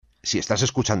Si estás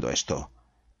escuchando esto,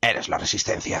 eres la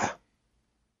Resistencia.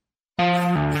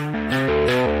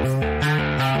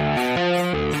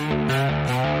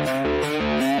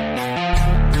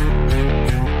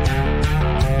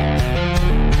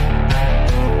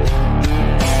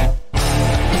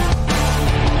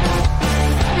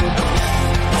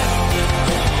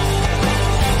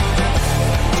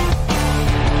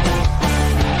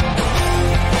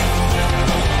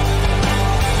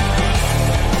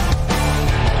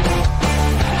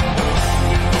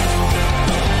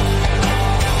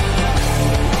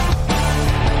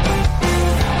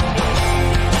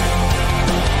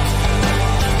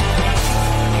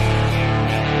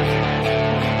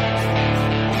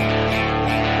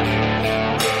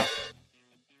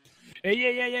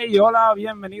 Hey, hola,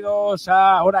 bienvenidos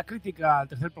a Hora Crítica, el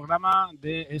tercer programa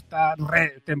de esta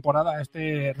temporada,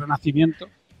 este renacimiento,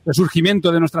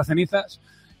 resurgimiento de nuestras cenizas,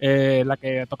 en la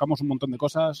que tocamos un montón de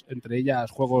cosas, entre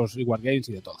ellas juegos y wargames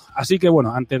y de todo. Así que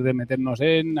bueno, antes de meternos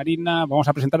en harina, vamos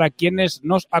a presentar a quienes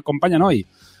nos acompañan hoy.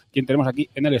 ¿Quién tenemos aquí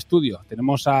en el estudio?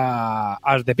 Tenemos a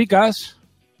As de Picas.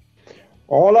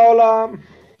 Hola.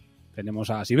 Tenemos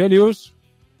a Sibelius.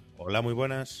 Hola, muy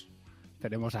buenas.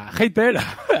 Tenemos a Hater,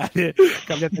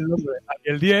 cámbiate el nombre, a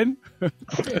el Dien.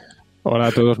 Hola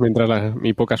a todos, mientras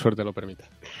mi poca suerte lo permita.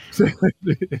 Sí,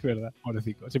 es verdad,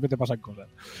 pobrecito, siempre te pasan cosas.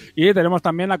 Y tenemos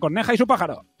también a Corneja y su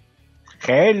pájaro.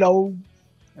 Hello.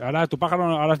 Ahora tu pájaro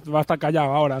ahora va a estar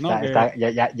callado ahora, ¿no?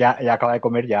 Ya acaba de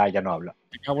comer, ya no habla.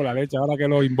 Me cago en la leche, ahora que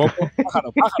lo invoco.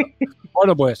 Pájaro.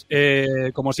 Bueno, pues,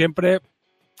 como siempre,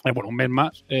 bueno, un mes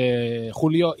más,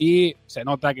 Julio, y se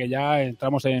nota que ya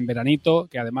entramos en veranito,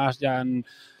 que además ya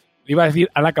iba a decir,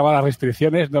 han acabado las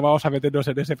restricciones, no vamos a meternos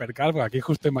en ese percal, porque aquí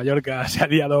justo en Mallorca se ha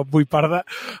liado muy parda,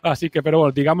 así que, pero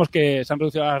bueno, digamos que se han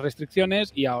reducido las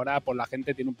restricciones y ahora pues la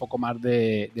gente tiene un poco más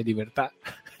de libertad.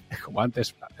 Como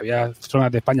antes había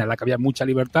zonas de España en las que había mucha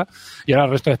libertad y ahora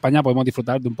el resto de España podemos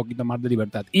disfrutar de un poquito más de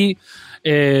libertad y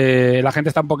la gente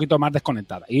está un poquito más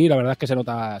desconectada y la verdad es que se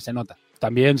nota.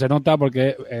 También se nota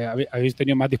porque habéis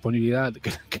tenido más disponibilidad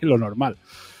que lo normal.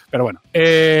 Pero bueno,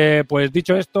 pues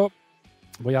dicho esto,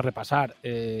 voy a repasar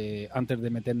antes de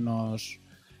meternos,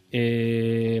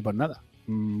 pues nada,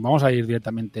 vamos a ir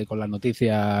directamente con las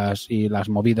noticias y las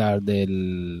movidas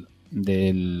del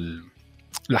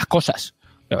las cosas.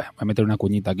 Voy a meter una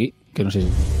cuñita aquí, que no sé.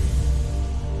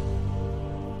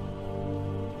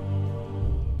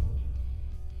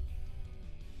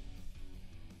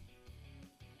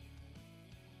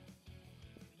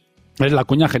 Es la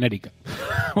cuña genérica.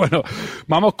 Bueno,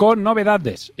 vamos con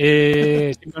novedades.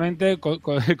 Simplemente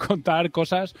contar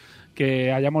cosas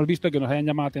que hayamos visto y que nos hayan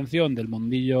llamado la atención del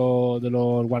mundillo de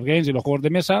los wargames y los juegos de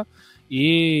mesa.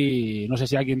 Y no sé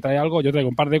si alguien trae algo, yo traigo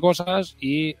un par de cosas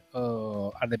y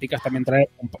Ardepicas también trae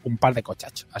un par de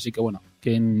cochachos. Así que bueno,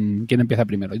 ¿quién empieza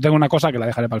primero? Yo tengo una cosa que la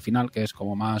dejaré para el final, que es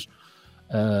como más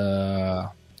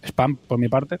spam por mi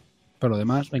parte, pero lo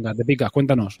demás, venga, Ardepicas,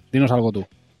 cuéntanos, dinos algo tú.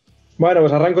 Bueno,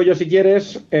 pues arranco yo si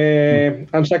quieres.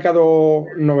 Han sacado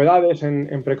novedades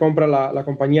en precompra la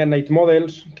compañía Night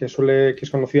Models, que es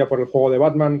conocida por el juego de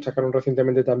Batman. Sacaron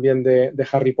recientemente también de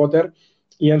Harry Potter.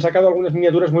 Y han sacado algunas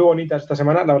miniaturas muy bonitas esta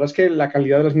semana. La verdad es que la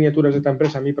calidad de las miniaturas de esta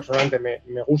empresa a mí personalmente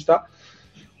me gusta.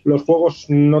 Los juegos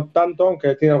no tanto,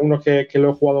 aunque tiene algunos que lo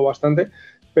he jugado bastante.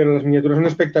 Pero las miniaturas son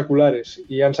espectaculares.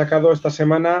 Y han sacado esta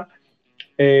semana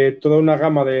toda una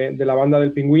gama de la banda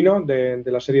del Pingüino, de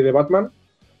la serie de Batman.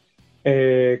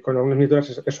 Con algunas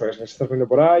miniaturas, eso es, estás viendo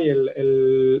por ahí,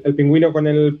 el pingüino con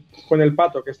el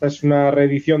pato, que esta es una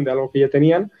reedición de algo que ya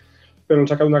tenían, pero han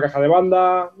sacado una caja de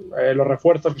banda, los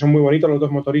refuerzos que son muy bonitos, los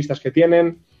dos motoristas que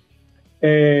tienen,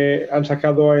 han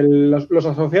sacado los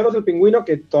asociados del pingüino,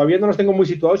 que todavía no los tengo muy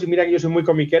situados, y mira que yo soy muy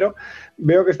comiquero,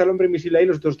 veo que está el hombre invisible ahí,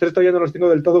 los otros tres todavía no los tengo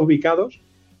del todo ubicados.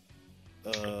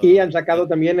 Y han sacado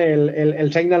también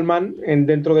el Signal Man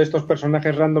dentro de estos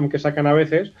personajes random que sacan a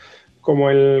veces,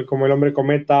 como el hombre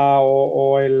cometa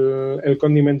o el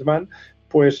Condiment Man,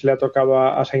 pues le ha tocado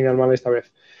a Signal Man esta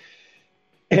vez.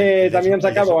 También han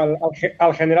sacado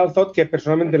al General Zod, que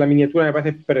personalmente la miniatura me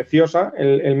parece preciosa,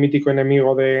 el mítico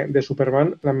enemigo de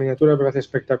Superman, la miniatura me parece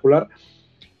espectacular.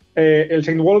 El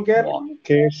Saint Walker,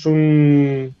 que es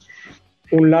un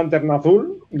Lantern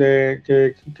azul,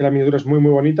 que la miniatura es muy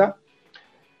muy bonita.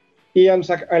 Y han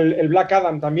sacado el Black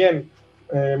Adam también,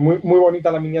 muy, muy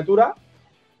bonita la miniatura.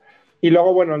 Y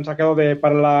luego, bueno, han sacado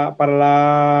para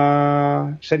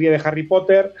la serie de Harry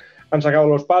Potter, han sacado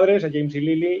los padres, a James y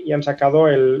Lily, y han sacado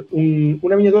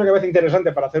una miniatura que me parece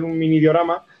interesante para hacer un mini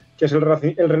diorama, que es el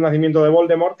renacimiento de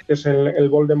Voldemort, que es el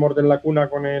Voldemort en la cuna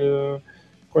con el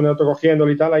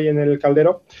autocogiéndolo y tal, ahí en el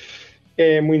caldero.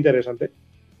 Muy interesante.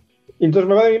 Y entonces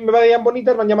me veían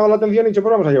bonitas, me han llamado la atención y he dicho,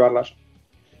 pues vamos a llevarlas.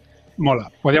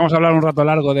 Mola. Podríamos hablar un rato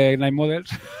largo de Night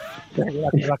Models, de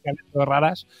las cosas que han hecho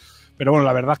raras, pero bueno,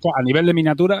 la verdad es que a nivel de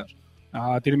miniaturas,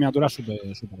 tiene miniaturas súper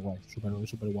guay,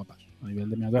 súper guapas. A nivel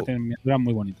de miniaturas tienen miniaturas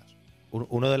muy bonitas.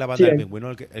 Uno de la banda del pingüino,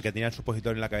 el que tenía el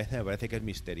supositorio en la cabeza, me parece que es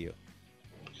Misterio.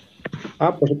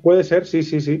 Ah, pues puede ser,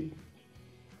 sí.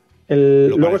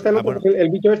 Luego está el otro, bueno. el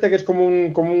bicho este que es como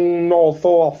un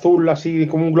ozo azul, así,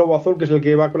 como un globo azul, que es el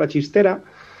que va con la chistera,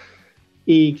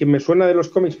 y que me suena de los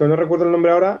cómics, pero no recuerdo el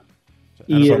nombre ahora.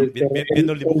 Y el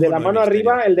de la mano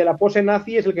arriba, el de la pose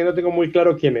nazi, es el que no tengo muy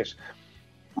claro quién es.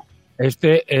 Es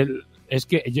que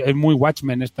es muy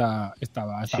Watchmen esta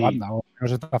banda, o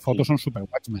menos estas fotos son súper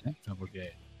Watchmen, ¿eh? O sea, porque,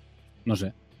 no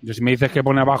sé. Yo si me dices que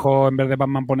pone abajo, en vez de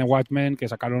Batman pone Watchmen, que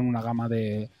sacaron una gama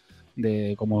de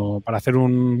como para hacer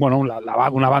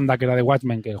una banda que era de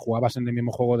Watchmen, que jugabas en el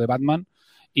mismo juego de Batman,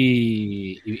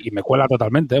 y me cuela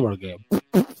totalmente, ¿eh? Porque,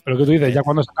 pero que tú dices, ya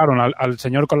cuando sacaron al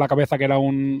señor con la cabeza que era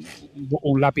un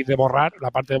lápiz de borrar, la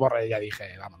parte de borrar, ya dije,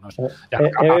 vámonos.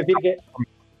 Decir que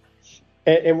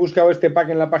he buscado este pack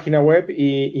en la página web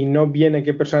y no viene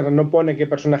no pone qué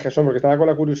personajes son, porque estaba con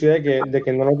la curiosidad de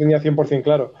que no lo tenía 100%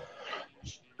 claro.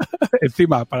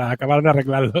 Encima, para acabar de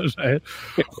arreglarlos, ¿sabes?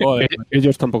 Joder,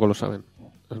 ellos tampoco lo saben.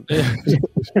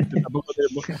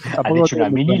 Han hecho una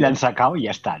mini, la han sacado y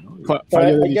ya está, ¿no?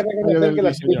 Hay que reconocer que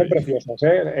las son preciosas,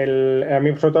 ¿eh? A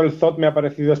mí, sobre todo, el Zod me ha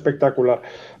parecido espectacular.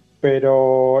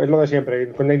 Pero es lo de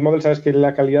siempre. Con Night Model sabes que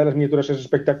la calidad de las miniaturas es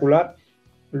espectacular.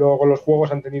 Luego los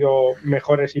juegos han tenido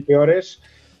mejores y peores,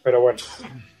 pero bueno.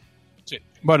 Sí.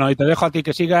 Bueno, y te dejo a ti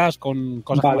que sigas con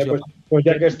cosas. Vale, pues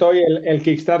ya que estoy, el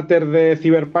Kickstarter de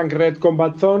Cyberpunk Red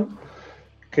Combat Zone,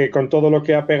 que con todo lo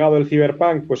que ha pegado el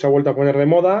Cyberpunk, pues se ha vuelto a poner de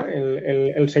moda.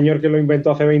 El señor que lo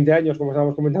inventó hace 20 años, como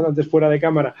estábamos comentando antes fuera de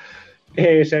cámara,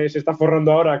 se está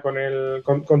forrando ahora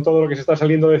con todo lo que se está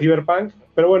saliendo de Cyberpunk.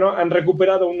 Pero bueno, han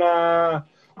recuperado unas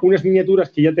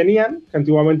miniaturas que ya tenían, que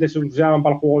antiguamente se usaban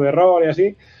para el juego de rol y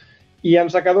así, y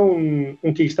han sacado un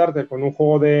Kickstarter con un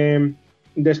juego de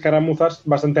escaramuzas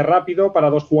bastante rápido para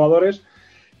 2 jugadores.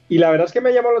 Y la verdad es que me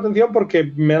ha llamado la atención porque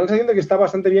me da la sensación de que está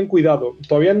bastante bien cuidado.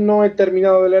 Todavía no he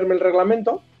terminado de leerme el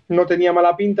reglamento, no tenía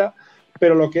mala pinta,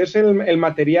 pero lo que es el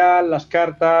material, las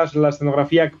cartas, la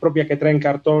escenografía propia que trae en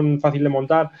cartón fácil de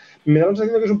montar, me da la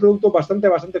sensación de que es un producto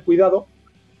bastante cuidado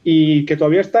y que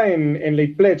todavía está en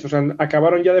late pledge. O sea,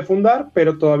 acabaron ya de fundar,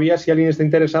 pero todavía si alguien está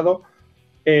interesado,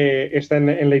 está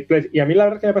en late pledge. Y a mí la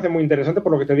verdad es que me parece muy interesante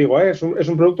por lo que te digo, ¿eh? Es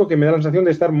un producto que me da la sensación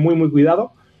de estar muy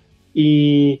cuidado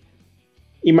y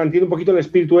mantiene un poquito el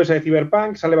espíritu ese de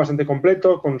Cyberpunk. Sale bastante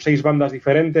completo, con 6 bandas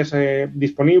diferentes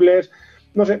disponibles.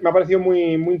 No sé, me ha parecido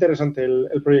muy interesante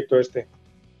el proyecto este.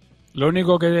 Lo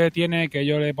único que tiene, que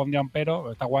yo le pondría un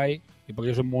pero, está guay, y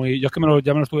porque yo es que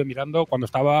ya me lo estuve mirando cuando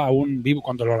estaba aún vivo,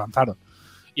 cuando lo lanzaron.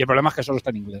 Y el problema es que solo está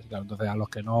en inglés, claro. Entonces, a los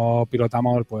que no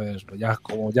pilotamos, pues ya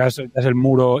es el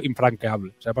muro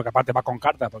infranqueable. O sea, porque aparte va con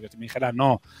cartas, porque si me dijeras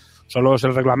no, solo es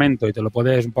el reglamento y te lo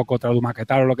puedes un poco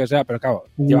maquetar o lo que sea, pero claro,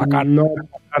 lleva cartas. No,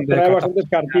 trae bastantes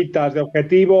cartitas de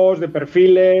objetivos, de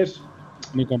perfiles,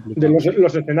 muy complicado. De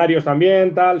los escenarios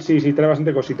también, tal. Sí, trae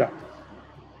bastante cosita.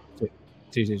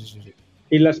 Sí.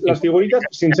 Y las figuritas,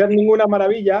 sin ser ninguna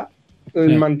maravilla,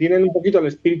 mantienen un poquito el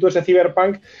espíritu ese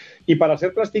Cyberpunk. Y para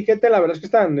ser plastiquete, la verdad es que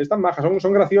están majas,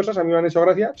 son graciosas, a mí me han hecho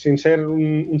gracia, sin ser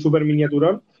un super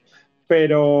miniaturón,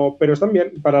 pero están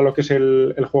bien para lo que es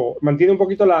el juego. Mantiene un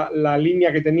poquito la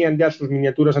línea que tenían ya sus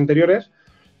miniaturas anteriores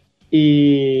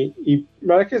y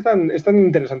la verdad es que están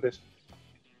interesantes.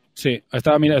 Sí,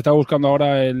 estaba buscando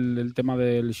ahora el tema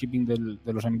del shipping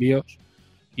de los envíos.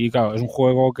 Y claro, es un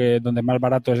juego donde más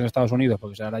barato es en Estados Unidos,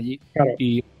 porque será allí, claro.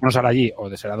 Y no será allí, o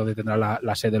será donde tendrá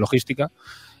la sede logística.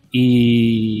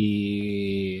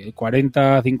 Y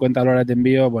 40, 50 dólares de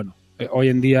envío, bueno, hoy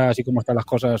en día, así como están las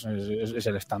cosas, es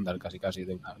el estándar casi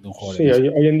de un juego. Sí,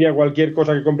 hoy en día cualquier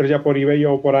cosa que compres ya por eBay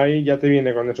o por ahí ya te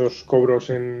viene con esos cobros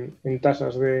en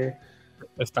tasas de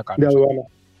aduana.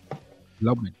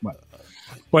 Bueno.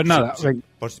 Pues nada.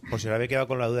 Por si me había quedado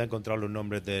con la duda de encontrar los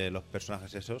nombres de los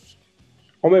personajes esos.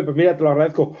 Hombre, pues mira, te lo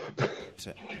agradezco.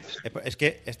 Sí. Es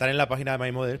que están en la página de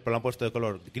MyModel, pero lo han puesto de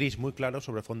color gris muy claro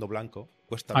sobre fondo blanco.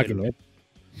 Cuesta verlo.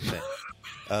 Sí.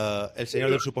 El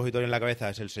señor del supositorio en la cabeza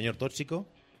es el señor tóxico.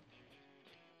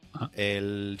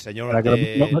 El señor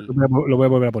lo voy a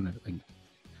volver a poner. Venga.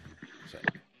 Sí.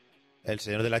 El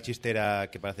señor de la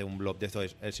chistera, que parece un blob de esto,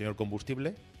 es el señor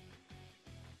combustible.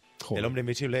 Joder. El hombre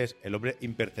invisible es el hombre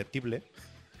imperceptible.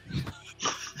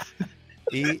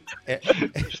 Y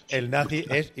el nazi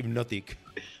es Hypnotic.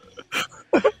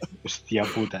 Hostia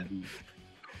puta, tío.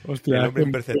 Hostia, el hombre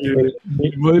imperceptible.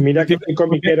 Mira que soy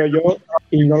comiquero yo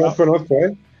Y no los conozco,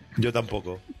 ¿eh? Yo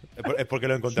tampoco. Es porque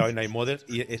lo he encontrado en Night Models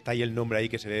y está ahí el nombre ahí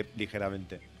que se ve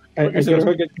ligeramente. Creo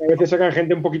que a veces sacan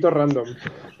gente un poquito random.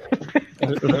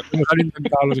 Nos han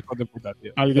intentado los hijos de puta,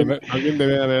 tío. Alguien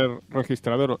debe haber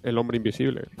registrado el hombre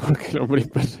invisible, porque el hombre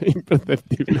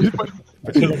imperceptible.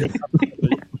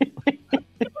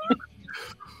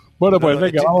 Bueno, pues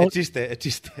venga, vamos. Es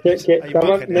chiste.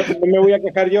 No me voy a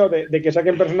quejar yo de que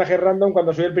saquen personajes random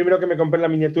cuando soy el primero que me compré la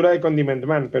miniatura de Condiment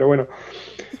Man, pero bueno.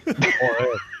 Joder.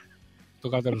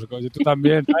 Tócate los coños. Tú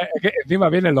también. Es que encima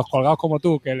vienen los colgados como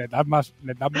tú, que le dan más.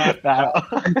 Claro.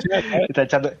 Está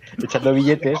echando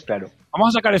billetes, claro. Vamos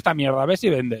a sacar esta mierda, a ver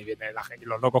si vende. Y viene la gente,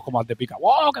 los locos como al de pica.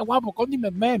 ¡Wow, qué guapo!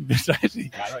 Condiment Man. ¿Sabes?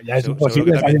 Y claro, ya es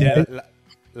imposible. También tiene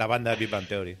la banda de Big Bang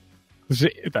Theory. Sí,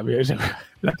 también.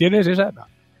 ¿La tienes esa? No.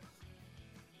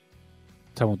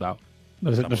 Se ha mutado.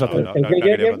 No se ha no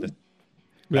quería contestar.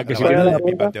 La que la se banda queda. de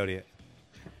Big Bang Theory.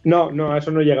 No, a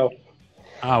eso no he llegado.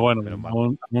 Ah, bueno,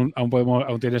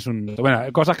 aún tienes un...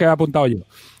 Bueno, cosas que he apuntado yo.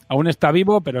 Aún está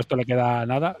vivo, pero esto le queda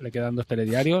nada, le quedan 2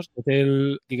 telediarios. Es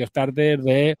el Kickstarter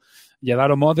de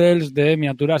Yedaro Models de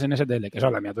miniaturas en STL, que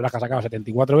son las miniaturas que ha sacado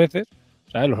 74 veces,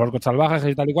 ¿sabes? Los orcos salvajes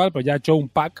y tal y cual, pues ya ha hecho un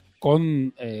pack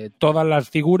con todas las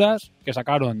figuras que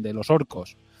sacaron de los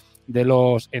orcos, de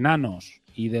los enanos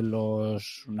y de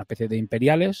los... una especie de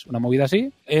imperiales, una movida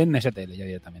así, en STL ya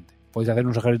directamente. Podéis hacer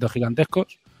unos ejércitos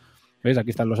gigantescos. ¿Ves?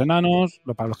 Aquí están los enanos,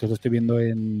 para los que os estoy viendo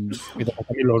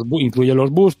incluye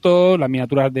los bustos, las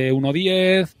miniaturas de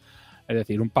 1.10, es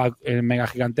decir, un pack mega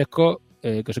gigantesco,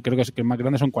 que creo que el más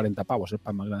grande son 40 pavos, el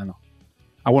pack más grande no.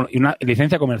 Ah, bueno, y una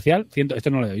licencia comercial,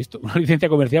 esto no lo he visto, una licencia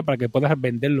comercial para que puedas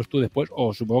venderlos tú después,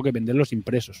 o supongo que venderlos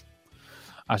impresos.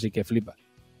 Así que flipas.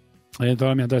 En todas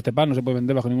las miniaturas de este pack no se puede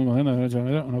vender bajo ningún momento,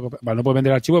 no puedes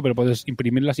vender el archivo, pero puedes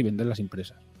imprimirlas y venderlas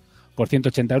impresas. Por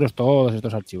 180 euros todos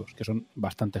estos archivos, que son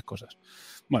bastantes cosas.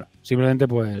 Bueno, simplemente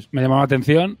pues me llamó la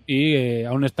atención y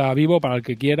aún está vivo para el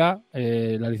que quiera.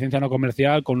 La licencia no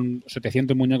comercial con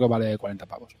 700 muñecos vale 40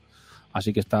 pavos.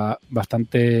 Así que está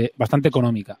bastante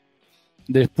económica.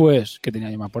 Después, ¿qué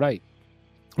tenía yo más por ahí?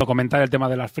 Lo comentar el tema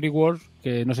de las Free Wars,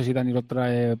 que no sé si Dani lo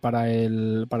trae para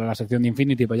la sección de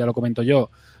Infinity, pero ya lo comento yo,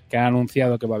 que han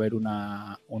anunciado que va a haber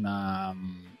una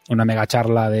mega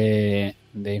charla de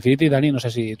Infinity. Dani, no sé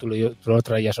si tú lo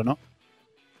traías o no.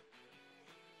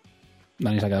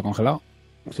 Dani se ha quedado congelado.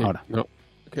 Sí, ahora. No,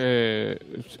 que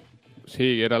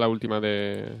sí, era la última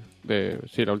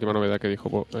la última novedad que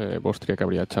dijo Bostria, que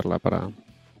habría charla para...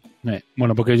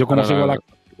 Bueno, porque yo como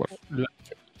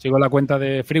sigo la cuenta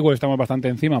de Freeware, estamos bastante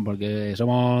encima porque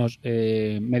somos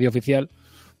medio oficial,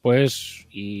 pues,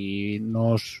 y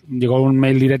nos llegó un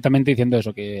mail directamente diciendo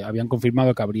eso, que habían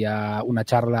confirmado que habría una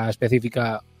charla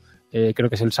específica, creo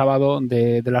que es el sábado,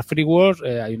 de las Free Wars.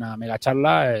 Hay una mega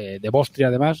charla de Bostria,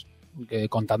 además,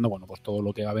 contando, bueno, pues todo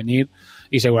lo que va a venir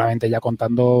y seguramente ya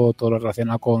contando todo lo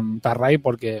relacionado con Tarray,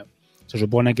 porque se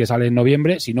supone que sale en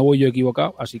noviembre, si no voy yo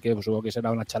equivocado, así que pues, supongo que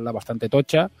será una charla bastante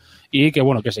tocha y que,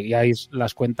 bueno, que seguíais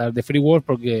las cuentas de Free Wars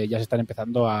porque ya se están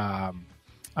empezando a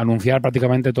anunciar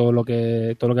prácticamente todo lo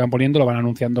que van poniendo, lo van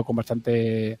anunciando con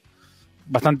bastante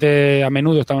a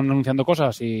menudo, están anunciando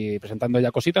cosas y presentando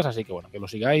ya cositas, así que bueno, que lo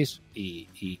sigáis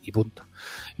y punto.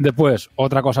 Después,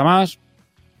 otra cosa más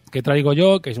que traigo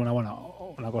yo, que es una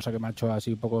cosa que me ha hecho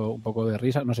así un poco de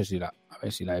risa, no sé a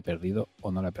ver si la he perdido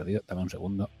o no la he perdido, dame un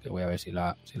segundo, que voy a ver si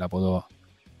la puedo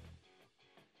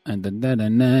entender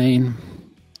en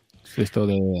esto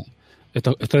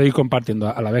de ir compartiendo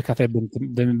a la vez que hacer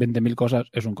 20.000 cosas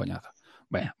es un coñazo.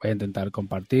 Bueno, voy a intentar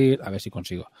compartir, a ver si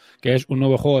consigo. Que es un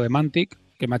nuevo juego de Mantic,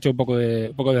 que me ha hecho un poco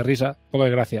de risa, un poco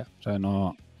de gracia. O sea,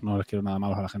 no les quiero nada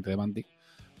malo a la gente de Mantic,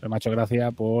 pero me ha hecho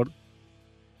gracia por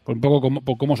un poco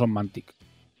por cómo son Mantic.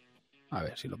 A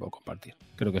ver si lo puedo compartir.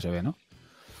 Creo que se ve, ¿no?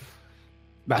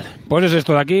 Vale, pues es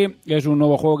esto de aquí. Es un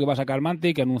nuevo juego que va a sacar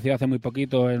Mantic, que anunció hace muy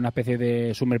poquito en una especie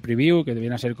de Summer Preview, que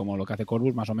viene a ser como lo que hace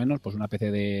Corvus, más o menos, pues una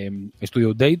especie de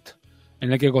Studio Update,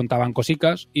 en el que contaban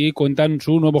cositas y cuentan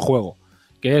su nuevo juego,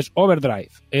 que es Overdrive,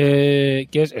 que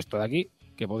es esto de aquí,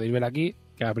 que podéis ver aquí,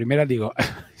 que a la primera digo,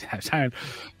 ya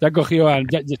han cogido,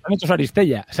 ya están hechos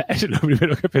Aristella, es lo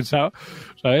primero que he pensado,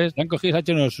 ¿sabes? Ya han cogido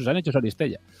se han hecho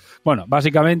Aristella. Bueno,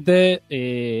 básicamente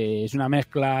es una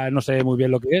mezcla, no sé muy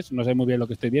bien lo que es, no sé muy bien lo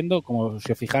que estoy viendo, como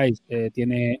si os fijáis,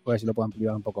 tiene, a ver si lo puedo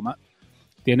ampliar un poco más,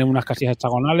 tiene unas casillas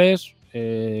hexagonales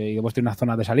y después tiene una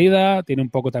zona de salida, tiene un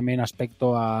poco también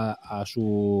aspecto a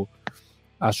su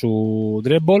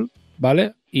Dreadball,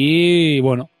 ¿vale? Y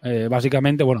bueno,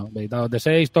 básicamente, dados de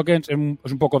 6 tokens, es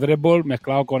un poco Dreadball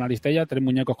mezclado con Aristella, 3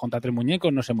 muñecos contra 3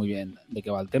 muñecos, no sé muy bien de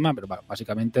qué va el tema, pero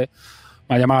básicamente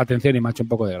me ha llamado la atención y me ha hecho un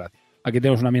poco de gracia. Aquí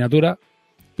tenemos una miniatura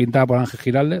pintada por Ángel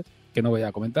Giraldez, que no voy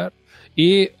a comentar.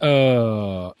 Y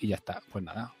ya está. Pues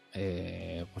nada.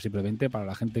 Pues simplemente para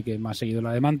la gente que más ha seguido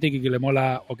la de Mantic y que le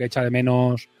mola o que echa de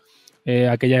menos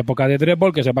aquella época de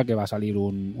Dreadball, que sepa que va a salir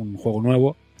un juego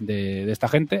nuevo de esta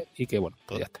gente y que, bueno,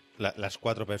 pues ya está. Las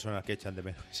 4 personas que echan de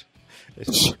menos eso.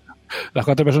 Las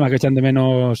 4 personas que echan de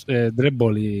menos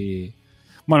Dreadball y...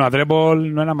 Bueno,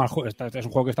 Dreadball no era mal juego, es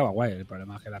un juego que estaba guay. El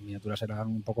problema es que las miniaturas eran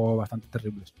un poco bastante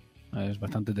terribles.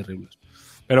 Bastante terribles.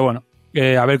 Pero bueno,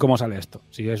 a ver cómo sale esto.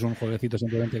 Si es un jueguecito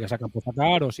simplemente que sacan por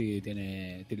sacar o si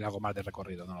tiene algo más de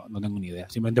recorrido. No tengo ni idea.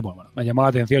 Simplemente, pues bueno, me llamó la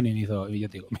atención y yo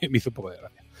te digo, me hizo un poco de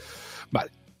gracia.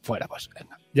 Vale, fuera pues.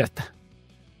 Venga, ya está.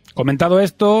 Comentado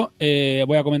esto,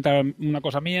 voy a comentar una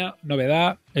cosa mía,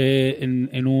 novedad,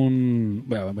 en un...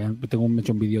 Bueno, tengo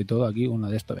hecho un vídeo y todo aquí, una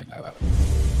de esto, venga, vale.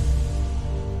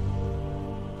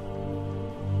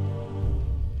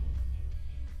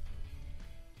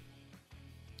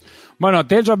 Bueno,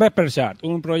 Tales of Vesper,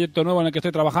 un proyecto nuevo en el que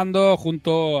estoy trabajando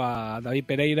junto a David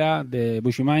Pereira de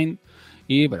Bushimind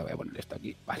y, bueno, voy a poner esto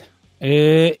aquí, vale.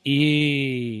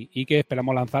 Y que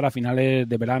esperamos lanzar a finales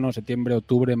de verano, septiembre,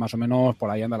 octubre, más o menos, por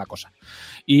ahí anda la cosa.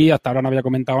 Y hasta ahora no había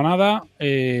comentado nada.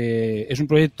 Es un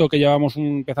proyecto que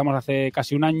empezamos hace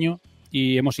casi un año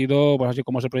y hemos ido, pues así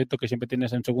como ese proyecto que siempre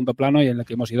tienes en segundo plano y en el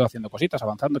que hemos ido haciendo cositas,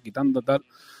 avanzando, quitando, tal.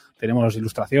 Tenemos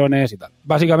ilustraciones y tal.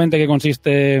 Básicamente, ¿qué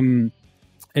consiste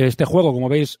este juego? Como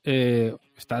veis,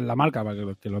 está en la marca,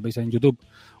 para que lo veis en YouTube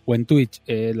o en Twitch.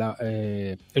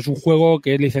 Es un juego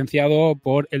que es licenciado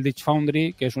por Eldritch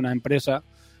Foundry, que es una empresa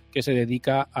que se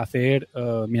dedica a hacer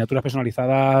miniaturas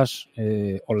personalizadas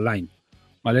online,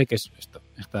 ¿vale? Que es esto.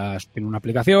 Tiene una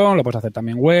aplicación, lo puedes hacer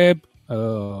también web,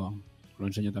 lo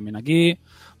enseño también aquí.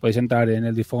 Podéis entrar en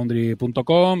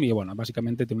eldritchfoundry.com y, bueno,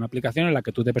 básicamente tiene una aplicación en la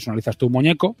que tú te personalizas tu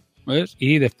muñeco, ¿ves?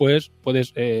 Y después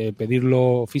puedes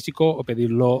pedirlo físico o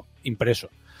pedirlo impreso.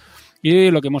 Y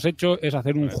lo que hemos hecho es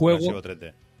hacer un juego... Un archivo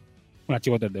 3D. Un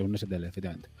archivo 3D, un STL,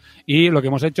 efectivamente. Y lo que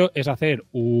hemos hecho es hacer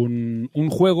un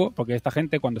juego, porque esta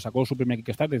gente cuando sacó su primer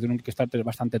Kickstarter, hizo un Kickstarter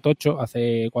bastante tocho,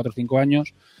 hace 4 o 5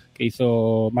 años, que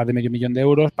hizo más de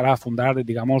 $500,000 para fundar,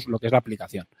 digamos, lo que es la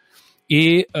aplicación.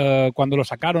 Y cuando lo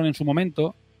sacaron en su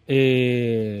momento...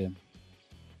 Vale,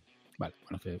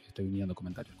 bueno, es que estoy mirando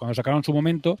comentarios. Cuando sacaron en su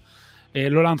momento,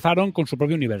 lo lanzaron con su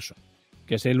propio universo,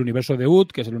 que es el universo de UD,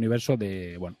 que es el universo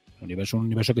de... Bueno, un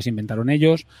universo que se inventaron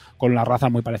ellos, con las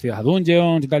razas muy parecidas a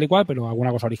Dungeons y tal y cual, pero alguna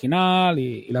cosa original,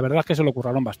 y la verdad es que se lo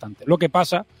curraron bastante. Lo que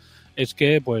pasa es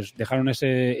que pues dejaron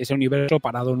ese universo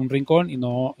parado en un rincón y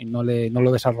no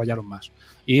lo desarrollaron más.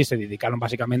 Y se dedicaron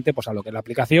básicamente pues a lo que es la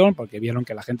aplicación, porque vieron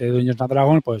que la gente de Dungeons &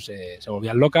 Dragons pues se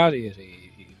volvían locas y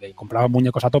compraban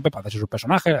muñecos a tope para hacerse sus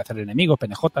personajes, hacer enemigos,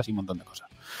 penejotas y un montón de cosas.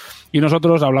 Y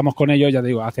nosotros hablamos con ellos, ya te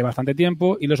digo, hace bastante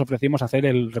tiempo y les ofrecimos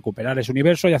recuperar ese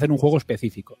universo y hacer un juego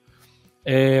específico.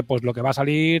 Pues lo que va a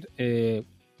salir,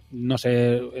 no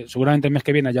sé, seguramente el mes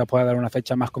que viene ya pueda dar una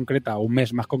fecha más concreta o un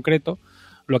mes más concreto.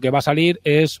 Lo que va a salir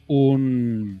es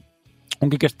un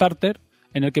Kickstarter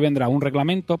en el que vendrá un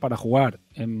reglamento para jugar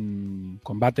en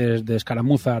combates de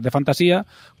escaramuzas de fantasía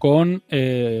con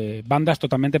bandas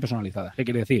totalmente personalizadas. ¿Qué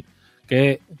quiere decir?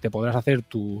 Que te podrás hacer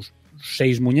tus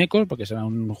 6 muñecos, porque será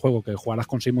un juego que jugarás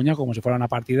con 6 muñecos como si fuera una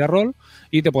partida de rol,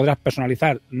 y te podrás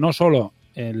personalizar no solo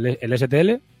el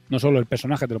STL, no solo el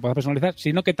personaje te lo podrás personalizar,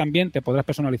 sino que también te podrás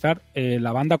personalizar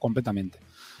la banda completamente.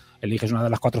 Eliges una de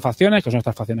las 4 facciones, que son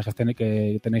estas facciones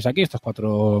que tenéis aquí, estos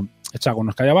 4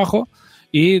 hexágonos que hay abajo,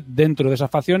 y dentro de esas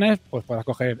facciones pues podrás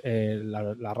coger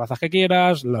las razas que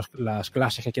quieras, las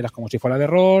clases que quieras como si fuera de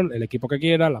rol, el equipo que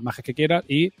quieras, las magias que quieras,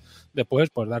 y después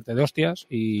pues darte de hostias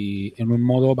y en un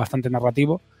modo bastante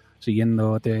narrativo,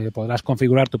 te podrás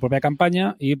configurar tu propia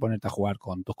campaña y ponerte a jugar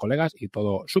con tus colegas y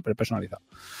todo súper personalizado.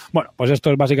 Bueno, pues esto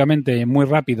es básicamente muy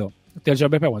rápido. Tales of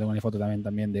Vesper, bueno, tengo una foto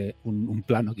también de un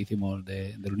plano que hicimos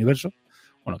del universo.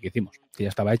 Bueno, que ya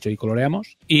estaba hecho y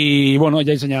coloreamos. Y bueno,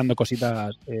 ya enseñando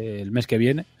cositas el mes que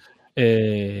viene,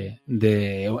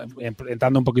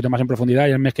 entrando un poquito más en profundidad,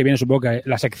 y el mes que viene supongo que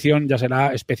la sección ya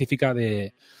será específica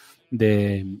de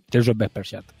Tales of Vesper.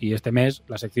 Y este mes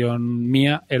la sección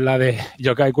mía es la de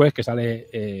Yokai Quest, que sale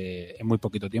en muy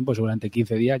poquito tiempo, seguramente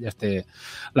 15 días ya esté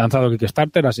lanzado el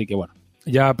Kickstarter, así que bueno,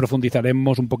 ya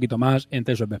profundizaremos un poquito más en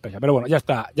Tales of Vesper. Pero bueno, ya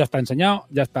está enseñado,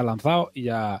 ya está lanzado y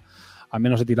ya al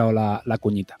menos he tirado la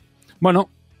cuñita. Bueno,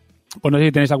 pues no sé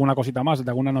si tenéis alguna cosita más,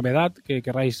 alguna novedad que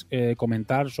querráis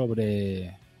comentar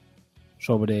sobre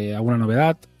alguna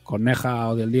novedad, Corneja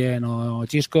o Del Dien o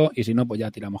Chisco, y si no, pues ya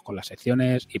tiramos con las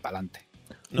secciones y para adelante.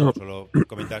 No, solo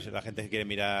comentar si la gente que quiere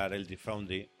mirar el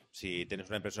Foundry, si tienes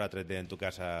una impresora 3D en tu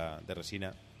casa de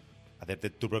resina, hacerte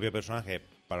tu propio personaje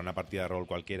para una partida de rol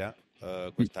cualquiera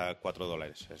cuesta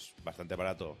 $4. Es bastante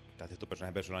barato. Te haces tu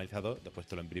personaje personalizado, después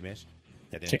te lo imprimes,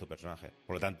 ya tienes tu personaje.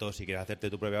 Por lo tanto, si quieres hacerte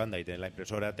tu propia banda y tener la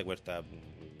impresora, te cuesta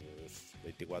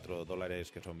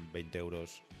 $24, que son 20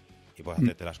 euros, y puedes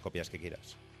hacerte las copias que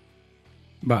quieras.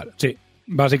 Vale, sí.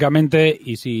 Básicamente,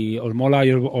 y si os mola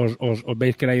y os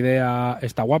veis que la idea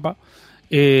está guapa,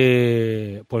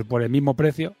 pues por el mismo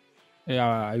precio,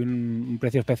 hay un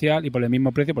precio especial, y por el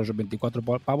mismo precio, por esos 24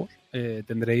 pavos,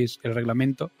 tendréis el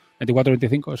reglamento, 24 o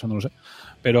 25, eso no lo sé,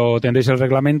 pero tendréis el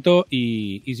reglamento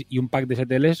y un pack de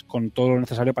STLs con todo lo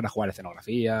necesario para jugar,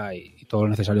 escenografía y todo lo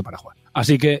necesario para jugar.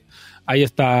 Así que ahí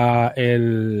está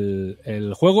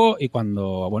el juego, y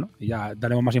cuando, bueno, ya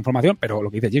daremos más información, pero lo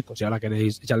que dice Chico, si ahora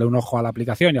queréis echarle un ojo a la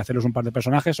aplicación y haceros un par de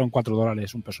personajes, son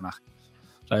 $4 un personaje,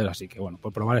 ¿sabes? Así que, bueno,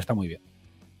 por probar está muy bien.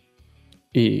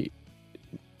 Y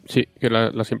sí, que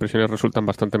las impresiones resultan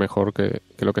bastante mejor que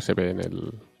lo que se ve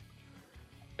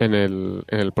en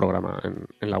el programa,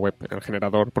 en la web, en el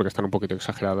generador, porque están un poquito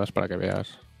exageradas para que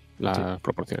veas las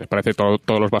proporciones. Parece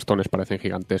todos los bastones parecen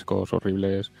gigantescos,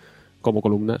 horribles, como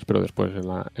columnas, pero después en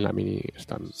la mini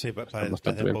están. Sí,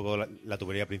 parece un poco la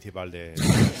tubería principal de.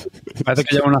 Parece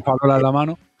que lleva una farola en la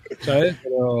mano, ¿sabes?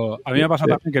 Pero a mí me pasa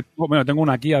también que tengo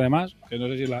una aquí, además, que no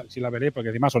sé si la veréis, porque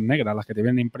encima son negras las que te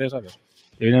vienen impresas.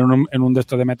 Te vienen en un de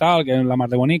estos de metal, que es la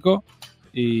más de bonito,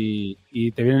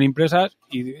 y te vienen impresas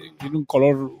y tiene un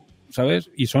color, ¿sabes?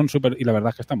 Y son súper, y la verdad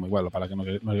es que están muy guay, para que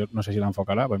no sé si la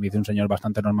enfocará, pues me dice un señor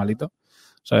bastante normalito,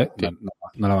 ¿sabes? Sí.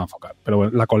 No la va a enfocar. Pero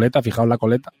bueno, la coleta, fijaos la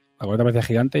coleta parece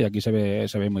gigante y aquí se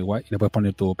ve muy guay, y le puedes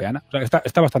poner tu peana. O sea,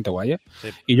 está bastante guay, ¿eh? Sí,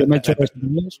 y yo me he hecho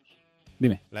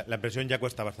Dime. La impresión ya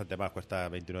cuesta bastante más, cuesta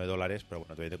 $29, pero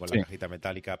bueno, te viene con la cajita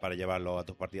metálica para llevarlo a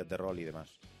tus partidas de rol y demás.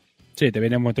 Sí, te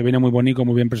viene muy bonito,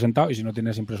 muy bien presentado, y si no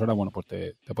tienes impresora, bueno, pues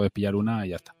te puedes pillar una y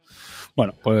ya está.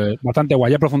 Bueno, pues bastante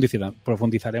guay. Ya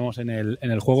profundizaremos en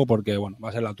el juego, porque, bueno, va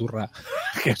a ser la turra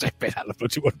que se espera los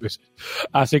próximos meses.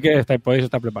 Así que podéis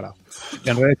estar preparados.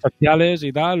 En redes sociales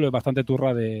y tal, bastante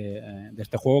turra de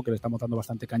este juego, que le estamos dando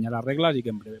bastante caña a las reglas, y que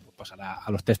en breve pues pasará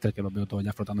a los testers, que los veo todos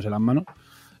ya frotándose las manos.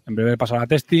 En breve pasará a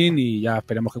testing, y ya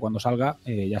esperemos que cuando salga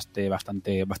ya esté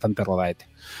bastante rodaete.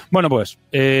 Bueno, pues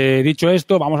dicho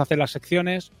esto, vamos a hacer las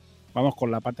secciones. Vamos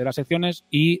con la parte de las secciones,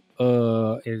 y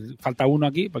falta uno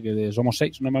aquí, porque somos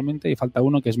 6 normalmente, y falta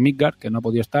uno, que es Midgard, que no ha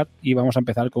podido estar, y vamos a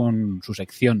empezar con su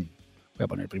sección. Voy a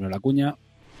poner primero la cuña.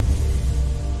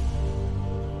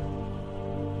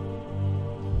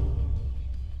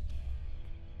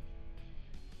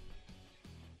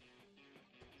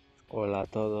 Hola a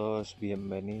todos,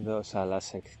 bienvenidos a la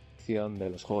sección de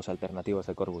los juegos alternativos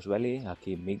de Corvus Belli.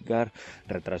 Aquí Midgard,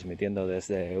 retransmitiendo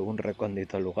desde un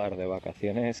recóndito lugar de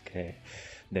vacaciones que,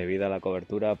 debido a la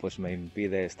cobertura, pues me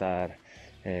impide estar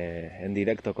en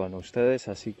directo con ustedes,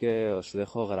 así que os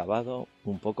dejo grabado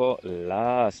un poco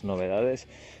las novedades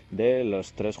de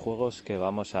los 3 juegos que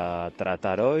vamos a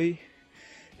tratar hoy.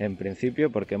 En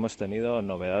principio, porque hemos tenido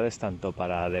novedades tanto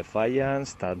para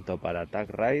Defiance, tanto para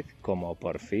Tag Ride, como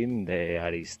por fin de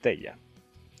Aristella.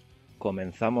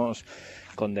 Comenzamos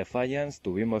con Defiance,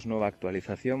 tuvimos nueva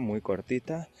actualización muy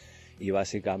cortita, y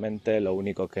básicamente lo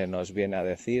único que nos viene a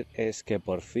decir es que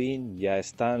por fin ya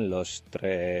están los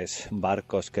 3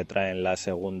 barcos que traen la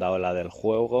segunda ola del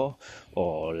juego,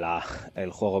 o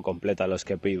el juego completo a los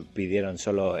que pidieron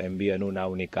solo envío en una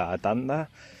única tanda.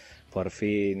 Por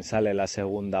fin sale la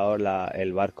segunda ola,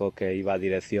 el barco que iba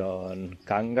dirección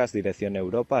Cangas, dirección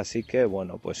Europa, así que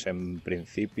bueno, pues en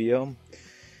principio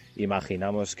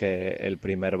imaginamos que el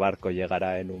primer barco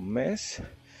llegará en un mes,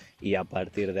 y a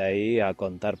partir de ahí a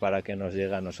contar para que nos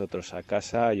llegue a nosotros a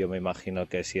casa. Yo me imagino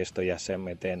que si esto ya se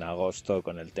mete en agosto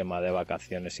con el tema de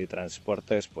vacaciones y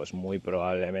transportes, pues muy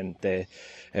probablemente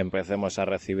empecemos a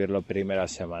recibirlo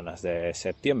primeras semanas de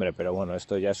septiembre, pero bueno,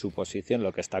 esto ya es suposición.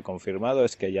 Lo que está confirmado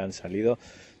es que ya han salido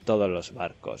todos los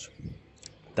barcos.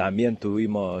 También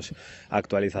tuvimos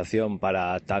actualización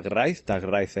para Tag Ride. Tag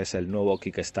Ride es el nuevo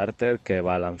Kickstarter que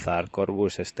va a lanzar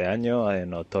Corvus este año,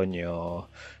 en otoño,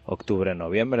 octubre,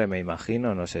 noviembre, me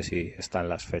imagino. No sé si están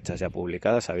las fechas ya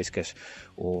publicadas. Sabéis que es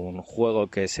un juego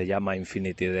que se llama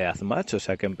Infinity Deathmatch, o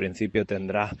sea que en principio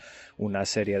tendrá una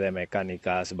serie de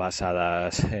mecánicas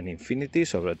basadas en Infinity.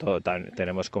 Sobre todo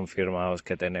tenemos confirmados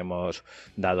que tenemos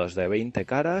dados de 20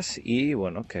 caras, y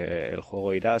bueno, que el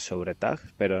juego irá sobre tags,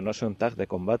 pero no son tags de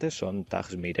combate, son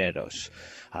tags mineros.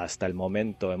 Hasta el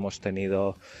momento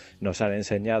nos han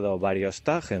enseñado varios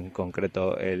tags, en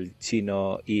concreto el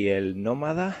chino y el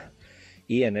nómada,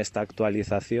 y en esta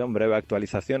breve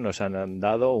actualización, nos han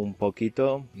dado un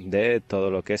poquito de todo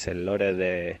lo que es el lore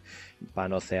de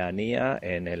Panoceanía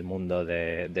en el mundo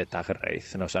de Tag Raid.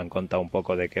 Nos han contado un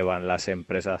poco de qué van las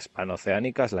empresas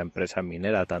panoceánicas, la empresa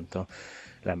minera, tanto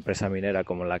la empresa minera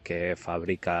como la que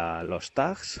fabrica los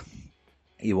tags.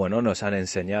 Y bueno, nos han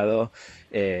enseñado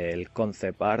el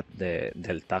concept art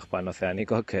del tag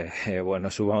panoceánico que,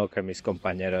 bueno, supongo que mis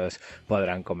compañeros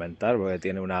podrán comentar porque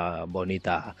tiene una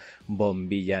bonita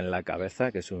bombilla en la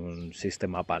cabeza, que es un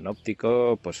sistema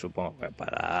panóptico, pues supongo que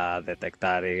para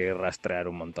detectar y rastrear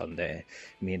un montón de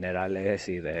minerales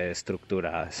y de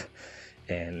estructuras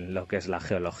en lo que es la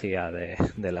geología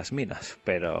de las minas.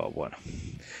 Pero bueno,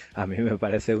 a mí me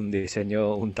parece un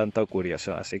diseño un tanto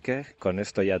curioso, así que con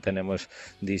esto ya tenemos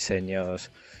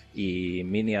diseños y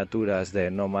miniaturas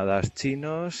de nómadas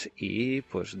chinos y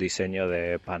pues diseño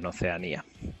de Panoceanía.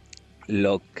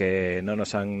 Lo que no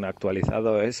nos han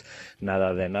actualizado es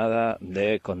nada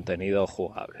de contenido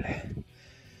jugable.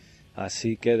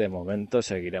 Así que de momento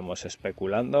seguiremos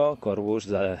especulando. Corvus,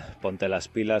 ponte las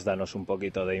pilas, danos un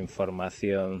poquito de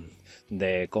información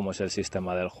de cómo es el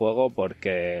sistema del juego,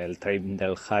 porque el train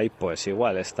del hype pues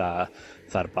igual está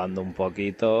zarpando un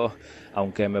poquito,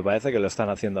 aunque me parece que lo están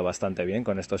haciendo bastante bien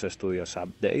con estos estudios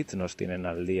updates. Nos tienen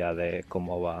al día de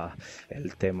cómo va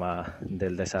el tema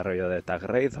del desarrollo de Tag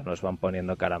Raid, nos van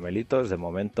poniendo caramelitos. De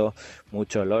momento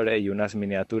mucho lore y unas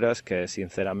miniaturas que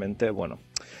sinceramente, bueno,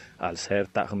 al ser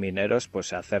tag mineros, pues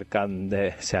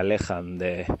se alejan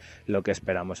de lo que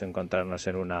esperamos encontrarnos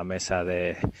en una mesa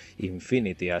de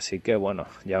Infinity. Así que bueno,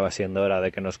 ya va siendo hora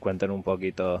de que nos cuenten un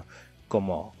poquito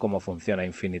cómo funciona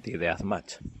Infinity de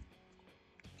Azmatch.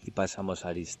 Y pasamos a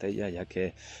Aristella, ya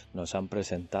que nos han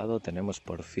presentado, tenemos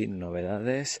por fin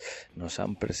novedades, nos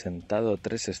han presentado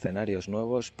 3 escenarios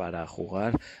nuevos para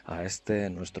jugar a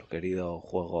nuestro querido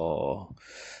juego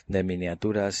de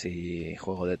miniaturas y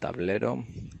juego de tablero,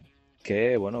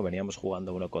 que bueno, veníamos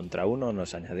jugando 1 contra 1,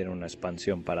 nos añadieron una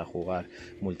expansión para jugar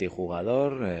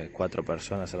multijugador, 4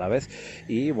 personas a la vez,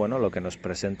 y bueno, lo que nos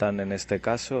presentan en este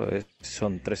caso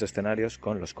son 3 escenarios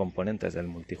con los componentes del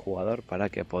multijugador para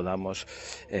que podamos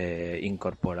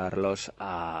incorporarlos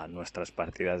a nuestras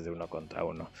partidas de 1 contra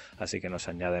 1. Así que nos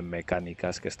añaden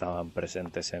mecánicas que estaban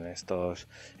presentes en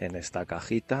esta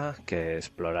cajita, que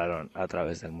exploraron a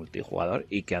través del multijugador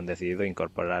y que han decidido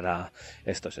incorporar a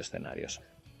estos escenarios.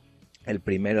 El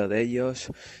primero de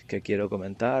ellos que quiero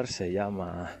comentar se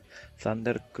llama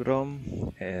Thunderchrome.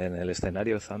 En el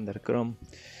escenario Thunderchrome,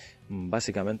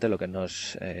 básicamente lo que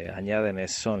nos añaden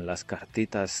son las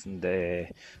cartitas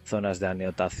de zonas de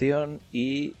anotación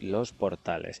y los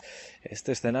portales.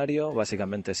 Este escenario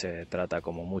básicamente se trata,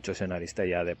 como muchos en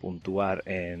Aristella, de puntuar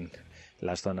en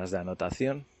las zonas de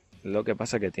anotación. Lo que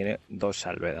pasa que tiene 2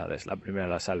 salvedades. La primera de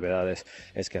las salvedades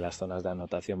es que las zonas de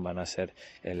anotación van a ser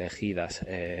elegidas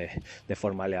de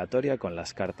forma aleatoria con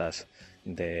las cartas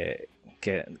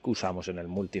que usamos en el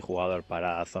multijugador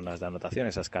para zonas de anotación,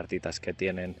 esas cartitas que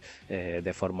tienen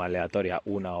de forma aleatoria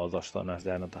 1 o 2 zonas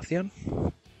de anotación.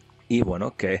 Y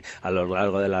bueno, que a lo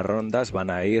largo de las rondas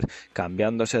van a ir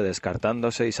cambiándose,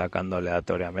 descartándose y sacando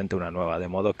aleatoriamente una nueva, de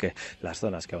modo que las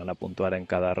zonas que van a puntuar en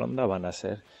cada ronda van a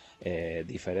ser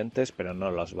diferentes, pero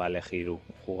no los va a elegir un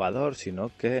jugador,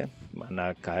 sino que van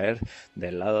a caer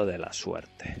del lado de la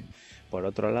suerte. Por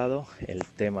otro lado, el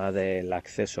tema del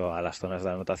acceso a las zonas de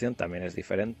anotación también es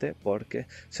diferente, porque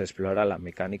se explora la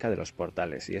mecánica de los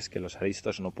portales, y es que los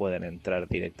aristos no pueden entrar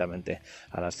directamente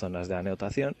a las zonas de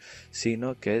anotación,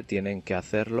 sino que tienen que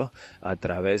hacerlo a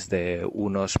través de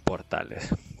unos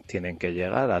portales. Tienen que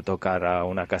llegar a tocar a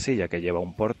una casilla que lleva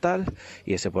un portal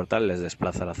y ese portal les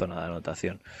desplaza a la zona de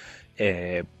anotación.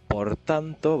 Por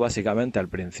tanto, básicamente al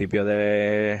principio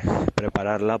de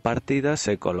preparar la partida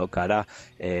se colocará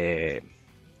el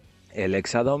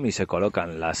hexadom y se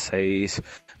colocan las 6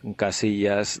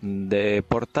 casillas de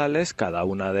portales, cada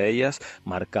una de ellas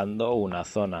marcando una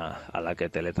zona a la que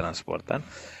teletransportan.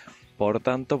 Por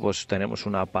tanto, pues tenemos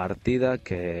una partida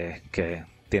que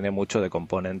tiene mucho de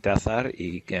componente azar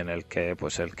y en el que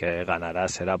pues el que ganará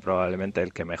será probablemente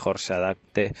el que mejor se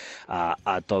adapte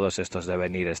a todos estos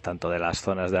devenires, tanto de las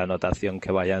zonas de anotación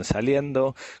que vayan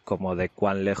saliendo como de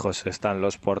cuán lejos están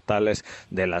los portales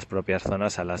de las propias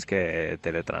zonas a las que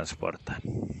teletransportan,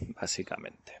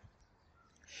 básicamente.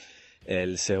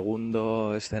 El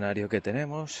segundo escenario que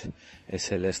tenemos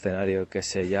es el escenario que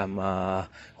se llama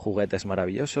Juguetes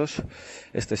Maravillosos.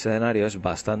 Este escenario es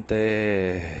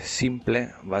bastante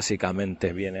simple,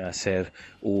 básicamente viene a ser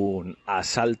un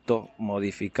asalto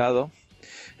modificado.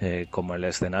 como el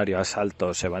escenario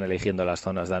asalto se van eligiendo las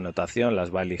zonas de anotación,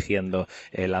 las va eligiendo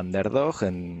el underdog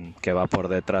que va por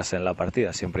detrás en la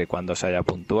partida siempre y cuando se haya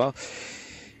puntuado.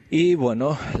 Y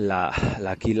bueno,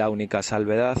 aquí la única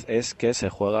salvedad es que se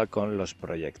juega con los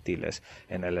proyectiles.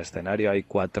 En el escenario hay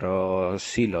 4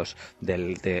 silos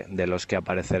de los que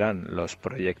aparecerán los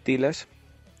proyectiles.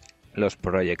 Los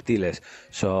proyectiles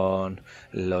son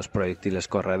los proyectiles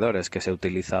corredores que se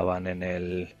utilizaban en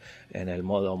el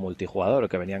modo multijugador, o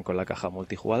que venían con la caja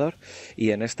multijugador,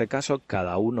 y en este caso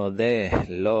cada uno de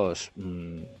los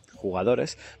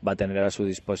jugadores va a tener a su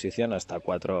disposición hasta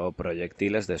 4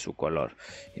 proyectiles de su color.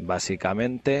 Y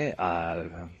básicamente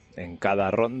en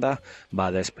cada ronda va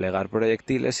a desplegar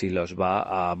proyectiles y los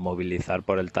va a movilizar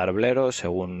por el tablero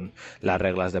según las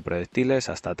reglas de proyectiles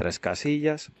hasta 3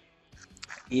 casillas.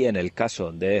 Y en el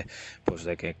caso de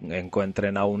que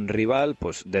encuentren a un rival,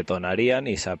 pues detonarían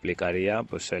y se aplicaría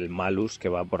pues el malus que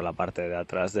va por la parte de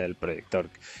atrás del proyector,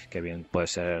 que bien puede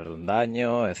ser un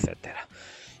daño, etcétera.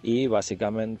 Y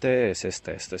básicamente es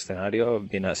este escenario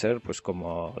viene a ser, pues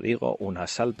como digo, un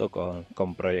asalto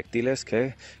con proyectiles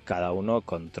que cada uno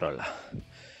controla.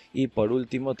 Y por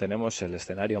último tenemos el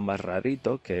escenario más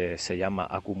rarito, que se llama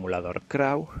Acumulador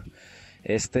Crow.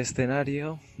 Este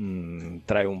escenario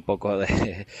trae un poco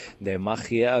de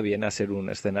magia, viene a ser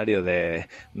un escenario de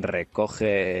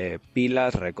recoge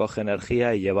pilas, recoge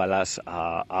energía y llévalas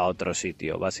a otro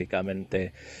sitio.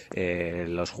 Básicamente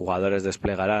los jugadores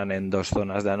desplegarán en 2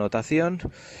 zonas de anotación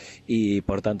y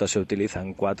por tanto se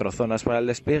utilizan 4 zonas para el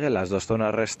despliegue. Las 2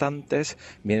 zonas restantes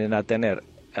vienen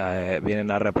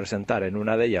a representar en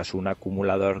una de ellas un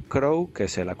acumulador Crow, que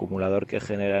es el acumulador que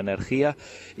genera energía,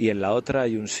 y en la otra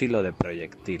hay un silo de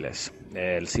proyectiles.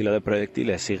 El silo de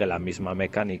proyectiles sigue la misma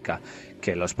mecánica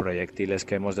que los proyectiles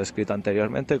que hemos descrito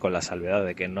anteriormente, con la salvedad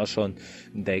de que no son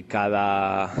de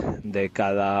cada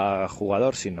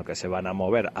jugador, sino que se van a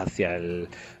mover hacia el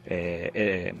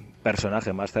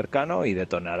personaje más cercano y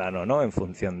detonarán o no en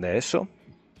función de eso.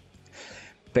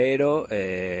 Pero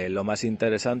lo más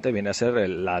interesante viene a ser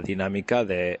la dinámica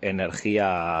de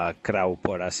energía Crow,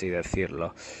 por así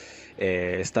decirlo.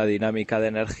 Esta dinámica de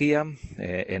energía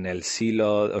en el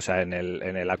silo, o sea, en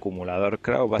el acumulador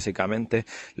Crow, básicamente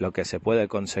lo que se puede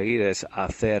conseguir es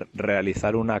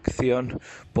realizar una acción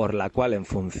por la cual, en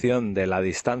función de la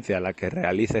distancia a la que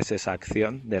realices esa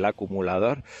acción del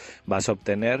acumulador, vas a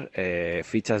obtener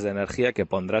fichas de energía que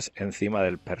pondrás encima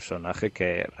del personaje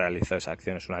que realizó esa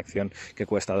acción. Es una acción que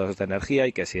cuesta 2 de energía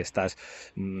y que si estás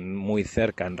muy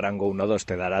cerca en rango 1-2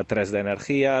 te dará 3 de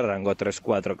energía, rango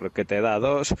 3-4 creo que te da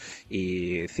 2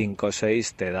 y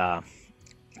 5-6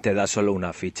 te da solo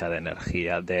una ficha de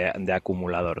energía de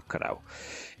acumulador Crow.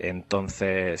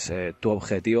 Entonces tu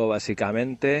objetivo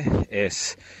básicamente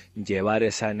es llevar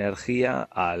esa energía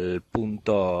al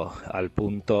punto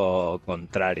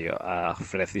contrario, a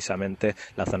precisamente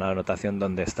la zona de anotación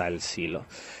donde está el silo.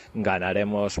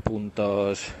 Ganaremos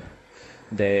puntos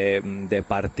de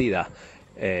partida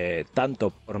tanto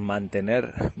por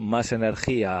mantener más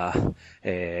energía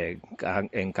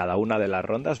en cada una de las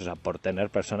rondas, o sea, por tener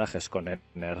personajes con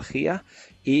energía,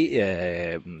 y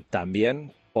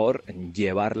también por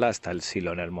llevarla hasta el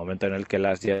silo. En el momento en el que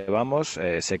las llevamos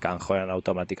se canjean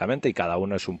automáticamente y cada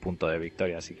uno es un punto de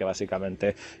victoria. Así que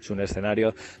básicamente es un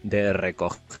escenario de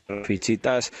recoger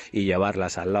fichitas y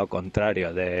llevarlas al lado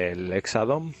contrario del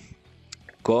hexadón,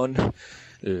 con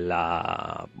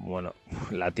la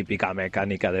típica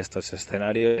mecánica de estos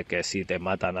escenarios, de que si te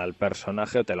matan al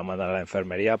personaje o te lo mandan a la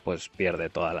enfermería, pues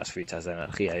pierde todas las fichas de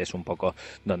energía, y es un poco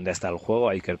donde está el juego.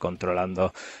 Hay que ir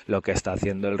controlando lo que está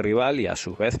haciendo el rival y a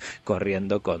su vez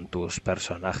corriendo con tus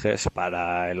personajes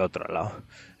para el otro lado.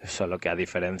 Solo que a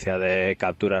diferencia de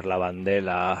capturar la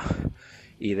bandera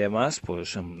y demás,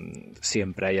 pues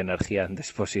siempre hay energía en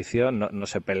disposición, no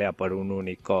se pelea por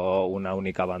una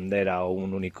única bandera o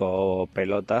un único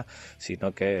pelota,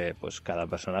 sino que pues cada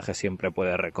personaje siempre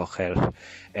puede recoger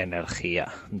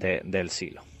energía del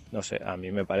silo. No sé, a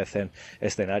mí me parecen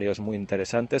escenarios muy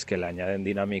interesantes que le añaden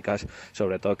dinámicas,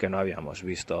 sobre todo que no habíamos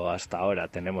visto hasta ahora.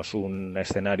 Tenemos un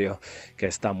escenario que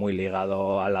está muy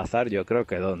ligado al azar, yo creo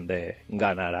que donde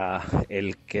ganará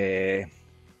el que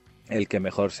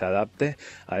mejor se adapte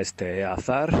a este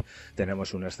azar.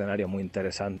 Tenemos un escenario muy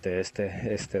interesante,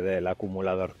 este del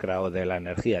acumulador Crow de la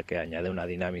energía, que añade una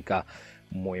dinámica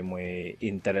muy muy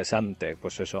interesante.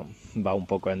 Pues eso va un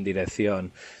poco en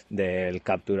dirección del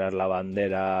capturar la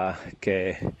bandera,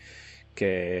 que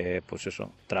pues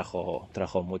eso trajo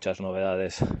muchas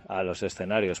novedades a los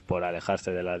escenarios por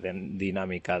alejarse de la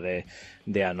dinámica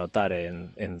de anotar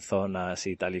en zonas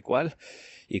y tal y cual.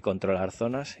 y controlar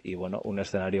zonas, y bueno, un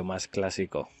escenario más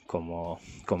clásico como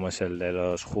es el de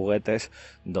los juguetes,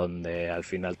 donde al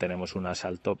final tenemos un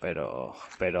asalto pero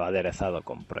aderezado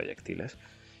con proyectiles.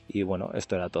 Y bueno,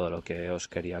 esto era todo lo que os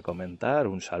quería comentar.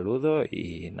 Un saludo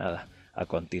y nada, a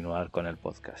continuar con el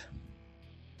podcast.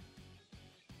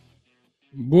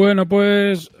 Bueno,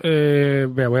 pues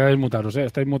voy a desmutaros,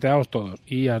 estáis muteados todos.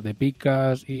 IAs de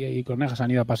picas y conejas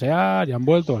han ido a pasear y han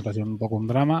vuelto, está siendo un poco un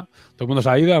drama. Todo el mundo se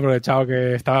ha ido, ha aprovechado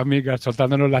que estaba Micas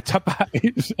soltándonos la chapa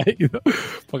y se ha ido.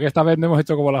 Porque esta vez no hemos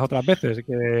hecho como las otras veces.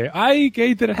 Que, ¡ay, qué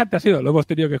interesante ha sido! Lo hemos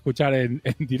tenido que escuchar en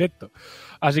directo.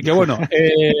 Así que bueno,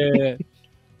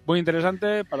 muy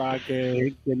interesante para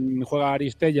que quien juega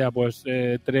Aristella, pues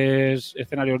 3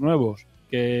 escenarios nuevos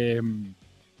que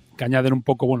añaden un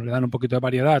poco, bueno, le dan un poquito de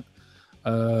variedad,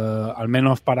 al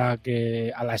menos para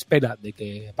que, a la espera de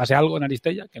que pase algo en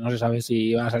Aristella, que no se sabe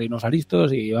si van a salir unos aristos,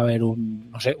 si va a haber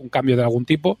un cambio de algún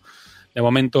tipo. De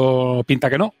momento pinta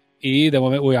que no, y de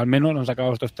momento, al menos nos han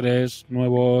sacado estos 3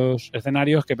 nuevos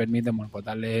escenarios que permiten, bueno, pues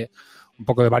darle un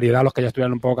poco de variedad a los que ya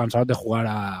estuvieran un poco cansados de jugar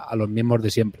a los mismos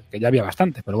de siempre, que ya había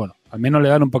bastantes, pero bueno, al menos le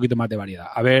dan un poquito más de variedad.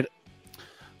 A ver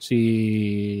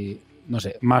si, no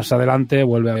sé, más adelante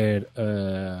vuelve a haber,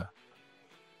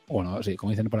 bueno, sí,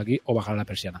 como dicen por aquí, o bajar la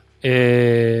persiana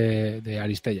de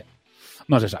Aristella.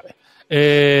 No se sabe.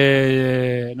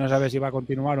 No se sabe si va a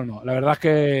continuar o no. La verdad es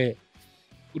que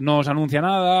no se anuncia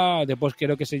nada. Después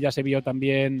creo que ya se vio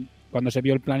también, cuando se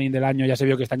vio el planning del año, ya se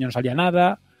vio que este año no salía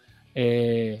nada.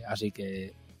 Así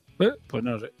que, pues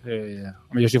no sé.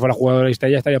 Yo si fuera jugador de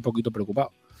Aristella estaría un poquito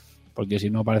preocupado. Porque si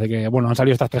no parece que, bueno, han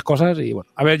salido estas 3 cosas y bueno,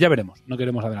 a ver, ya veremos. No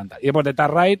queremos adelantar. Y después de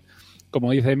Tar Ride,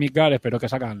 como dice Mikal, espero que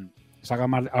sacan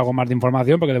algo más de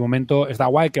información, porque de momento está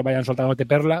guay que vayan soltándote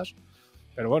perlas,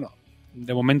 pero bueno,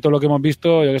 de momento lo que hemos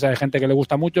visto, yo que sé, hay gente que le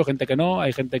gusta mucho, gente que no,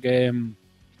 hay gente que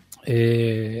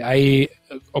hay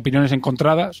opiniones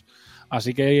encontradas,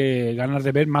 así que ganas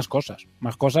de ver más cosas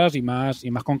y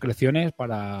más concreciones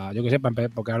para, yo que sé,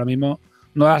 porque ahora mismo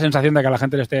no da la sensación de que a la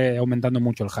gente le esté aumentando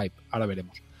mucho el hype. Ahora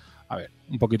veremos, a ver,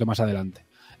 un poquito más adelante.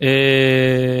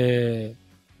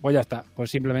 Pues ya está,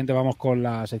 pues simplemente vamos con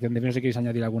la sección de no sé si queréis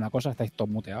añadir alguna cosa, estáis todos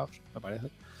muteados, me parece.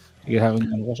 Si queréis añadir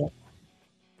alguna cosa.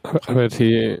 A ver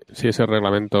si ese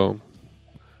reglamento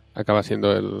acaba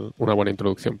siendo una buena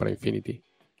introducción para Infinity,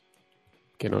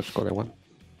 que no es Code One.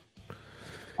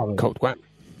 Code One.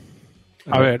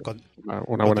 A ver,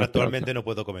 una buena. Actualmente no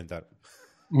puedo comentar.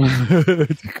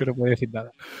 Que no puedo decir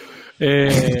nada.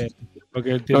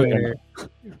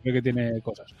 Porque tiene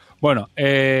cosas. Bueno,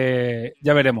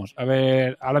 ya veremos. A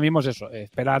ver, ahora mismo es eso,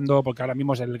 esperando, porque ahora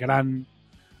mismo es el gran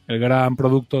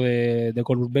producto de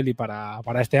Corvus Belli para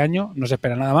este año. No se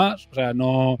espera nada más. O sea,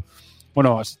 no.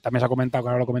 Bueno, también se ha comentado, que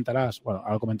ahora lo comentarás. Bueno,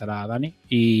 ahora lo comentará Dani.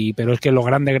 Pero es que lo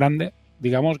grande,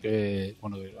 digamos, que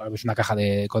bueno, es una caja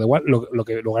de Code One,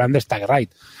 lo grande es Tag Ride.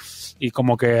 Y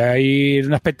como que hay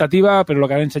una expectativa, pero lo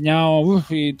que han enseñado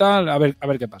y tal, a ver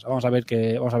qué pasa. Vamos a ver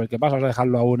qué pasa. Vamos a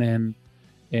dejarlo aún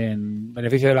en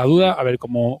beneficio de la duda, a ver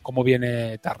cómo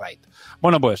viene Tag Ride.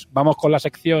 Bueno, pues vamos con la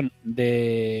sección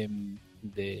de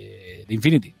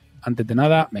Infinity. Antes de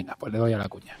nada, venga, pues le doy a la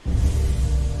cuña.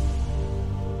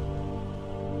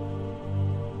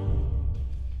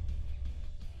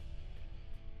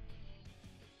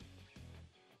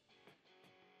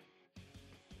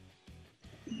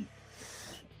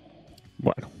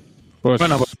 Bueno,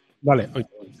 pues vale. Uy,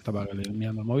 estaba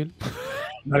mirando el móvil.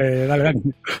 Dale.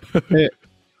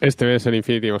 Este mes en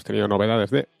Infinity hemos tenido novedades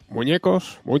de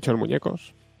muñecos, muchos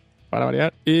muñecos, para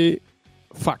variar, y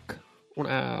FAQ,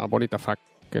 una bonita FAQ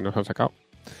que nos han sacado.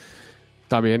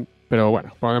 También, pero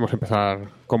bueno, podemos empezar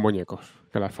con muñecos,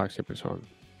 que las FAQ siempre son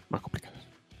más complicadas.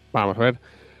 Vamos a ver,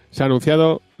 se ha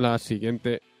anunciado la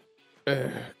siguiente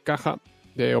caja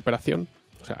de operación,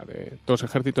 o sea, de 2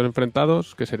 ejércitos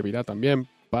enfrentados, que servirá también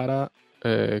para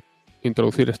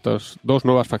introducir estas 2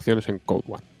 nuevas facciones en Code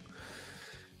One,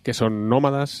 que son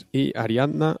Nómadas y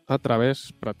Ariadna, a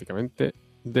través prácticamente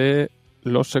de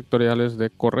los sectoriales de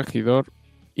Corregidor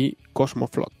y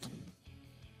Cosmoflot.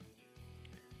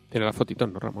 Tiene la fotito,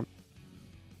 ¿no, Ramón?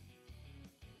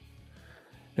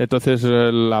 Entonces,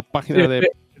 la página de...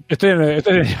 Estoy en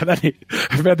ello, Dani.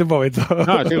 Espérate un momento.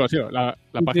 No, sigo. La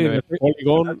página de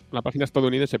Polygon, la página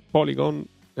estadounidense Polygon,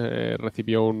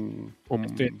 recibió un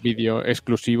vídeo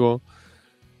exclusivo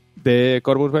de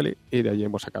Corvus Belli, y de allí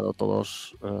hemos sacado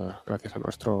todos, gracias a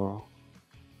nuestro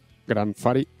gran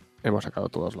Fari, hemos sacado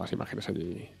todas las imágenes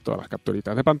allí, todas las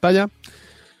capturitas de pantalla.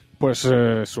 Pues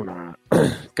es una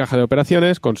caja de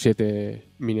operaciones con 7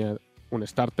 un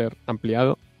starter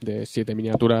ampliado de 7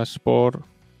 miniaturas por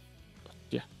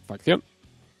facción.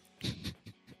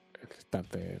 El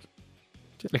starter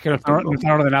Es que no están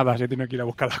ordenadas, y tiene que ir a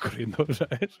buscarlas corriendo,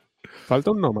 ¿sabes?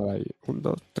 Falta un nómada ahí. 1,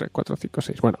 2, 3, 4, 5,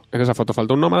 6. Bueno, en esa foto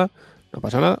falta un nómada. No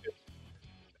pasa nada.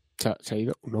 Se ha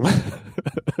ido un nómada.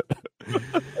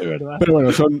 Es verdad. Pero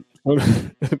bueno, son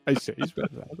hay 6,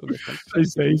 ¿verdad? ¿Dónde están? Hay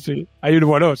 6, sí. Hay un,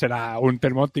 bueno, será un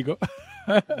termóptico.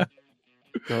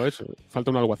 No, eso.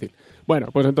 Falta un alguacil. Bueno,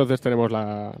 pues entonces tenemos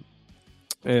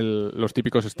los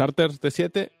típicos starters de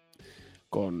 7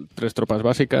 con 3 tropas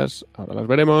básicas. Ahora las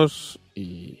veremos.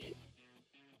 Y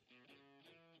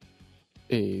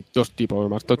 2 tipos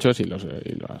más tochos y las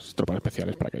tropas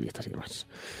especiales paracaidistas y demás.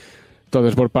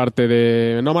 Entonces, por parte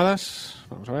de nómadas,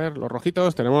 vamos a ver, los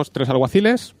rojitos, tenemos 3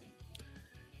 alguaciles,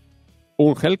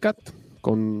 un Hellcat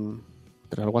con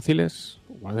 3 alguaciles.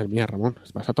 Madre mía, Ramón,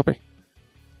 vas a tope.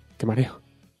 Qué mareo.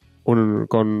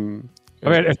 A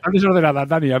ver, están desordenadas,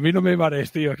 Dani. A mí no me marees,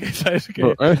 tío. Que sabes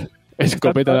que...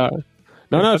 Escopeta.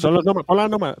 No, son los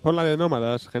nómadas. Pon la de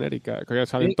nómadas genérica, que ya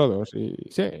salen ¿Sí? todos. Y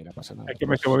sí, no pasa nada. Es que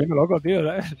me estoy volviendo loco, tío,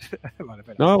 ¿sabes? Vale,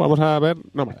 espera. No, vamos a ver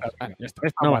nómadas. Ya está.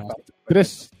 Nómadas.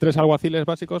 3 alguaciles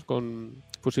básicos con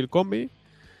fusil combi,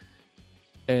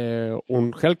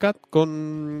 un Hellcat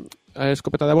con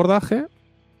escopeta de abordaje,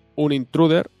 un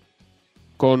intruder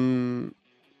con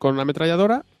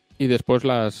ametralladora y después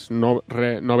las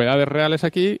novedades reales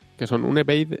aquí, que son un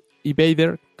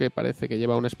Evader que parece que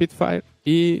lleva un Spitfire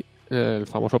y el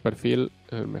famoso perfil,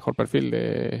 el mejor perfil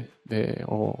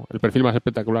o el perfil más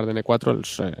espectacular de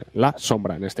N4, la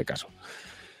sombra en este caso.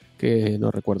 Que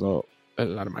no recuerdo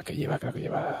el arma que lleva, creo que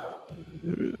lleva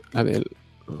la del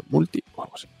multi o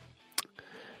algo así.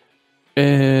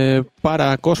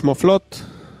 Para Cosmoflot,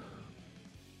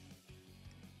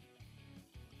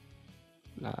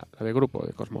 la de grupo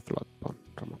de Cosmoflot, pon,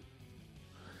 Ramón.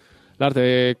 Las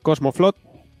de Cosmoflot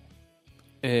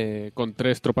con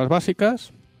 3 tropas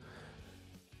básicas,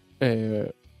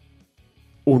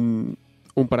 un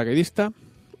paracaidista,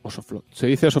 Osoflot. Se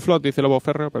dice Osoflot, dice Lobo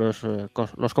Férreo, pero es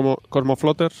los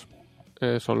Cosmoflotters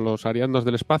son los arianos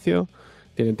del espacio,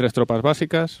 tienen 3 tropas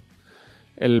básicas,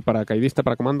 el paracaidista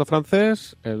para comando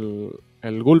francés,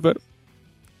 el Gulver,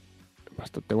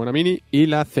 bastante buena mini, y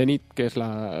la Zenit, que es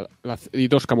y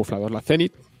 2 camuflados, la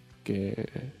Zenit, que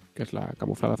es la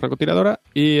camuflada francotiradora,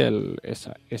 y el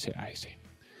SAS,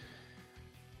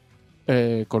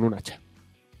 con un hacha.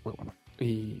 Muy bueno.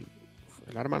 Y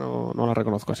el arma no la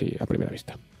reconozco así a primera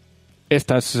vista.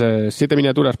 Estas 7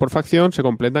 miniaturas por facción se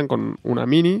completan con una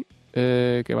mini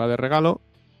que va de regalo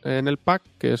en el pack,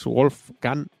 que es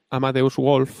Wolfgang Amadeus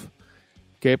Wolf,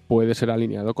 que puede ser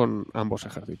alineado con ambos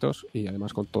ejércitos y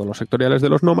además con todos los sectoriales de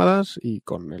los nómadas y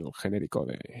con el genérico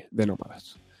de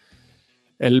nómadas.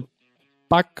 El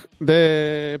pack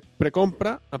de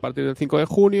precompra a partir del 5 de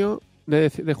junio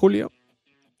de julio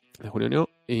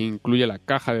incluye la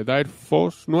caja de Dire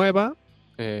Force nueva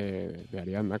de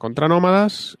Ariadna contra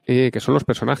nómadas, que son los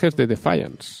personajes de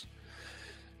Defiance,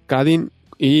 Kadin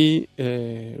y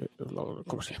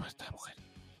 ¿cómo se llama esta mujer?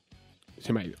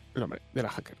 Se me ha ido el nombre de la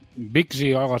hacker.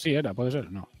 Bixi o algo así era, puede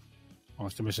ser, no.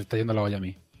 Esto me se está yendo la olla a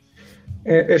mí.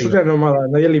 Es una nómada, a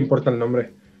nadie le importa el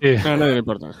nombre. A nadie le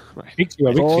importa. Vale. Bixi o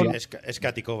Bixi. Es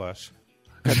Katikobas.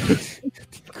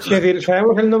 Es decir,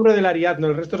 sabemos el nombre del Ariadno,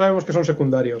 el resto sabemos que son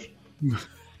secundarios.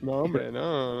 No, hombre,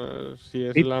 no. Sí,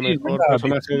 es Sí, la sí, mejor venga,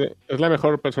 personaje es la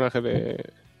mejor personaje de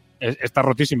Está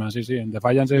rotísima, sí, sí. En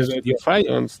Defiance es...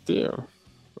 Defiance, tío.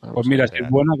 Vamos Pues mira, a si ver. es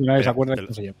buena, que nadie se Espera, acuerda de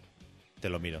cómo se llama. Te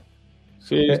lo miro.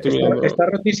 Sí, estoy mirando. Está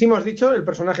rotísimo, has dicho, el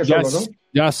personaje solo, ¿no?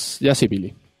 Jazz y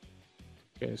Billy.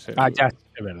 Que es Jazz,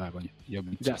 es verdad, coño.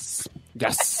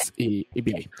 Jazz y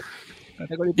Billy.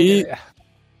 Y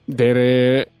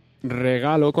de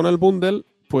regalo con el bundle,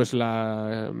 pues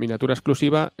la miniatura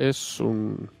exclusiva es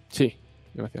un... Sí,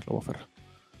 gracias, Lobo Ferra.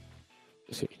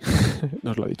 Sí,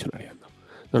 nos lo ha dicho Nariando.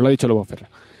 Nos lo ha dicho Lobo Ferra.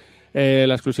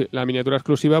 La miniatura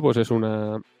exclusiva pues es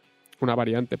una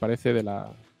variante, parece, de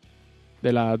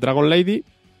la Dragon Lady,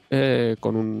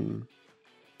 con un...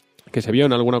 que se vio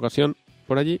en alguna ocasión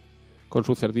por allí, con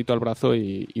su cerdito al brazo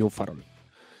y un farol.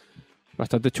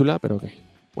 Bastante chula, pero que,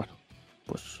 bueno,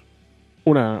 pues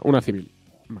una civil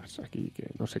más aquí, que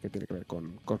no sé qué tiene que ver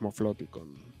con Cosmoflot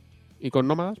y con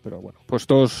nómadas, pero bueno, pues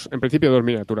en principio 2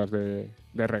 miniaturas de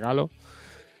regalo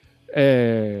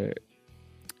en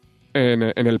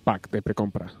el pack de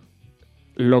precompra.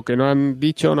 Lo que no han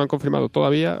dicho, no han confirmado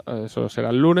todavía, eso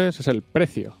será el lunes, es el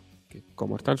precio. Que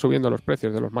como están subiendo los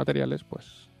precios de los materiales,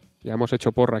 pues ya hemos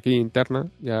hecho porra aquí interna,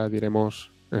 ya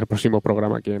diremos en el próximo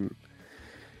programa quién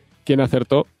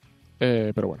acertó,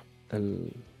 pero bueno,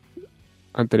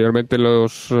 anteriormente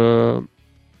los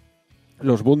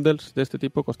bundles de este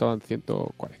tipo costaban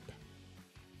 140,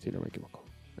 si no me equivoco.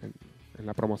 En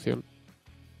la promoción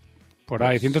Por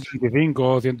ahí,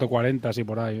 135, 140, así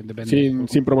por ahí. Depende.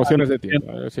 Sin promociones de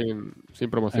tienda. Sin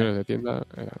promociones de tienda.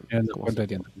 Eran como descuento de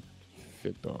tienda.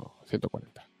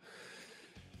 140.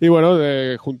 Y bueno,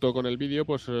 junto con el vídeo,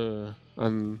 pues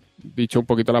han dicho un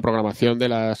poquito la programación de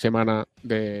la semana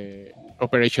de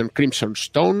Operation Crimson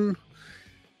Stone.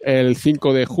 El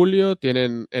 5 de julio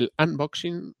tienen el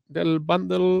unboxing del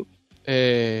bundle.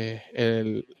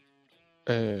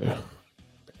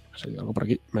 Me ha salido algo por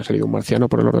aquí. Me ha salido un marciano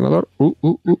por el ordenador.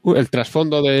 El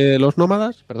trasfondo de los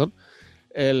nómadas, perdón.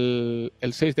 El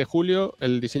 6 de julio,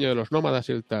 el diseño de los nómadas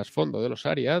y el trasfondo de los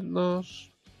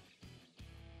ariadnos.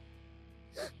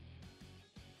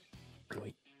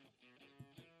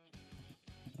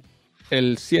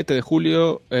 El 7 de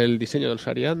julio, el diseño de los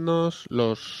ariadnos,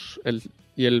 los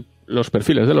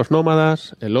perfiles de los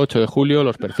nómadas. El 8 de julio,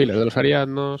 los perfiles de los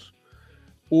ariadnos.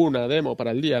 Una demo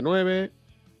para el día 9.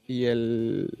 Y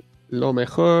lo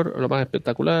mejor, lo más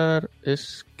espectacular,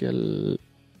 es que el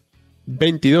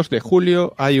 22 de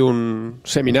julio hay un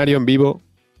seminario en vivo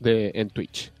en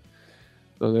Twitch.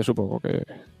 Donde supongo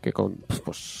que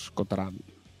contarán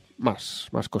más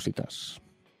cositas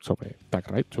sobre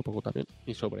Darkrai, supongo también,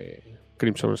 y sobre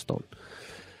Crimson Stone.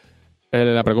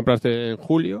 La precompra es en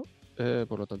julio,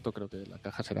 por lo tanto creo que la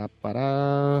caja será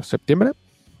para septiembre,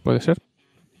 ¿puede ser?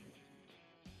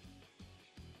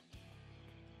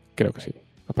 Creo que sí,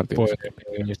 a partir de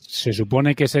septiembre. Se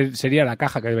supone que sería la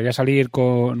caja que debería salir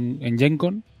en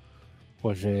GenCon,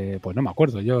 pues no me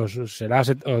acuerdo. Será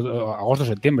agosto o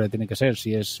septiembre, tiene que ser,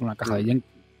 si es una caja de GenCon.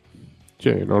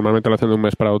 Sí, normalmente lo hacen de un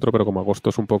mes para otro, pero como agosto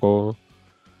es un poco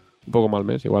mal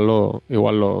mes, igual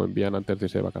lo envían antes de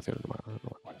irse de vacaciones.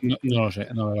 No lo sé,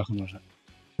 no lo sé.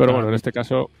 Pero bueno, en este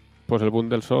caso, pues el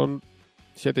bundle son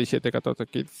 7 y 7, 14,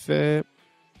 15,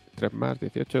 3 más,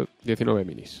 18, 19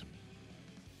 minis.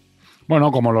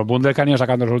 Bueno, como los bundles que han ido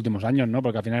sacando en los últimos años, ¿no?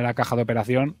 Porque al final era caja de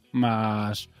operación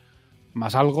más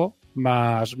algo,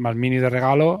 más mini de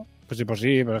regalo, pues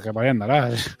sí, pero es que por ahí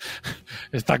andará.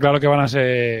 Está claro que van a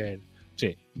ser...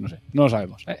 Sí, no sé, no lo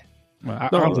sabemos. Bueno,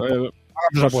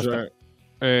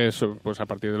 pues a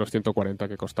partir de los 140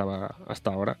 que costaba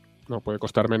hasta ahora, no puede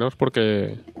costar menos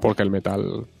porque el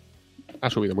metal ha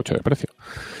subido mucho de precio.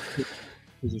 Sí.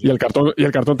 Y el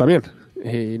cartón también.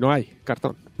 Y no hay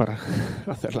cartón para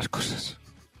hacer las cosas.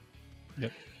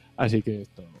 Bien. Así que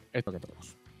esto que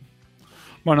tenemos.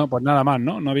 Bueno, pues nada más,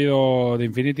 ¿no? No ha habido de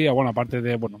Infinity, aparte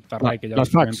de, Darkrai, que ya las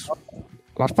fax.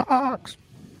 Las fax.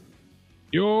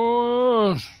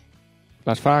 Dios.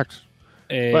 Las fax.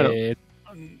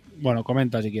 Bueno,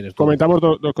 comenta si quieres. Comentamos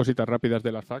dos cositas rápidas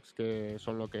de las fax, que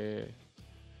son lo que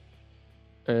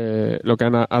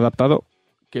han adaptado,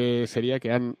 que sería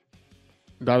que han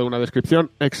dado una descripción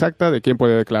exacta de quién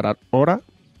puede declarar hora,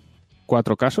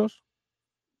 4 casos,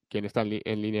 quién está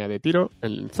en línea de tiro,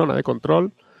 en zona de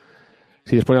control,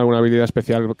 si dispone de alguna habilidad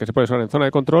especial que se puede usar en zona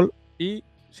de control y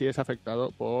si es afectado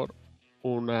por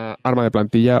una arma de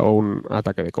plantilla o un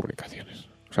ataque de comunicaciones.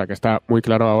 O sea que está muy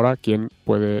claro ahora quién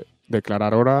puede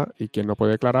declarar hora y quién no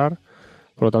puede declarar.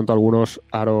 Por lo tanto, algunos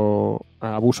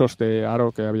abusos de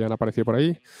aro que habían aparecido por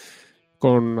ahí,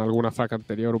 con alguna FAQ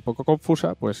anterior un poco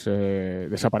confusa, pues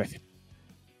desaparecen.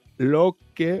 Lo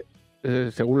que,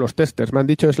 según los testers me han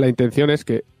dicho, la intención es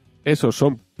que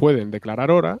pueden declarar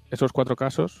hora, esos 4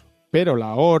 casos, pero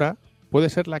la hora puede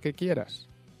ser la que quieras,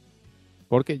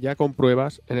 porque ya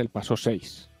compruebas en el paso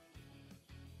 6.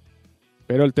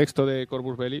 Pero el texto de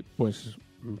Corvus Belli, pues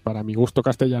para mi gusto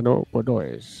castellano, pues no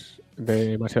es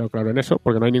demasiado claro en eso,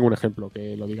 porque no hay ningún ejemplo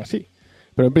que lo diga así.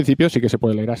 Pero en principio sí que se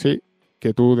puede leer así,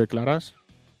 que tú declaras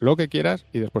lo que quieras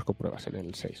y después compruebas en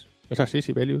el 6. ¿Es así,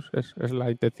 Sibelius? ¿Es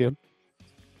la intención?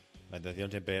 La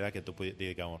intención siempre era que tú puedes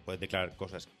declarar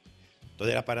cosas. Todo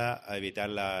era para evitar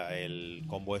el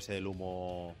combo ese del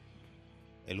humo...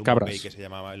 El humo Cabras. bait que se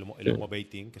llamaba, el humo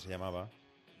baiting que se llamaba,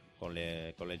 con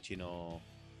el chino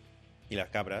y las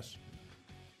cabras.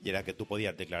 Y era que tú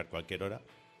podías declarar cualquier hora.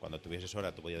 Cuando tuvieses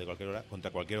hora, tú podías declarar cualquier hora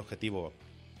contra cualquier objetivo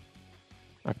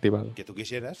activado que tú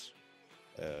quisieras,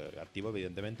 activo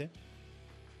evidentemente,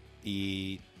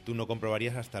 y tú no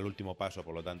comprobarías hasta el último paso,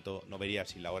 por lo tanto no verías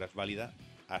si la hora es válida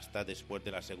hasta después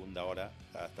de la segunda hora,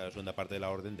 hasta la segunda parte de la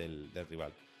orden del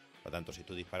rival. Por lo tanto, si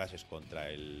tú disparases contra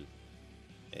el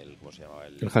 ¿cómo se llamaba?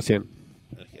 El Hasien.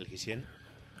 El Hisien,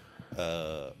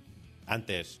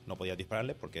 antes no podías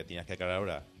dispararle porque tenías que declarar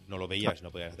hora, no lo veías,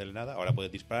 no podías hacerle nada. Ahora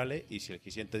puedes dispararle y si el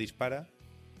Hisien te dispara,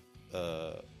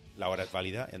 la hora es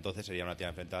válida, entonces sería una tira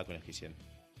enfrentada con el Hisien.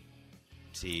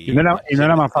 ¿Y no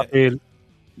era más fácil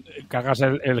cargas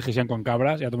el Hisien con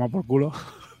cabras y a tomar por culo?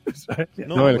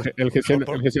 No, el Hisien,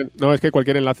 no, es que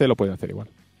cualquier enlace lo puede hacer igual.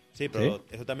 Sí, pero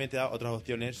eso también te da otras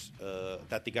opciones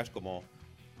tácticas, como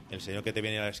el señor que te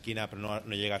viene a la esquina pero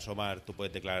no llega a asomar, tú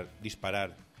puedes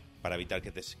disparar para evitar que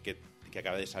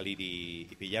acabe de salir y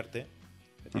pillarte.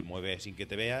 Es decir, mueve sin que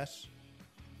te veas.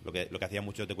 Lo que hacían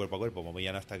muchos de cuerpo a cuerpo,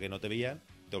 movían hasta que no te veían,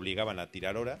 te obligaban a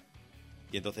tirar hora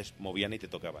y entonces movían y te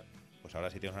tocaban. Pues ahora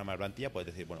si tienes un arma de plantilla puedes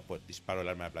decir, bueno, pues disparo el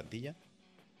arma de plantilla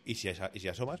y si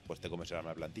asomas, pues te comes el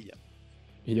arma de plantilla.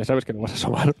 Y ya sabes que no vas a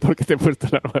asomar porque te he puesto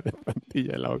el arma de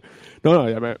plantilla en la boca. No,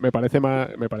 ya me parece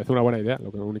una buena idea.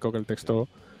 Lo único que el texto,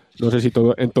 no sé si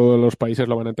en todos los países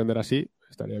lo van a entender así.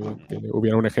 Estaría bien que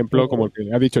hubiera un ejemplo como el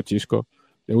que ha dicho Chisco.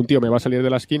 De un tío me va a salir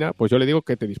de la esquina, pues yo le digo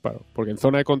que te disparo. Porque en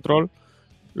zona de control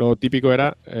lo típico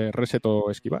era reset o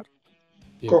esquivar.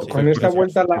 Con esta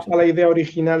vuelta a la idea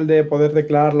original de poder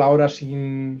declarar la hora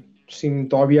sin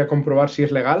todavía comprobar si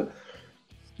es legal,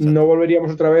 ¿no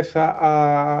volveríamos otra vez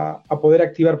a poder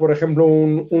activar, por ejemplo,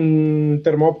 un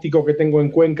termo óptico que tengo en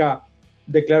Cuenca,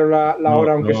 declaro la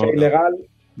hora aunque sea ilegal?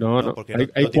 No. Porque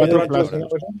Hay cuatro casos.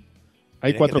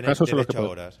 Hay 4 casos en los que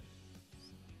puedes.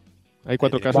 Hay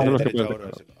 4 casos en los que puedes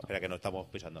declarar. Espera, que no estamos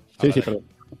pisando. Sí, perdón.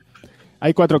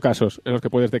 Hay 4 casos en los que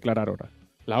puedes declarar hora.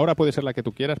 La hora puede ser la que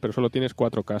tú quieras, pero solo tienes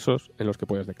 4 casos en los que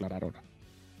puedes declarar hora.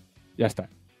 Ya está.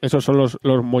 Esos son los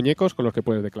muñecos con los que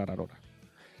puedes declarar hora.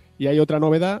 Y hay otra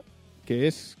novedad, que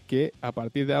es que a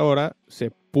partir de ahora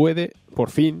se puede, por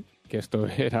fin, que esto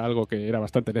era algo que era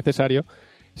bastante necesario,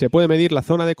 se puede medir la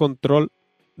zona de control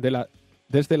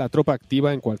desde la tropa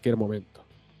activa en cualquier momento.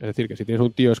 Es decir, que si tienes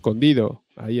un tío escondido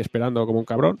ahí esperando como un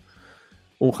cabrón,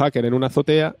 un hacker en una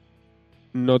azotea,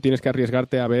 no tienes que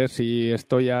arriesgarte a ver si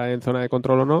estoy ya en zona de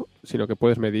control o no, sino que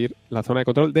puedes medir la zona de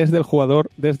control desde el jugador,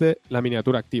 desde la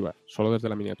miniatura activa, solo desde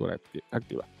la miniatura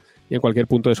activa, y en cualquier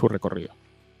punto de su recorrido.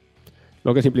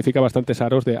 Lo que simplifica bastantes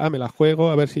aros de, me la juego,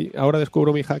 a ver si ahora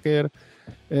descubro mi hacker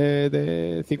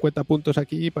de 50 puntos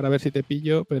aquí para ver si te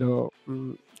pillo, pero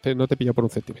no te pillo por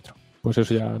 1 centímetro. Pues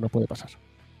eso ya no puede pasar.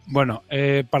 Bueno,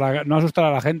 para no asustar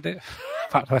a la gente,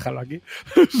 para dejarlo aquí,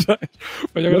 ¿sabes?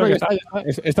 Pues yo creo que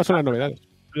estas son las novedades.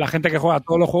 La gente que juega a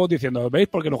todos los juegos diciendo, ¿veis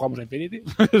por qué no jugamos a Infinity?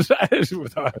 ¿Sabes?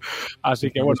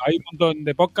 Así que bueno, hay un montón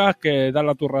de podcasts que dan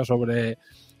la turra sobre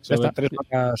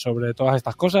todas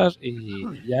estas cosas, y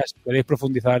ya si queréis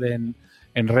profundizar en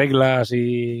reglas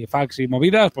y facts y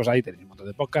movidas, pues ahí tenéis un montón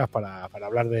de podcasts para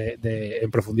hablar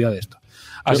en profundidad de esto.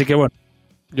 Así que bueno.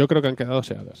 Yo creo que han quedado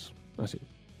seadas, así.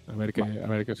 A ver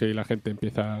que si la gente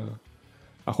empieza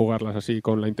a jugarlas así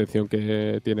con la intención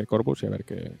que tiene Corvus, y a ver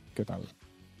qué tal.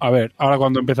 A ver, ahora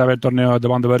cuando empiece a haber torneos de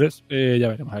Bandoveres, ya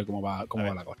veremos a ver cómo va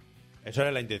la cosa. Eso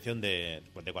era la intención de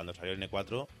cuando salió el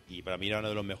N4, y para mí era uno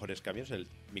de los mejores cambios.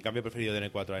 Mi cambio preferido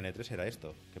de N4 a N3 era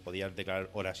esto, que podías declarar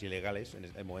horas ilegales en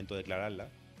el momento de declararla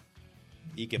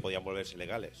y que podían volverse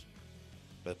legales.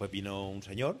 Pero después vino un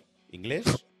señor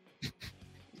inglés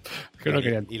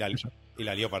y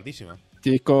la lió partísima.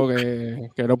 Chico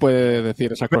que no puede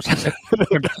decir esas cosas.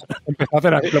 Empezó a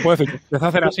hacer así, lo puedo decir. Empezó a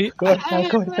hacer así. Corta.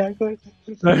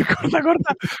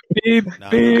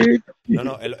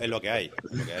 No, es lo que hay.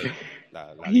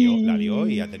 La lió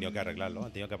y ha tenido que arreglarlo,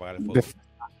 han tenido que apagar el fuego.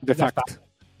 De fact.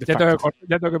 Ya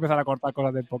tengo que empezar a cortar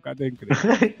cosas del podcast,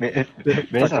 increíble.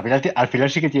 ¿Ves? Al final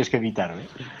sí que tienes que editar, ¿ves?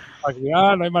 Aquí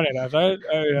ya no hay manera, ¿sabes?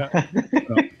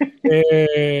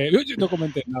 Yo no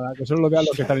comenté nada, que solo lo vean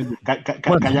los que están en YouTube.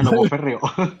 Calla, Lobo Férreo.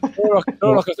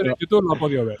 Todos los que están en YouTube lo han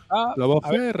podido ver. Lobo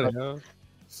Férreo.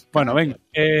 Bueno, venga.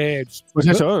 Pues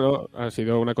eso, ¿no? Ha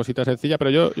sido una cosita sencilla, pero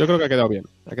yo creo que ha quedado bien.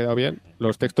 Ha quedado bien.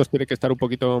 Los textos tienen que estar un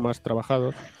poquito más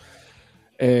trabajados.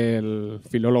 El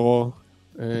filólogo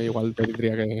igual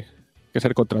tendría que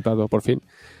ser contratado por fin.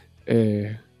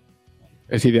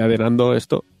 Es idea de Nando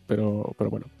esto, pero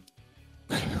bueno.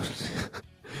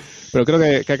 Pero creo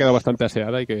que ha quedado bastante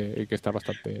aseada y que está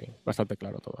bastante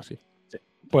claro todo así. Sí.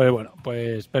 Pues bueno,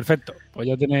 pues perfecto. Pues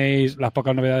ya tenéis las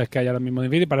pocas novedades que hay ahora mismo de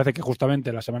Infinity. Parece que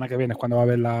justamente la semana que viene es cuando va a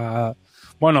haber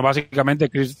básicamente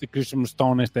Chris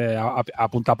Stone a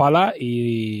punta pala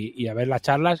y a ver las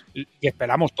charlas, que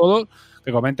esperamos todos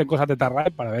que comenten cosas de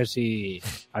Tarrae para ver qué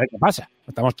pasa.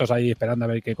 Estamos todos ahí esperando a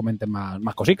ver que comenten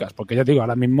más cositas, porque ya te digo,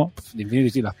 ahora mismo de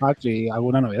Infinity sí las packs y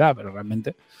alguna novedad, pero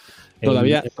realmente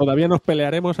Todavía nos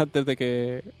pelearemos antes de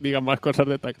que digan más cosas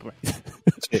de Tag Raid.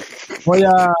 Sí. Voy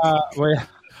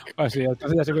a sí,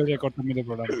 entonces ya se puede cortar mi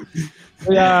programa.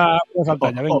 Voy a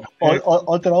saltar ya, venga.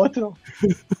 Otro. Voy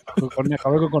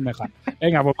con Corneja.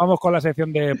 Venga, pues vamos con la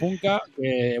sección de Punka,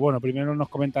 que primero nos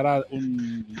comentará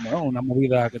una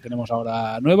movida que tenemos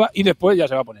ahora nueva y después ya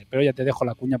se va a poner. Pero ya te dejo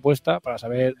la cuña puesta para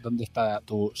saber dónde está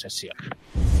tu sesión.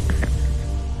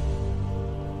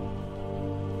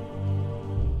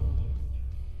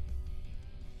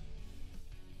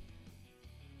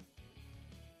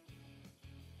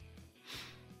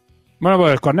 Bueno,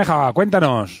 pues Corneja,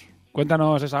 cuéntanos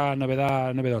esa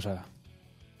novedad novedosa.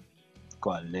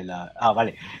 ¿Cuál de la...? Ah,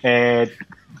 vale.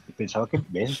 Pensaba que...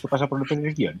 ¿Ves? Esto pasa por no tener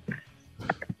el guión.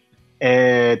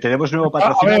 Tenemos nuevo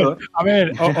patrocinador. A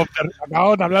ver,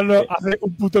 acabamos de hablarlo hace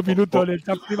un puto minuto en el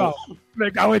chat privado.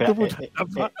 Me cago en tu puta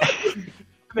trampa.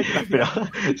 Pero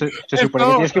se supone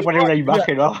que tienes que poner una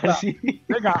imagen o algo así.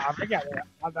 Venga,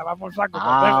 anda, vamos saco.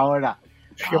 Ahora.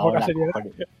 Qué poca Ahora, seriedad.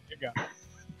 cojones. Venga.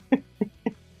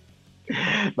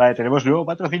 Vale, tenemos nuevo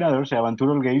patrocinador, se llama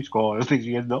Turtle Games, como lo estáis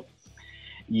viendo.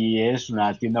 Y es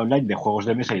una tienda online de juegos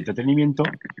de mesa y entretenimiento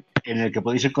en el que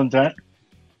podéis encontrar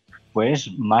pues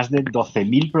más de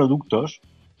 12.000 productos,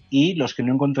 y los que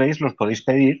no encontréis los podéis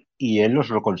pedir y él os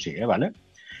lo consigue, ¿vale?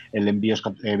 El envío es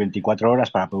 24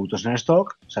 horas para productos en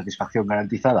stock, satisfacción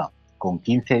garantizada con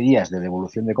 15 días de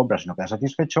devolución de compras si no quedas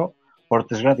satisfecho,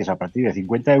 portes gratis a partir de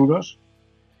 50 euros,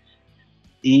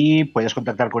 y puedes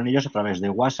contactar con ellos a través de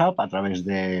WhatsApp, a través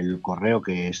del correo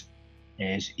que es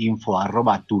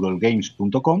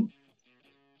info@turtlegames.com,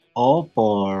 o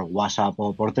por WhatsApp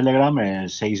o por Telegram en el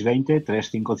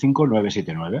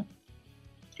 620-355-979.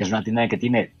 Es una tienda que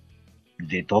tiene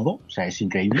de todo, o sea, es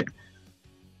increíble.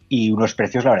 Y unos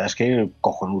precios, la verdad es que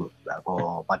cojonudos.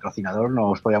 Como patrocinador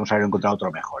no os podíamos haber encontrado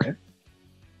otro mejor, ¿eh?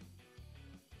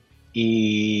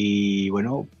 Y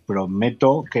bueno,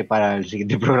 prometo que para el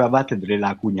siguiente programa tendré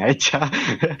la cuña hecha,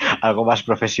 algo más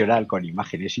profesional con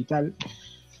imágenes y tal.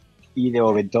 Y de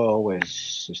momento,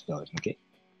 pues esto es lo que...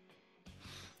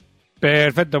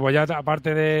 Perfecto, pues ya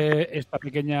aparte de esta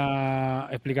pequeña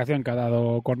explicación que ha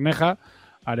dado Corneja,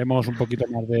 haremos un poco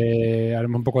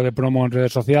de promo en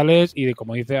redes sociales y,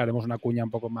 como dice, haremos una cuña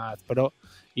un poco más pro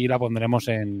y la pondremos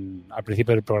al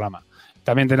principio del programa.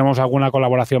 También tenemos alguna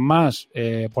colaboración más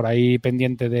por ahí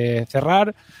pendiente de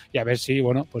cerrar, y a ver si,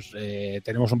 bueno, pues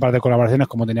tenemos un par de colaboraciones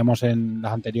como teníamos en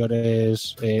las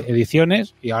anteriores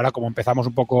ediciones, y ahora, como empezamos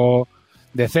un poco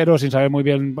de cero sin saber muy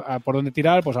bien por dónde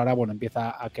tirar, pues ahora, bueno,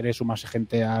 empieza a querer sumarse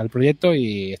gente al proyecto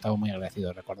y estamos muy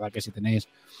agradecidos. Recordad que si tenéis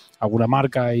alguna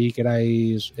marca y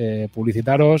queráis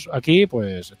publicitaros aquí,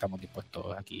 pues estamos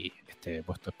dispuestos aquí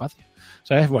vuestro espacio,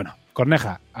 ¿sabes? Bueno,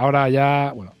 Corneja, ahora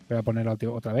ya, bueno, voy a poner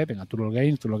otra vez, venga,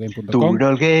 turtlegames.com.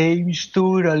 Turtle Games,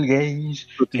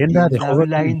 tu tienda de juegos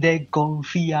online de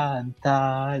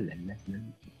confianza.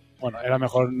 Bueno, era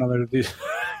mejor no ver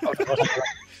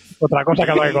otra cosa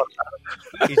que había que contar.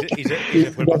 Y se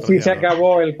fue el Y así se patrocinador.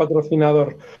 acabó el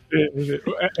patrocinador. El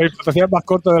patrocinador más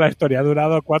corto de la historia, ha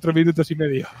durado 4 minutos y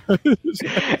medio.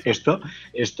 Esto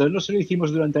no se lo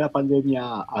hicimos durante la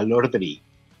pandemia a Lordry.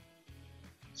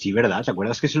 Sí, ¿verdad? ¿Te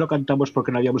acuerdas que se lo cantamos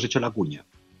porque no habíamos hecho la cuña?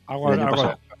 Algo, El año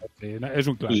pasado. sí, es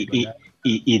un clásico.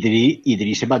 Y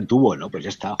Dri se mantuvo, ¿no? Pues ya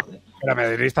está, joder. Pero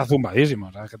Medellín está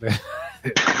zumbadísimo, ¿sabes?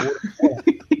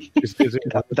 Sí.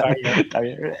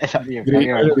 Está bien.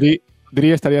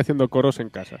 Dri estaría haciendo coros en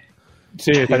casa.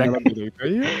 Sí, estaría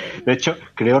De hecho,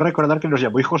 creo recordar que nos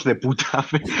llamó hijos de puta.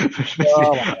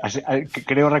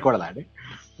 Creo recordar, ¿eh?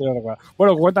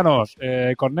 Bueno, cuéntanos,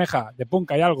 Corneja, ¿de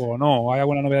Punk hay algo o no? ¿Hay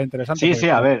alguna novedad interesante? Sí,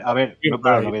 a ver.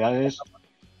 Claro.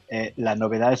 La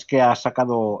novedad es que ha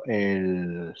sacado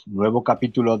el nuevo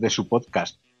capítulo de su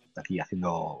podcast, aquí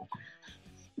haciendo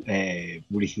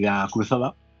publicidad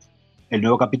cruzada, el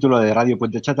nuevo capítulo de Radio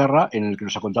Puente Chatarra, en el que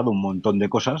nos ha contado un montón de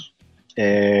cosas.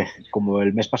 Como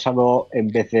el mes pasado, en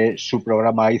vez de su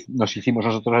programa nos hicimos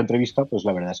nosotros la entrevista, pues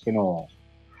la verdad es que no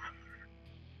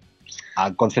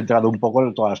ha concentrado un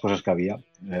poco todas las cosas que había.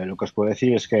 Lo que os puedo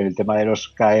decir es que el tema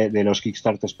de los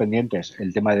Kickstarters pendientes,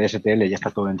 el tema de STL ya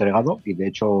está todo entregado, y de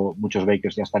hecho muchos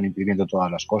bakers ya están imprimiendo todas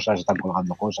las cosas, están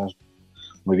colgando cosas.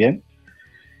 Muy bien.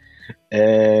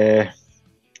 El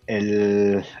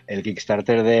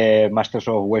Kickstarter de Masters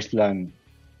of Wasteland,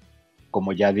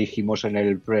 como ya dijimos en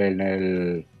el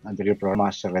anterior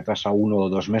programa, se retrasa 1 o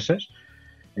 2 meses.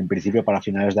 En principio para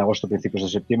finales de agosto, principios de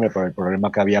septiembre, por el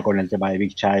problema que había con el tema de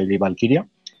Big Child y Valkyria.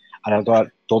 Ahora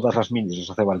todas las minis las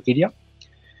hace Valkyria.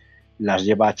 Las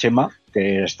lleva Chema,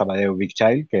 que estaba de Big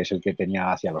Child, que es el que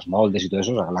tenía hacia los moldes y todo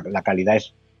eso. O sea, la calidad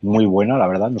es muy buena, la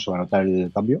verdad, no se va a notar el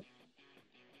cambio.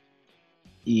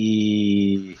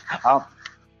 Y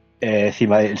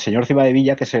el señor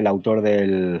Cimadevilla, que es el autor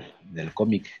del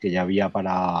cómic que ya había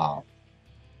para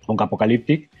Punk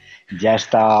Apocalyptic, ya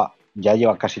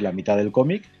lleva casi la mitad del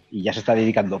cómic y ya se está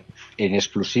dedicando en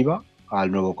exclusiva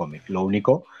al nuevo cómic. Lo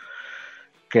único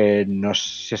que no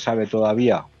se sabe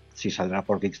todavía si saldrá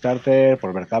por Kickstarter,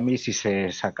 por Berkami, si se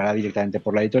sacará directamente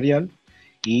por la editorial,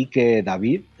 y que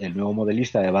David, el nuevo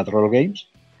modelista de Bad Roll Games,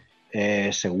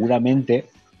 seguramente,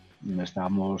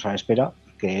 estamos a la espera,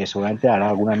 que seguramente hará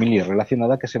alguna mini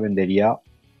relacionada que se vendería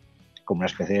como una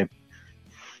especie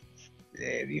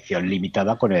edición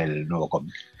limitada con el nuevo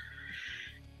cómic.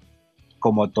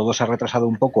 Como todo se ha retrasado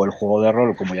un poco, el juego de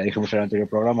rol, como ya dijimos en el anterior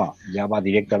programa, ya va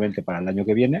directamente para el año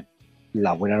que viene.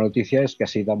 La buena noticia es que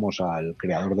así damos al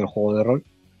creador del juego de rol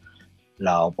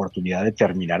la oportunidad de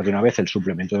terminar de una vez el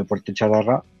suplemento de Puerta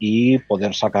Chatarra y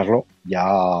poder sacarlo ya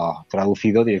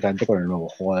traducido directamente con el nuevo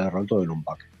juego de rol todo en un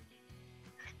pack.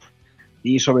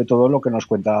 Y sobre todo lo que nos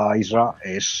cuenta Isra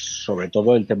es sobre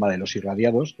todo el tema de los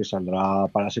irradiados, que saldrá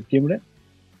para septiembre,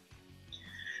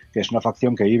 que es una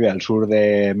facción que vive al sur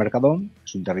de Mercadón,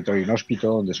 es un territorio inhóspito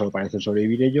donde solo parecen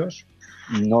sobrevivir ellos.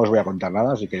 No os voy a contar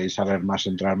nada, si queréis saber más,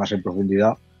 entrar más en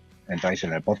profundidad, entráis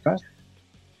en el podcast.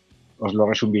 Os lo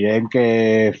resumiré en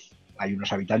que hay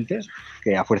unos habitantes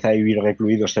que a fuerza de vivir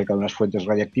recluidos cerca de unas fuentes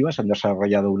radiactivas han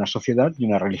desarrollado una sociedad y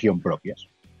una religión propias.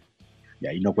 Y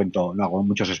ahí no hago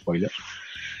muchos spoilers.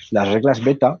 Las reglas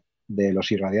beta de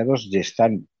los irradiados ya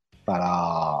están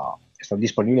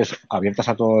disponibles, abiertas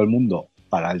a todo el mundo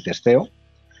para el testeo.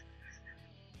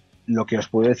 Lo que os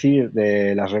puedo decir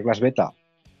de las reglas beta,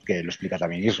 que lo explica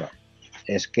también Isra,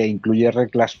 es que incluye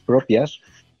reglas propias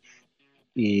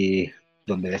y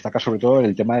donde destaca sobre todo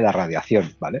el tema de la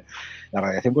radiación, ¿vale? La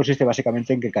radiación consiste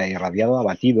básicamente en que cada irradiado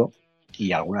abatido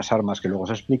y algunas armas que luego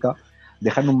se explica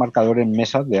dejan un marcador en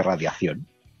mesa de radiación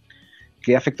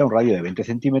que afecta a un radio de 20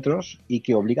 centímetros y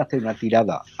que obliga a hacer una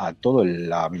tirada a toda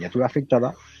la miniatura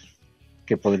afectada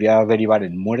que podría derivar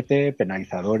en muerte,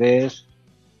 penalizadores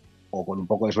o con un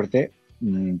poco de suerte,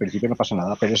 en principio no pasa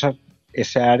nada, pero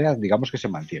esa área digamos que se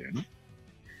mantiene, ¿no?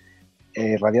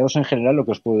 Radiados en general, lo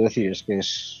que os puedo decir es que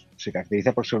se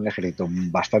caracteriza por ser un ejército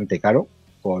bastante caro,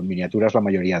 con miniaturas la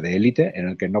mayoría de élite, en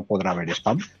el que no podrá haber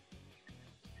spam.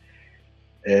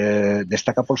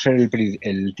 Destaca por ser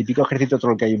el típico ejército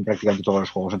troll que hay en prácticamente todos los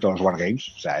juegos, en todos los wargames.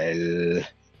 O sea, el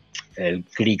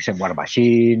Kriegs en War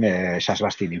Machine,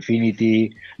 Shasbastin Infinity,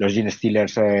 los Gene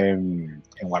Stealers en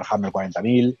Warhammer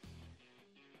 40.000.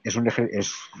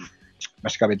 Es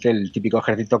básicamente el típico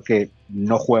ejército que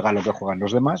no juega lo que juegan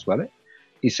los demás, ¿vale?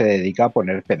 Y se dedica a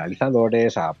poner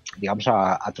penalizadores, a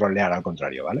trolear al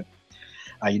contrario, ¿vale?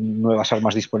 Hay nuevas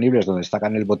armas disponibles donde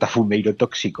destacan el botafumeiro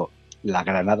tóxico, la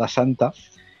granada santa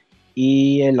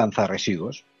y el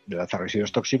lanzarresiduos. El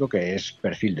lanzarresiduos tóxico, que es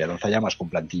perfil de lanzallamas con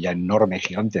plantilla enorme,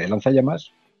 gigante de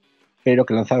lanzallamas, pero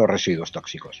que lanza los residuos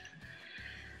tóxicos.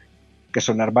 Que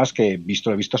son armas que,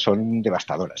 visto lo visto, son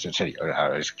devastadoras, en serio,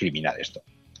 es criminal esto.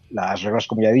 Las reglas,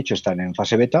 como ya he dicho, están en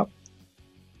fase beta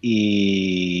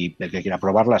y el que quiera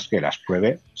probarlas, que las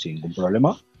pruebe sin ningún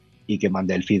problema y que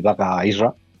mande el feedback a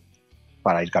Isra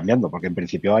para ir cambiando, porque en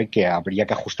principio habría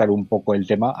que ajustar un poco el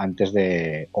tema antes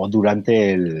de o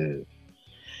durante el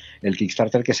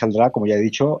Kickstarter, que saldrá, como ya he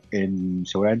dicho,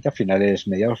 seguramente a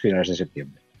mediados finales de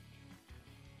septiembre.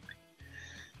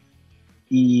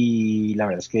 Y la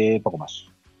verdad es que poco más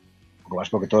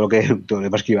porque todo lo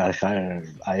demás que iba a dejar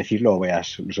a decir lo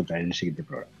soltaré en el siguiente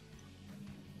programa.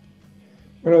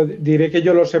 Bueno, diré que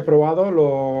yo los he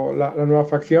probado, la nueva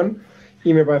facción,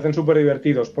 y me parecen súper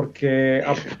divertidos porque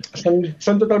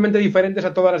son totalmente diferentes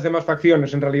a todas las demás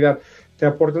facciones, en realidad. Te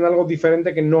aportan algo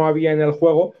diferente que no había en el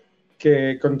juego,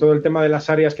 que con todo el tema de las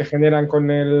áreas que generan con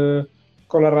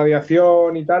la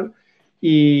radiación y tal,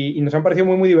 y nos han parecido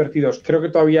muy, muy divertidos. Creo que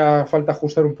todavía falta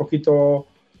ajustar un poquito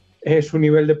su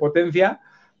nivel de potencia,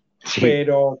 sí,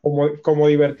 pero como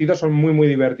divertidos son muy, muy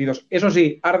divertidos. Eso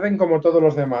sí, arden como todos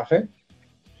los demás, ¿eh?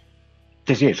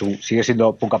 Sí, sigue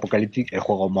siendo Punk Apocalyptic, el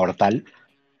juego mortal,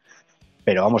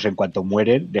 pero vamos, en cuanto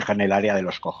mueren, dejan el área de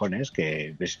los cojones,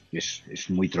 que es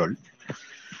muy troll.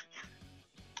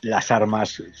 Las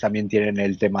armas también tienen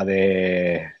el tema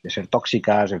de ser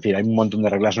tóxicas, en fin, hay un montón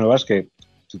de reglas nuevas que,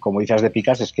 como dices de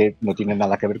picas, es que no tienen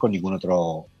nada que ver con ninguna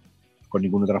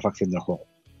otra facción del juego.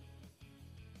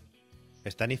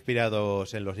 ¿Están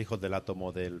inspirados en los hijos del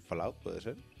átomo del Fallout, puede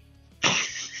ser?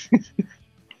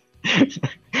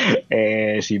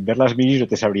 Sin ver las minis no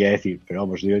te sabría decir, pero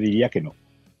vamos, yo diría que no.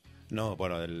 No,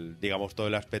 bueno, digamos todo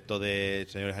el aspecto de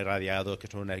señores irradiados, que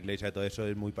son una iglesia y todo eso,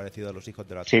 es muy parecido a los hijos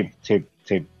del átomo. Sí.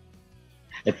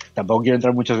 Tampoco quiero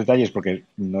entrar en muchos detalles porque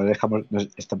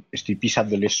estoy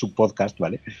pisándoles su podcast,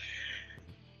 ¿vale?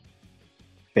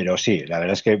 Pero sí, la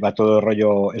verdad es que va todo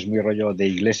rollo, es muy rollo de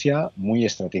iglesia, muy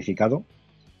estratificado.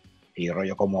 Y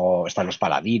rollo como están los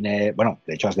paladines. Bueno,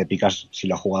 de hecho, las de picas, si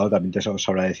lo he jugado, también te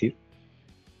sabrá decir.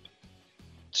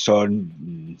 Son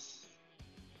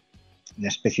una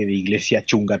especie de iglesia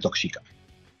chunga tóxica.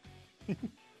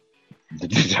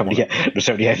 No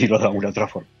sabría decirlo de alguna otra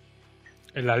forma.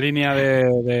 En la línea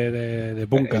de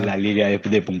Punka. En la línea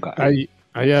de Punka. ¿Hay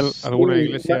alguna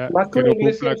iglesia que no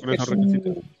cumpla con esos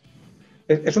requisitos?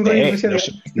 Es un rollo iglesia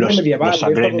medieval. Los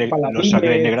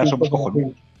sangre negra somos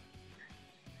cojonudos.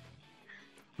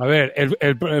 A ver,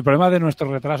 el problema de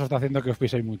nuestro retraso está haciendo que os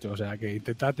piséis mucho, o sea, que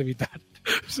intentad evitar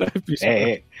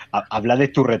pisar. Habla de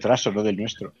tu retraso, no del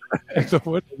nuestro. Esto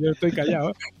bueno, yo estoy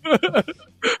callado.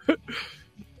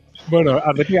 Bueno,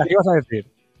 Critika, ¿qué ibas a decir?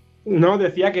 No,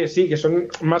 decía que sí, que son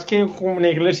más que una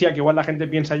iglesia, que igual la gente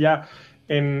piensa ya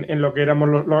en lo que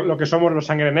éramos lo que somos los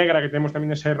sangre negra, que tenemos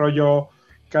también ese rollo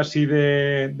casi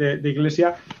de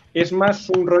iglesia, es más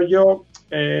un rollo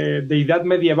deidad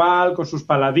medieval con sus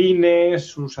paladines,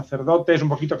 sus sacerdotes, un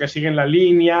poquito que siguen la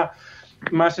línea,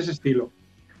 más ese estilo.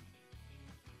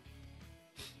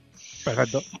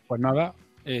 Perfecto, pues nada,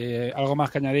 ¿algo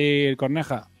más que añadir,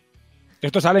 Corneja?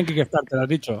 ¿Esto sale en Kickstarter, has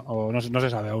dicho? ¿O no se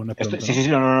sabe aún? Sí,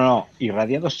 no.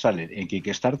 Irradiados salen en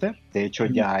Kickstarter. De hecho,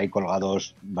 ya hay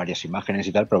colgados varias imágenes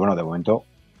y tal, pero bueno, de momento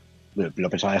lo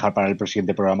pensaba dejar para el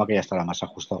siguiente programa, que ya estará más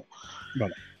ajustado.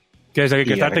 Vale. ¿Qué es el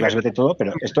Kickstarter? Y todo,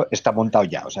 pero esto está montado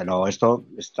ya. O sea, no, esto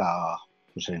está...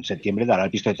 Pues en septiembre dará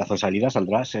el pistoletazo de salida,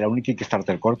 saldrá. Será un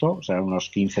Kickstarter corto, será unos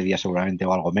 15 días seguramente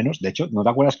o algo menos. De hecho, ¿no te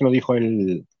acuerdas que lo dijo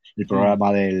el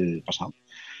programa del pasado?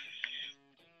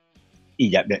 Y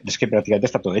ya, es que prácticamente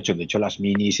está todo hecho. De hecho, las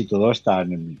minis y todo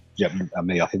están ya a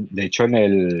medio hacer. De hecho, en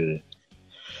el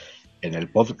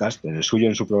podcast, en el suyo,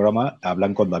 en su programa,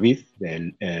 hablan con David,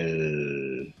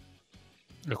 el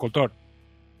escultor.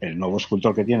 El nuevo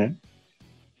escultor que tienen.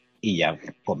 Y ya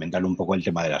comentan un poco el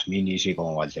tema de las minis y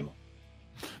cómo va el tema.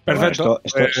 Perfecto.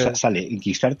 Bueno, esto sale en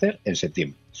Kickstarter en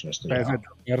septiembre. Perfecto.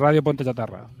 En Radio Ponte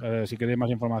Chatarra. Si queréis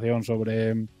más información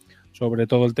sobre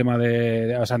todo el tema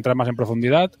de entrar más en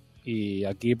profundidad. Y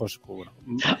aquí, pues, bueno.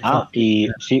 Y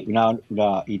sí,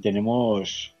 y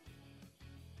tenemos,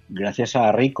 gracias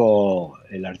a Rico,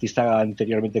 el artista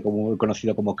anteriormente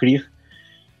conocido como Krieg,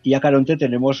 y a Caronte,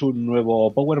 tenemos un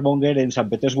nuevo Powermonger en San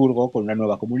Petersburgo con una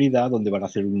nueva comunidad donde van a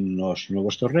hacer unos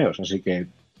nuevos torneos. Así que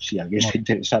si alguien está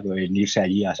interesado en irse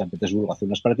allí a San Petersburgo a hacer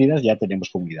unas partidas, ya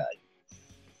tenemos comunidad ahí.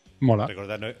 Mola.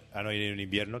 Recordad a no ir en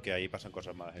invierno, que ahí pasan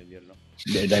cosas malas en invierno.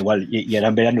 Da igual, y ahora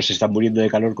en verano se están muriendo de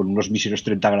calor con unos míseros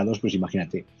 30 grados, pues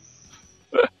imagínate.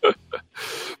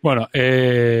 Bueno,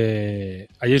 allí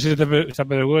en San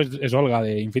Petersburgo es Olga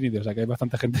de Infinity, o sea que hay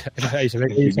bastante gente ahí. Se ve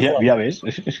que ya ves.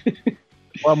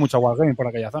 Juega mucho Wargaming por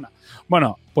aquella zona.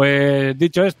 Bueno, pues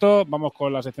dicho esto, vamos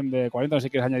con la sección de 40, no sé si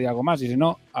quieres añadir algo más, y si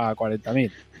no, a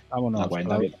 40.000. Vámonos. A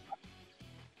 40.000.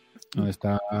 ¿Dónde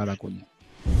está la cuña?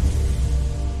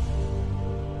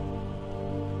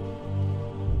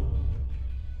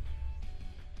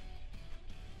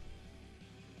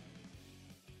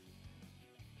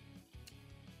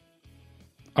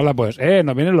 Hola, pues,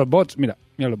 nos vienen los bots. Mira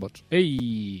los bots.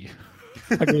 ¡Ey!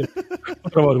 Aquí,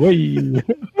 otro bot, güey.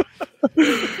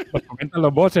 Nos comentan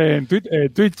los bots en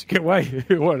Twitch, qué guay.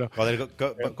 Bueno. Joder, a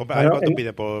ver cuánto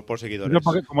piden por seguidores.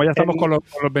 Como ya estamos con los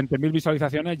 20.000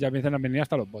 visualizaciones, ya empiezan a venir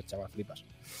hasta los bots, chaval, flipas.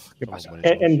 ¿Qué pasa?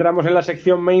 Entramos en la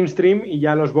sección mainstream y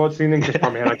ya los bots tienen que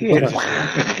spamear aquí.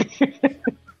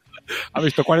 Ha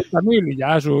visto 40.000 y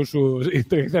ya su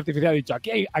inteligencia artificial ha dicho,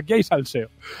 aquí hay salseo.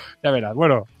 Ya verás.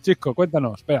 Bueno, Chisco,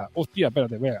 cuéntanos.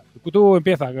 Espérate, venga. Tú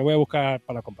empieza, que voy a buscar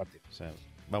para compartir. O sea,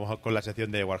 vamos con la sección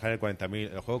de Warhammer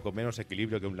 40.000, el juego con menos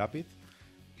equilibrio que un lápiz.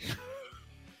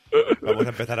 Vamos a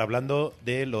empezar hablando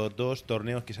de los dos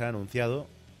torneos que se han anunciado,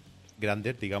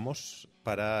 grandes, digamos,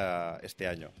 para este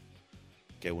año.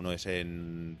 Que uno es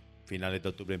en finales de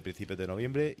octubre, en principios de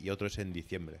noviembre, y otro es en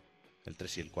diciembre, el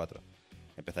 3 y el 4.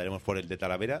 Empezaremos por el de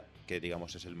Talavera, que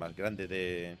digamos es el más grande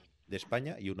de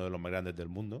España y uno de los más grandes del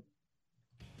mundo.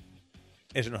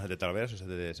 Ese no es el de Talavera, ese es el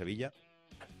de Sevilla.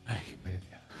 Ay,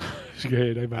 es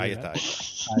que no hay manera. Ahí está.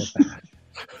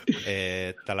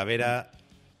 Talavera,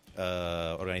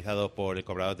 organizado por el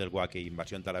cobrador del Guaque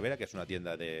Invasión Talavera, que es una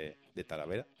tienda de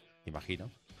Talavera, imagino.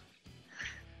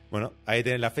 Bueno, ahí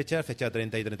tienen las fechas, fecha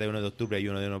 30 y 31 de octubre y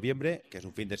 1 de noviembre, que es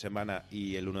un fin de semana,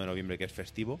 y el 1 de noviembre, que es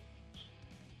festivo.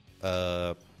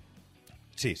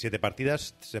 Sí, 7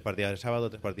 partidas, 3 partidas el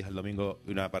sábado, 3 partidas el domingo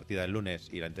y una partida el lunes,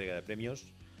 y la entrega de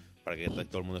premios para que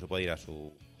todo el mundo se pueda ir a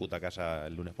su puta casa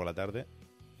el lunes por la tarde.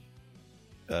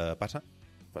 Pasa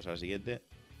a la siguiente,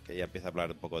 que ya empieza a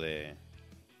hablar un poco de...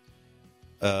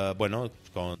 bueno,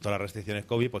 con todas las restricciones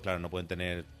COVID, pues claro, no pueden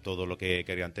tener todo lo que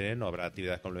querían tener, no habrá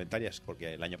actividades complementarias,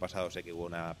 porque el año pasado sé que hubo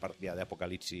una partida de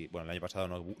Apocalipsis, bueno, el año pasado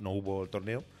no hubo el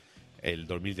torneo. El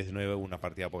 2019 hubo una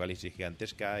partida de Apocalipsis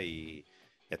gigantesca y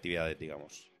actividades,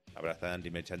 digamos. Habrá stand y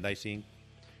merchandising.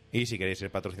 Y si queréis ser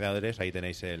patrocinadores, ahí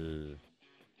tenéis el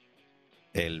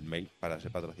mail para ser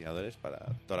patrocinadores, para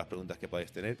todas las preguntas que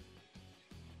podáis tener.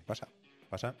 Pasa.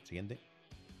 Siguiente.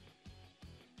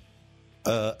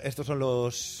 Estos son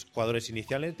los jugadores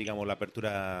iniciales, digamos la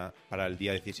apertura para el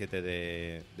día 17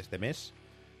 de este mes.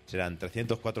 Serán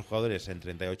 304 jugadores en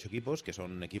 38 equipos, que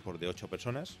son equipos de 8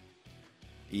 personas.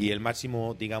 Y el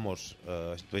máximo, digamos,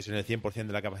 si estuviese en el 100%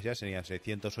 de la capacidad, serían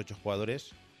 608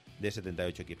 jugadores de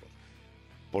 78 equipos.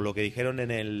 Por lo que dijeron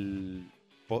en el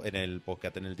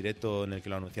podcast, en el directo en el que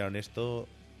lo anunciaron esto,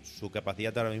 su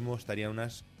capacidad ahora mismo estaría en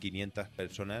unas 500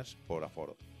 personas por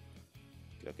aforo.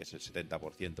 Creo que es el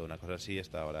 70%, una cosa así,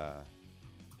 está ahora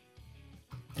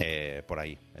por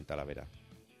ahí, en Talavera.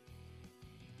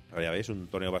 Ahora ya veis, un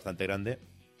torneo bastante grande,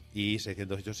 y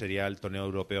 608 sería el torneo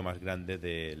europeo más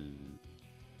grande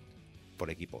por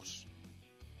equipos.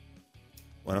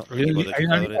 Bueno, hay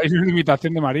una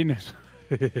limitación de marines.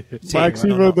 Sí,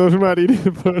 máximo 2 marines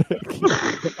por aquí.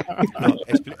 No,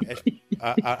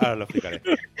 ahora lo explicaré.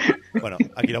 Bueno,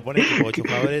 aquí lo pone, equipo 8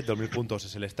 jugadores, 2000 puntos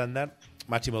es el estándar,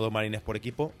 máximo 2 marines por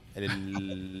equipo. En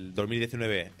el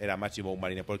 2019 era máximo 1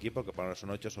 marine por equipo, que para ahora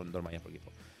son 8, son 2 marines por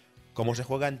equipo. Como se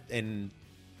juegan en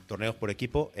torneos por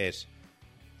equipo es,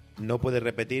 no puedes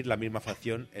repetir la misma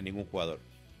facción en ningún jugador.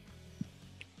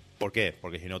 ¿Por qué?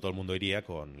 Porque si no todo el mundo iría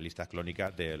con listas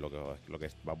clónicas de lo que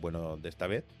es más bueno de esta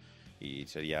vez, y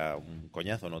sería un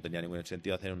coñazo, no tenía ningún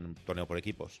sentido hacer un torneo por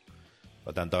equipos. Por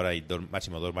lo tanto, ahora hay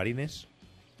máximo 2 marines,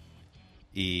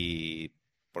 y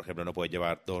por ejemplo no puedes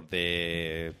llevar 2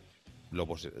 de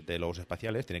lobos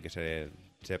espaciales, tienen que ser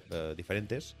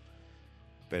diferentes.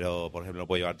 Pero por ejemplo no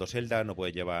puedes llevar 2 Zelda, no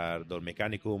puedes llevar 2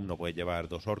 Mechanicum, no puedes llevar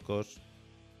 2 Orcos,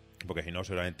 porque si no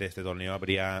seguramente este torneo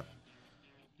habría,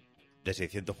 de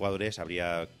 600 jugadores,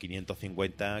 habría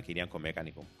 550 que irían con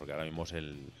Mechanicum, porque ahora mismo es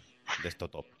el de esto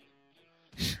top.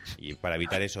 Y para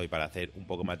evitar eso y para hacer un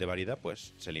poco más de variedad,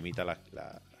 pues se limita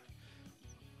la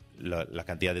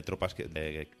cantidad de tropas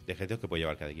de ejércitos que puede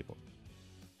llevar cada equipo.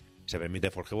 Se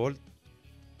permite Forgebolt.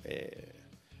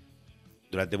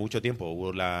 Durante mucho tiempo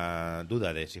hubo la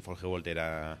duda de si Forgebolt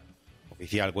era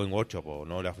oficial Game Workshop o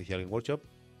no era oficial Game Workshop.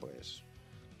 Pues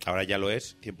ahora ya lo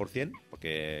es 100%,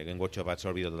 porque Game Workshop ha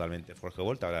absorbido totalmente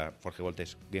Forgebolt. Ahora Forgebolt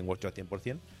es Game Workshop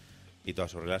 100% y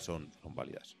todas sus reglas son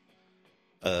válidas.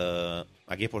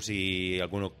 Aquí es por si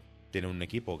alguno tiene un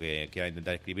equipo que quiera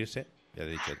intentar inscribirse. Ya he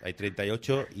dicho, hay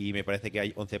 38 y me parece que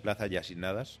hay 11 plazas ya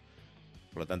asignadas.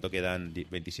 Por lo tanto quedan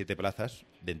 27 plazas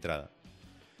de entrada.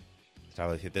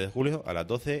 Sábado 17 de julio a las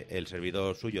 12 el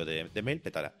servidor suyo de mail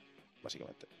petará,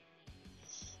 básicamente.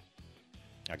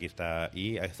 Aquí está,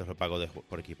 y esto es el pago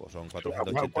por equipo, son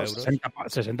 480 euros.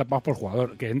 60 pavos por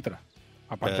jugador que entra.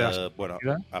 Aparte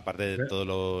aparte de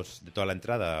toda la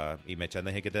entrada y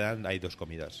merchandising que te dan, hay 2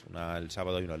 comidas, una el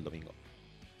sábado y una el domingo.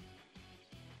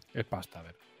 Es pasta, a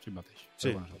ver, sin matéis.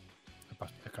 Sí. Bueno, es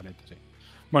pasta, es caleta, sí.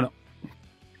 Bueno,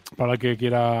 para el que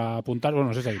quiera apuntar, bueno,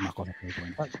 no sé si hay más cosas que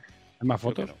comentar. ¿Hay más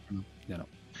fotos? No, ya no.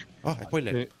 Oh,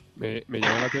 spoiler. Me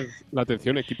llama la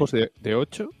atención equipos de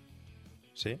 8.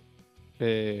 Sí.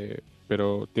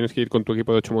 Pero ¿tienes que ir con tu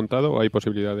equipo de 8 montado o hay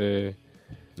posibilidad de...?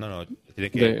 No,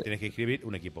 tienes que inscribir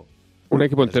un equipo. Un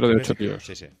equipo entero de 8 tíos.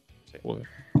 Sí. Joder.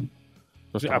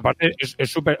 O sea, aparte,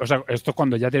 es súper. O sea, esto es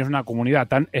cuando ya tienes una comunidad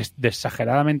tan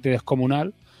exageradamente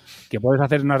descomunal que puedes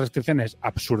hacer unas restricciones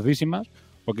absurdísimas,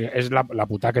 porque es la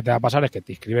putada que te va a pasar es que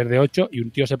te inscribes de 8 y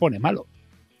un tío se pone malo.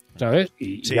 ¿Sabes?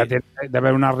 Y sí. ya debe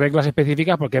haber unas reglas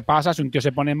específicas por qué pasa si un tío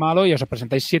se pone malo y os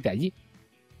presentáis 7 allí.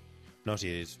 No,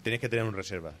 sí, tienes que tener un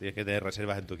reserva. Tienes que tener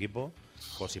reservas en tu equipo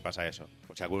por si pasa eso.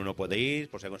 Por si alguno no puede ir,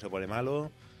 por si alguno se pone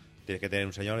malo. Tienes que tener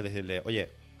un señor y decirle, oye,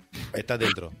 estás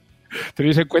dentro.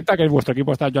 ¿Tenéis en cuenta que en vuestro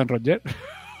equipo está Joan Roger?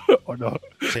 ¿O no?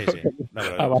 Sí. No,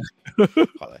 pero vale.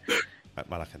 Joder,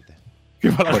 mala gente. Qué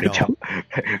mala Pobre gente.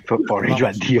 Pobre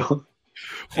Joan, tío.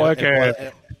 Joder, que...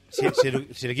 Si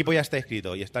el equipo ya está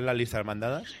escrito y está en las listas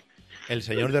mandadas, el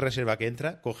señor de reserva que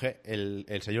entra coge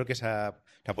el señor que se ha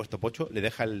puesto pocho, le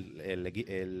deja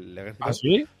el ejército. ¿Ah,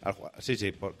 sí? Al jugador. Sí,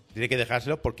 tiene que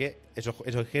dejárselo porque esos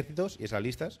ejércitos y esas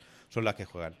listas son las que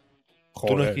juegan.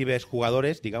 Joder. Tú no escribes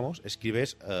jugadores, digamos,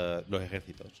 escribes los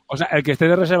ejércitos. O sea, el que esté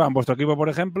de reserva en vuestro equipo, por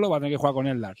ejemplo, va a tener que jugar con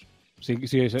el Lars. Sí,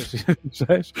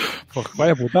 ¿sabes? Pues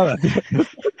vaya putada, tío.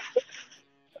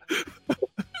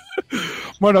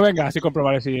 Bueno, venga, así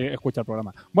comprobaré si escucha el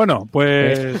programa. Bueno,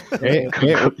 pues...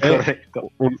 Correcto.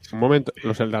 Un momento,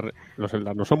 los Eldar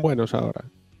no son buenos ahora.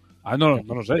 Ah, no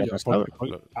lo sé.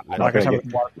 Habrá que saber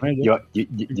jugar con ellos.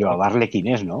 Llevaba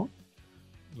Arlequines, ¿no?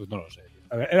 Pues no lo sé.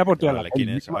 A ver, era por tirar la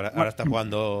ahora está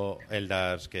jugando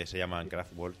Eldars que se llaman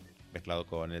Craft World mezclado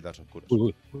con Eldars Oscuros.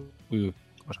 Uy, ¿qué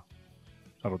pasa?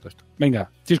 Se ha roto esto. Venga,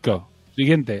 Chisco,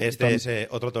 siguiente. Este es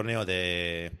otro torneo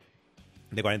de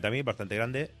 40.000, bastante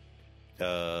grande.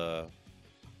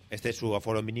 Este es su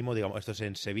aforo mínimo, digamos. Esto es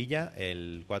en Sevilla,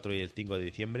 el 4 y el 5 de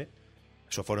diciembre.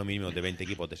 Su foro mínimo de 20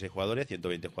 equipos de 6 jugadores,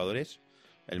 120 jugadores.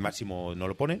 El máximo no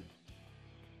lo pone.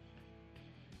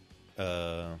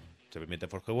 Se permite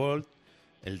Forge World.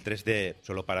 El 3D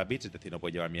solo para bits, es decir, no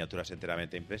puede llevar miniaturas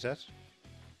enteramente impresas.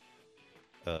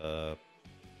 Eso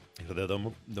de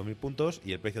 2.000 puntos.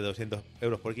 Y el precio de 200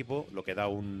 euros por equipo, lo que da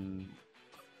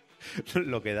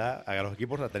lo que da a los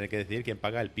equipos a tener que decidir quién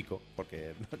paga el pico,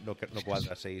 porque no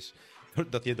cuadra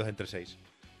 200 entre 6.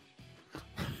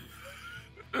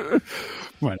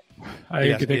 Bueno, y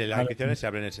las inscripciones se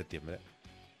abren en septiembre.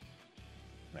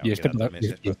 ¿Y este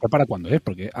para cuándo es?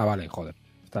 Porque, vale, joder.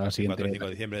 Está la siguiente. 4 y 5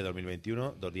 de diciembre de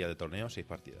 2021, 2 días de torneo, 6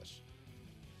 partidas.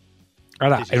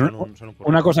 Ahora, Sí, son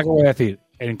una cosa que voy a decir: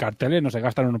 en carteles no se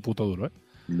gastan un puto duro, ¿eh?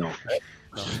 No.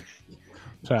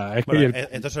 O sea, es bueno, que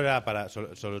esto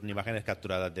son imágenes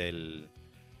capturadas del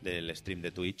stream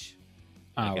de Twitch que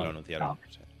vale. lo anunciaron. O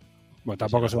sea, bueno,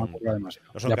 tampoco se van a currar demasiado.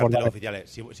 No son carteles oficiales.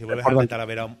 Si vuelves al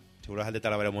de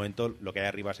Talavera un momento, lo que hay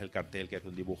arriba es el cartel, que es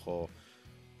un dibujo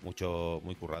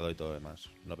muy currado y todo lo demás.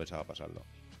 No pensaba pasarlo.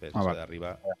 Vale. De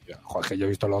arriba. Joder, que yo he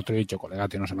visto lo otro y he dicho, colega,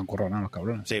 tío, no se me han currado nada los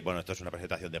cabrones. Sí, bueno, esto es una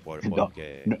presentación de PowerPoint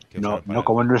no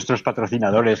como nuestros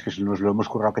patrocinadores, que nos lo hemos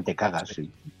currado que te cagas.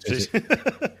 Sí.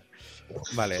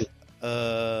 Vale.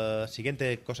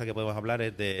 Siguiente cosa que podemos hablar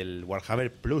es del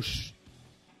Warhammer Plus.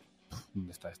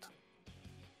 ¿Dónde está esto?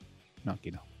 No,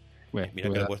 aquí no. Mira que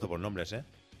lo he puesto por nombres, ¿eh?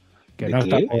 Que no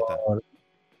está por...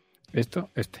 ¿Esto?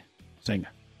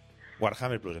 Venga.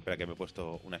 Warhammer Plus. Espera que me he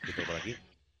puesto una escritura por aquí.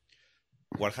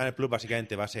 Warhammer Plus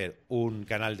básicamente va a ser un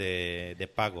canal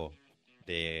de pago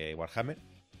de Warhammer,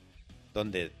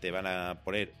 donde te van a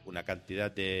poner una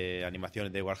cantidad de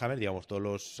animaciones de Warhammer, digamos, todos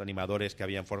los animadores que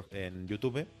había en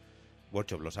YouTube.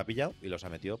 Workshop los ha pillado y los ha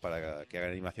metido para que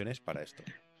hagan animaciones para esto.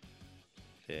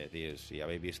 Es decir, si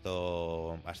habéis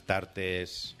visto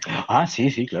Astartes...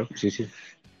 sí, claro, sí.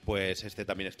 Pues este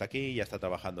también está aquí, ya está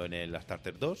trabajando en el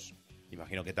Astartes 2.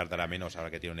 Imagino que tardará menos ahora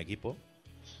que tiene un equipo.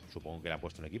 Supongo que le han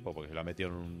puesto un equipo, porque se lo ha metido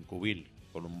en un cubil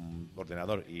con un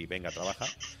ordenador y venga, trabaja.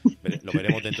 Lo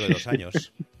veremos dentro de 2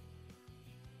 años.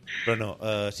 Pero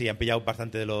no, sí, han pillado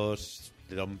bastante de los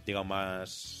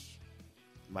digamos,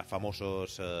 más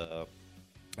famosos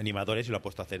animadores y lo han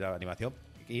puesto a hacer animación.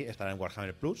 Aquí estará en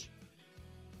Warhammer Plus.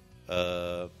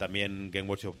 También Game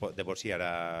Workshop de por sí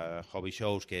hará hobby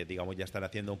shows que, digamos, ya están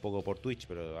haciendo un poco por Twitch,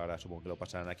 pero ahora supongo que lo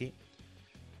pasarán aquí.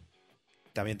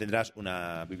 También tendrás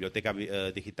una biblioteca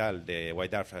digital de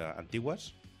White Dwarf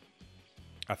antiguas,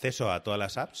 acceso a todas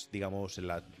las apps, digamos,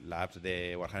 la apps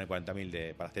de Warhammer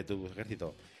 40.000 para hacer tu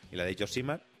ejército y la de Age of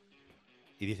Sigmar,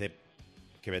 y dice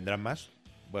que vendrán más.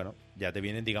 Bueno, ya te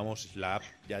vienen, digamos, la app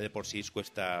ya de por sí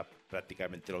cuesta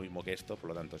prácticamente lo mismo que esto,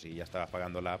 por lo tanto, si ya estabas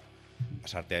pagando la app,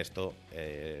 pasarte a esto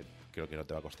creo que no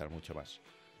te va a costar mucho más.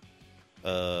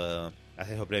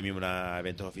 Acceso premium a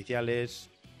eventos oficiales,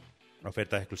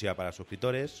 ofertas exclusivas para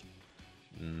suscriptores,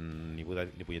 ni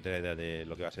puñetera idea de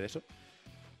lo que va a ser eso.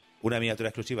 Una miniatura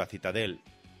exclusiva Citadel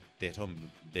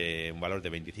de un valor de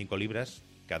 25 libras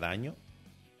cada año,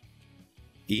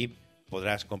 y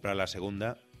podrás comprar la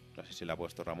segunda, no sé si la ha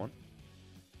puesto Ramón,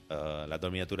 las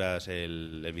 2 miniaturas,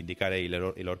 el Vindicare y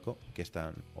el Orco, que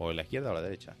están o en la izquierda o a la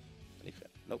derecha. Elige.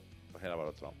 No, pues era para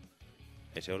el otro lado.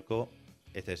 Ese Orco,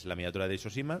 esta es la miniatura de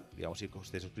Isosima. Digamos, si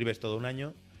te suscribes todo un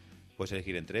año, puedes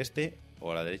elegir entre este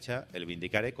o a la derecha el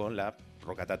Vindicare con la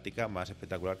roca táctica más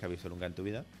espectacular que has visto nunca en tu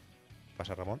vida.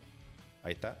 Pasa, Ramón.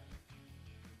 Ahí está.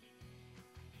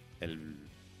 El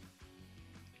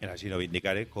asesino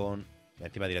Vindicare con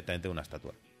encima directamente una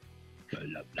estatua.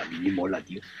 La mini mola,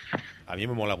 tío. A mí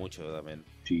me mola mucho también.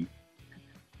 Sí.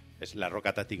 Es la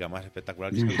roca táctica más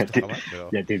espectacular que se ha visto jamás. Pero...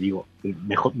 Ya te digo,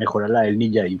 mejorará el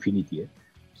Ninja Infinity, ¿eh?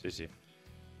 Sí.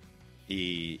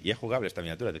 Y es jugable esta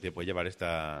miniatura, es decir, puedes llevar este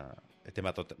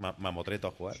mamotreto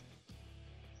a jugar.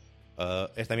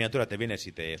 Esta miniatura te viene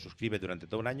si te suscribes durante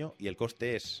todo un año, y el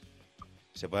coste es...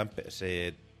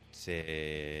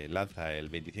 Se lanza el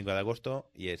 25 de agosto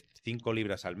y es 5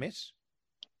 libras al mes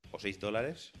o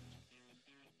 $6.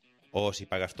 O si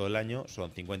pagas todo el año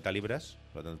son 50 libras,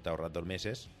 por lo tanto te ahorras 2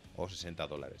 meses, o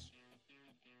 $60.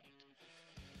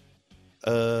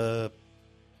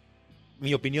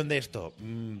 Mi opinión de esto,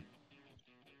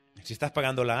 si estás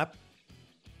pagando la app,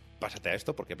 pásate a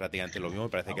esto, porque prácticamente lo mismo. Me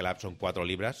parece que la app son 4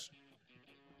 libras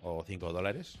o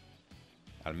 $5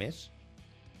 al mes,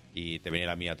 y te viene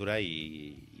la miniatura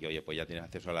y oye, pues ya tienes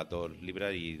acceso a las 2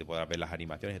 libras y te podrás ver las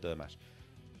animaciones y todo demás.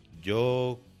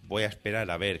 Yo voy a esperar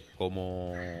a ver con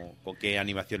qué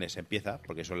animaciones empieza,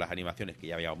 porque son las animaciones que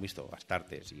ya habíamos visto,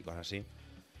 Astartes y cosas así.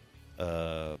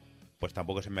 Pues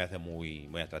tampoco se me hace muy,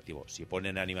 muy atractivo. Si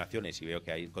ponen animaciones y veo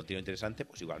que hay contenido interesante,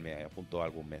 pues igual me apunto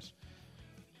algún mes.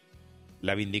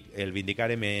 El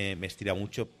Vindicare me estira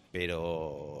mucho,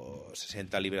 pero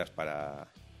 60 libras para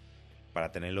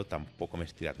tenerlo tampoco me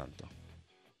estira tanto.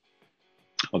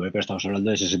 Hombre, pero estamos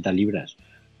hablando de 60 libras.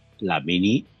 La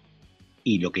mini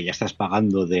y lo que ya estás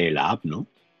pagando de la app, ¿no? O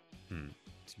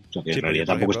sea, que Sí, en realidad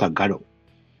por tampoco es ejemplo, tan caro.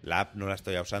 La app no la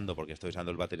estoy usando porque estoy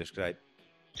usando el Battle Scribe.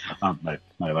 Ah, vale.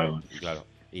 Y claro,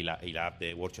 y la app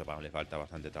de Workshop aún le falta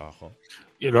bastante trabajo.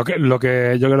 Y lo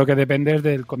que yo creo que depende es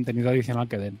del contenido adicional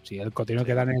que den. Si el contenido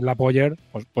que dan en la Poller,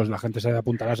 pues la gente se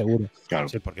apuntará seguro. Claro.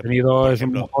 Si el Porque, contenido por es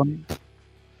ejemplo, un mojón,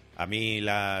 a mí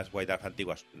las White Dwarf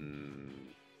antiguas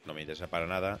no me interesan para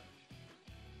nada.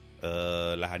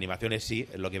 Las animaciones sí,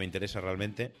 es lo que me interesa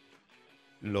realmente.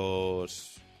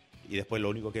 Y después lo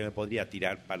único que me podría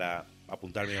tirar para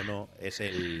apuntarme o no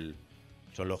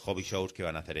son los hobby shows que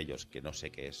van a hacer ellos, que no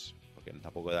sé qué es, porque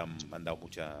tampoco me han dado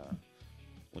mucha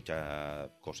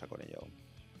cosa con ello aún.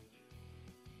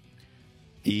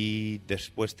 Y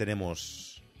después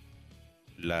tenemos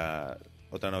la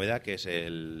otra novedad, que es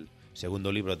el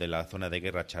segundo libro de la zona de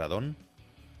guerra Charadón,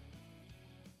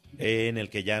 en el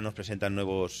que ya nos presentan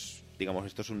nuevos, digamos,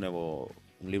 esto es un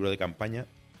libro de campaña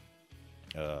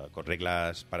con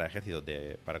reglas para ejército,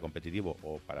 para competitivo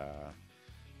o para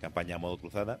campaña a modo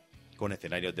cruzada, con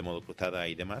escenarios de modo cruzada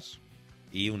y demás,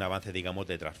 y un avance, digamos,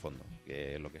 de trasfondo,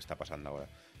 que es lo que está pasando ahora.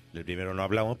 El primero no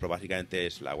hablamos, pero básicamente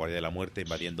es la Guardia de la Muerte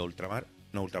invadiendo el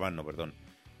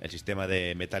sistema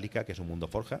de Metallica, que es un mundo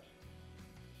forja.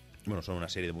 Bueno, son una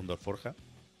serie de mundos forja,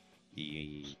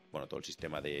 y bueno, todo el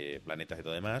sistema de planetas y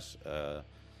todo demás.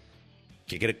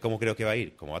 ¿Cómo creo que va a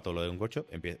ir? Como va todo lo de un gocho,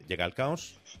 llega el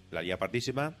caos, la lía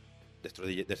partísima,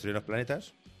 destruye los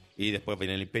planetas, y después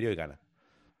viene el Imperio y gana.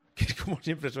 Que es como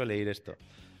siempre suele ir esto.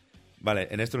 Vale,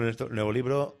 en este nuevo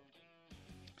libro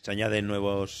se añaden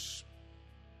nuevos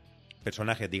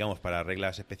personajes, digamos, para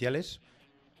reglas especiales.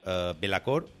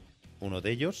 Belacor, uno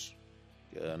de ellos.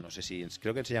 No sé si...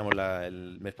 Creo que enseñamos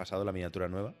el mes pasado la miniatura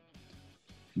nueva.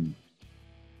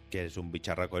 Que es un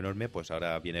bicharraco enorme. Pues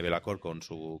ahora viene Belacor con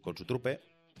su trupe.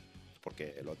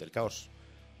 Porque los del caos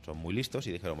son muy listos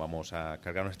y dijeron, vamos a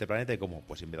cargarnos este planeta. Y como,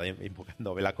 pues invocando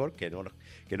a Belacor, que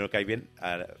no cae bien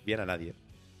a nadie.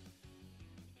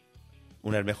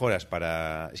 Unas mejoras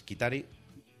para Skitari,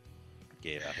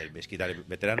 que hacer Skitari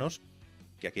veteranos,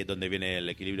 que aquí es donde viene el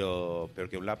equilibrio peor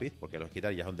que un lápiz, porque los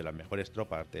Skitari ya son de las mejores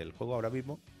tropas del juego ahora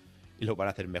mismo, y lo van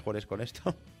a hacer mejores con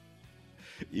esto.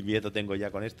 Y miedo tengo ya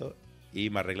con esto.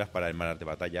 Y más reglas para hermanas de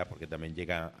batalla, porque también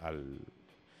llega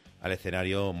al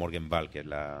escenario Morgan Val, que es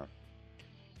la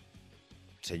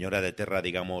señora de Terra,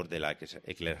 digamos, de la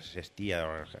eclesiastía,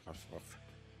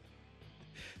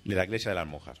 de la iglesia de las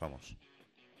monjas, vamos.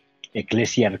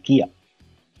 Eclesiarquía.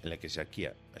 En la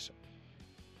eclesiarquía, eso.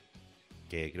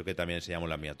 Que creo que también enseñamos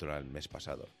la miniatura el mes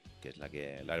pasado, que es la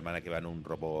hermana que va en un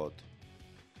robot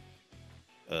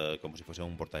como si fuese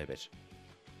un portaaviones.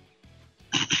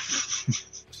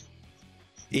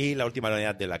 Y la última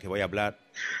novedad de la que voy a hablar,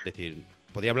 es decir,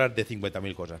 podría hablar de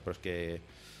 50.000 cosas, pero es que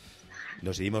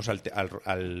nos seguimos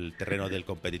al terreno del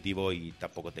competitivo y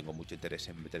tampoco tengo mucho interés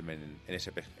en meterme en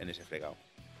ese fregado.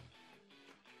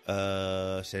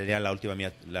 Sería la última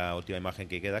imagen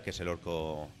que queda, que es el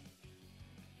orco.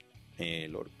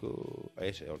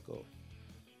 Ese orco.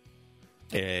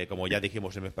 Como ya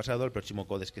dijimos el mes pasado, el próximo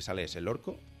codex que sale es el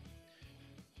orco.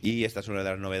 Y esta es una de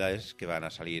las novedades que van a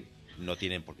salir. No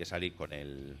tienen por qué salir con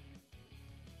el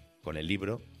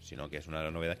libro, sino que es una de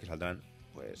las novedades que saldrán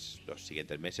pues los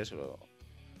siguientes meses.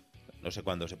 No sé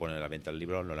cuándo se pone a la venta el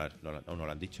libro, aún no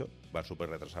lo han dicho. Va súper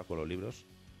retrasado con los libros.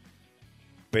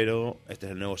 Pero este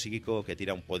es el nuevo psíquico que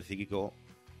tira un poder psíquico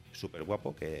súper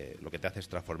guapo, que lo que te hace es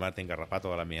transformarte en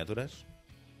garrapato a las miniaturas.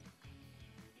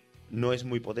 No es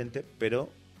muy potente, pero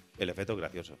el efecto es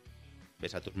gracioso.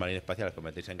 Ves a tus marines espaciales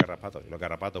convertirse en garrapatos, y los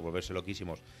garrapatos volverse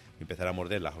loquísimos y empezar a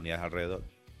morder las unidades alrededor.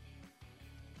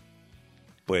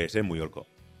 Pues es muy orco.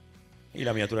 Y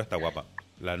la miniatura está guapa.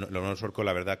 Los nuevos orcos,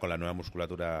 la verdad, con la nueva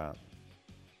musculatura,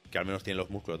 que al menos tienen los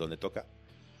músculos donde toca,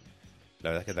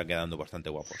 la verdad es que están quedando bastante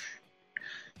guapos.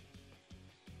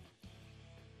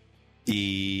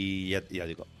 Y ya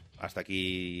digo, hasta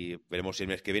aquí veremos si el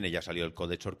mes que viene ya salió el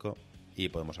Codex Orco y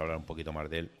podemos hablar un poquito más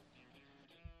de él.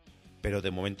 Pero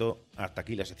de momento, hasta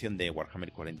aquí la sección de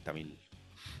Warhammer 40.000.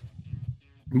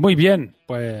 Muy bien,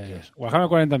 pues Warhammer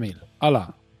 40.000.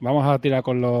 ¡Hala! Vamos a tirar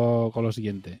con lo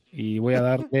siguiente. Y voy a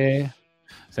darle...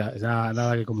 O sea,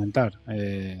 nada que comentar.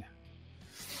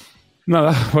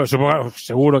 Nada, pues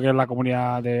seguro que es la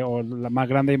comunidad la más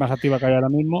grande y más activa que hay ahora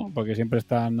mismo, porque siempre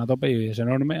están a tope y es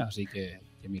enorme, así que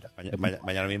mira.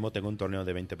 Mañana mismo tengo un torneo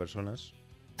de 20 personas.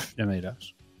 Ya me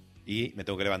dirás. Y me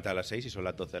tengo que levantar a las 6 y son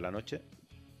las 12 de la noche.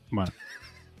 Bueno.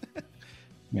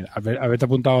 Mira, haberte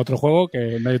apuntado a otro juego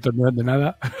que no hay torneos de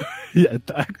nada y ya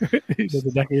está. Y no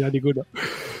tenías que ir a ninguno.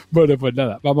 Bueno, pues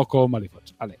nada, vamos con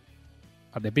Malifox. Vale.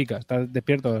 Te pica, ¿estás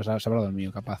despierto o se habrá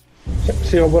dormido, capaz?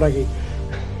 Sigo por aquí.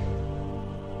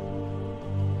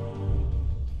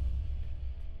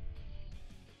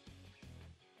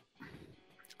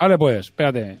 Vale, pues,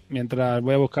 espérate. Mientras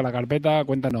voy a buscar la carpeta,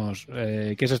 cuéntanos,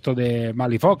 ¿qué es esto de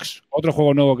Malifox? Otro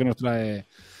juego nuevo que nos trae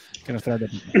de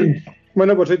pica.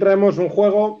 Bueno, pues hoy traemos un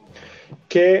juego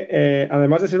que,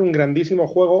 además de ser un grandísimo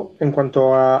juego en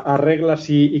cuanto a reglas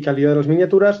y calidad de las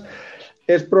miniaturas,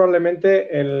 es probablemente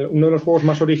uno de los juegos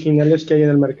más originales que hay en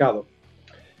el mercado.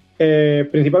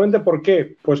 Principalmente, ¿por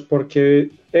qué? Pues porque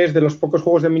es de los pocos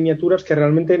juegos de miniaturas que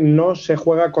realmente no se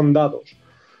juega con dados.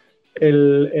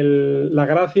 La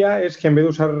gracia es que en vez de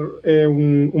usar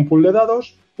un pool de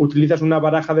dados, utilizas una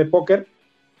baraja de póker.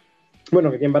 Bueno,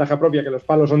 que tiene baraja propia, que los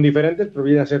palos son diferentes, pero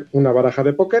viene a ser una baraja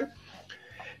de póker.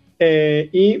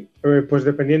 Pues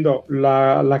dependiendo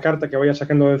la carta que vayas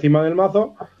sacando de encima del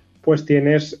mazo, pues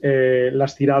tienes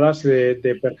las tiradas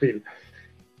de perfil.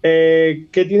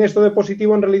 ¿Qué tiene esto de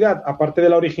positivo en realidad? Aparte de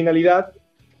la originalidad,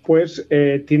 pues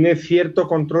tiene cierto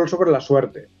control sobre la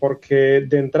suerte, porque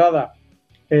de entrada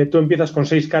tú empiezas con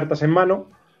 6 cartas en mano,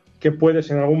 que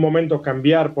puedes en algún momento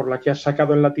cambiar por la que has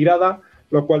sacado en la tirada,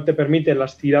 lo cual te permite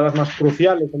las tiradas más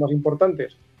cruciales o más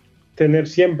importantes tener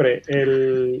siempre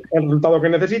el resultado que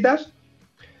necesitas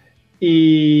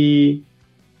y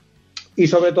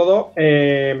sobre todo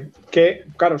que,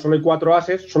 claro, solo hay 4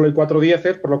 ases, solo hay 4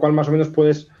 dieces, por lo cual más o menos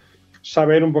puedes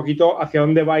saber un poquito hacia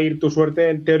dónde va a ir tu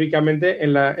suerte teóricamente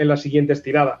en las siguientes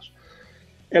tiradas.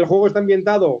 El juego está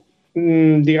ambientado,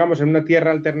 digamos, en una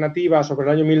tierra alternativa sobre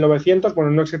el año 1900,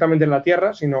 bueno, no exactamente en la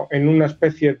Tierra, sino en una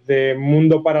especie de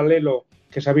mundo paralelo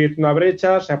que se ha abierto una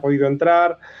brecha, se ha podido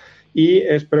entrar,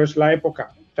 pero es la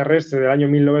época terrestre del año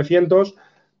 1900,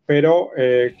 pero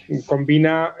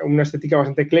combina una estética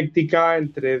bastante ecléctica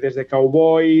desde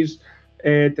cowboys,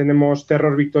 tenemos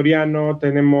terror victoriano,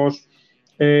 tenemos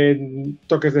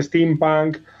toques de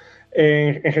steampunk,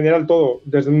 en general todo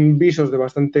desde un visos de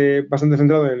bastante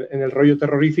centrado en el rollo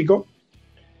terrorífico.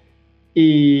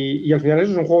 Y al final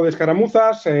eso es un juego de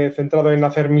escaramuzas centrado en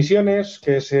hacer misiones,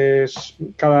 que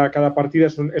cada partida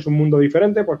es un mundo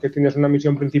diferente, porque tienes una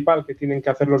misión principal que tienen que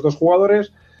hacer los 2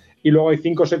 jugadores y luego hay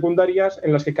 5 secundarias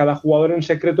en las que cada jugador en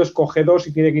secreto escoge 2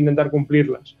 y tiene que intentar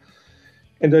cumplirlas.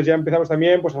 Entonces ya empezamos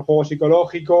también pues el juego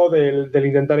psicológico del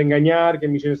intentar engañar, qué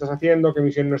misión estás haciendo, qué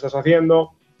misión no estás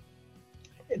haciendo.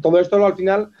 Todo esto al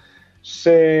final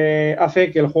se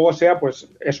hace que el juego sea pues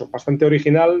eso, bastante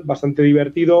original, bastante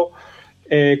divertido,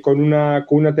 con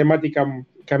una temática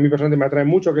que a mí personalmente me atrae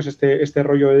mucho, que es este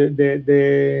rollo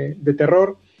de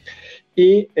terror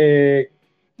y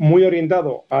muy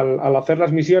orientado al hacer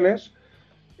las misiones,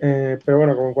 pero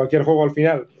bueno, como en cualquier juego al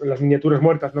final, las miniaturas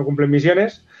muertas no cumplen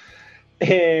misiones,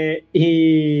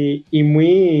 y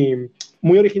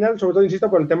muy original, sobre todo, insisto,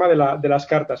 por el tema de las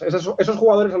cartas. Esos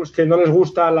jugadores a los que no les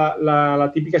gusta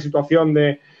la típica situación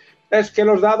de es que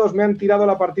los dados me han tirado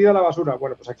la partida a la basura.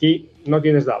 Bueno, pues aquí no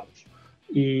tienes dados.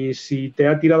 Y si te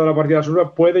ha tirado la partida a la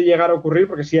basura puede llegar a ocurrir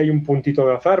porque sí hay un puntito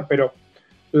de azar, pero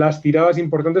las tiradas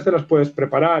importantes te las puedes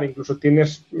preparar. Incluso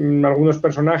tienes algunos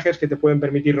personajes que te pueden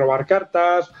permitir robar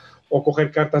cartas o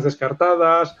coger cartas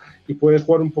descartadas y puedes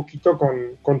jugar un poquito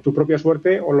con tu propia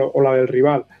suerte o la del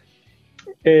rival.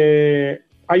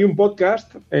 Hay un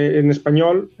podcast en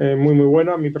español muy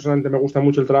bueno, a mí personalmente me gusta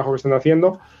mucho el trabajo que están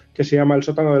haciendo, que se llama El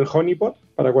sótano del Honeypot,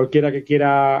 para cualquiera que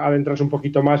quiera adentrarse un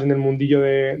poquito más en el mundillo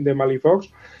de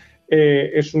Malifox.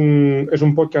 Es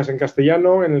un podcast en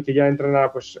castellano en el que ya entran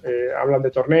hablan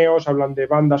de torneos, hablan de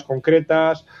bandas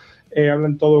concretas,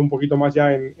 hablan todo un poquito más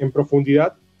ya en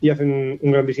profundidad y hacen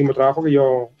un grandísimo trabajo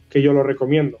que yo lo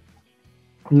recomiendo.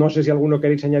 No sé si alguno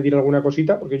queréis añadir alguna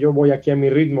cosita, porque yo voy aquí a mi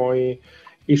ritmo y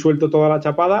suelto toda la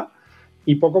chapada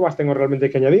y poco más tengo realmente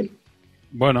que añadir.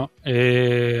 Bueno,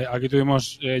 aquí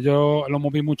tuvimos, yo lo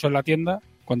moví mucho en la tienda,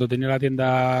 cuando tenía la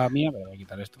tienda mía, pero voy a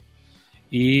quitar esto,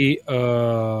 y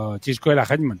Chisco era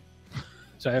Hetman,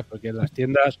 ¿sabes? Porque en las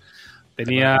tiendas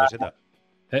tenía...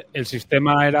 el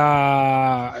sistema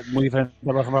era muy diferente,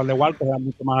 por ejemplo, al de Wall, que era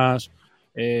mucho más...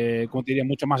 como te diría,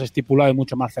 mucho más estipulado y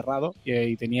mucho más cerrado,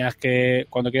 y tenías que,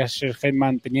 cuando querías ser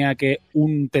Hetman,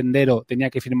 un tendero tenía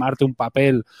que firmarte un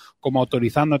papel como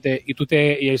autorizándote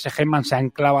y ese Hetman se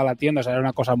anclaba a la tienda. O sea, era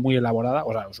una cosa muy elaborada,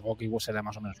 o sea, supongo que igual sería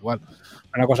más o menos igual,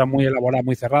 una cosa muy elaborada,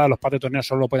 muy cerrada. Los pads de torneo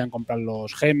solo podían comprar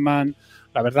los Hetman.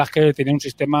 La verdad es que tenía un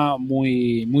sistema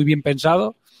muy, muy bien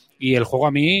pensado. Y el juego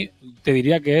a mí, te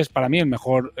diría que es para mí el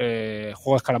mejor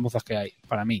juego de escaramuzas que hay,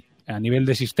 para mí. O a nivel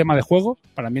de sistema de juego,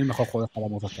 para mí el mejor juego de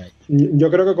escaramuzas que hay. Yo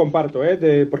creo que comparto,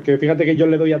 porque fíjate que yo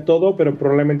le doy a todo, pero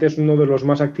probablemente es uno de los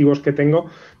más activos que tengo.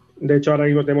 De hecho, ahora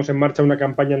mismo tenemos en marcha una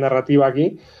campaña narrativa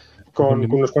aquí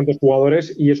con unos cuantos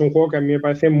jugadores y es un juego que a mí me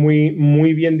parece muy,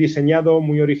 muy bien diseñado,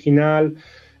 muy original,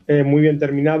 muy bien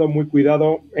terminado, muy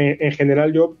cuidado. En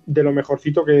general, yo de lo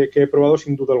mejorcito que he probado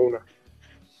sin duda alguna.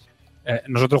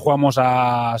 Nosotros jugamos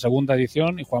a segunda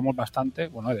edición y jugamos bastante.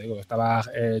 Bueno, digo, estaba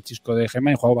Chisco de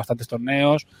Gema y jugamos bastantes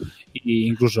torneos. E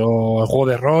incluso el juego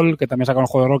de rol, que también sacaron un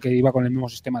juego de rol que iba con el mismo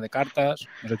sistema de cartas.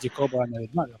 No sé, Chisco, puede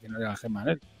añadir más, al final era Gema en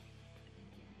él.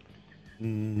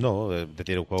 No,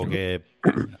 tiene un juego que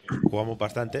jugamos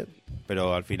bastante,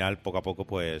 pero al final, poco a poco,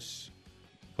 pues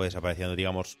fue desapareciendo.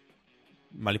 Digamos,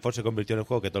 Malifor se convirtió en el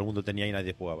juego que todo el mundo tenía y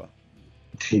nadie jugaba.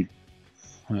 Sí.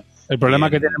 El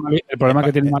problema que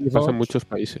tiene Malifor en muchos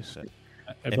países.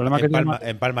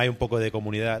 En Palma hay un poco de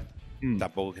comunidad,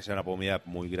 tampoco que sea una comunidad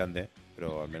muy grande,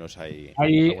 pero al menos hay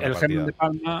el Gema de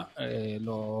Palma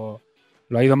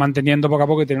lo ha ido manteniendo poco a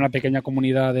poco y tiene una pequeña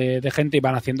comunidad de gente y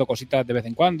van haciendo cositas de vez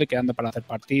en cuando y quedando para hacer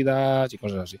partidas y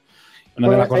cosas así.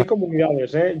 Hay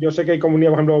comunidades, Yo sé que hay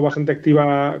comunidad, por ejemplo, bastante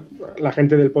activa. La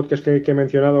gente del podcast que he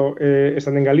mencionado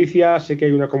están en Galicia. Sé que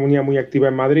hay una comunidad muy activa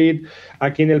en Madrid.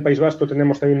 Aquí en el País Vasco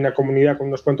tenemos también una comunidad con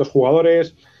unos cuantos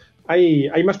jugadores.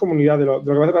 Hay más comunidad. Lo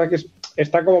que pasa es que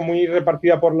está como muy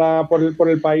repartida por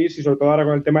el país y sobre todo ahora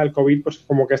con el tema del COVID, pues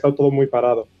como que ha estado todo muy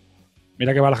parado.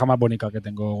 Mira qué baraja más bonita que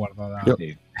tengo guardada.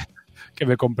 Que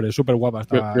me compré, súper guapa.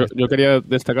 Yo quería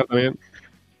destacar también,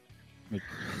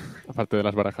 aparte de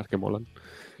las barajas que molan,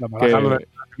 la baraja, el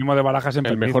mismo de barajas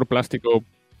el mejor plástico.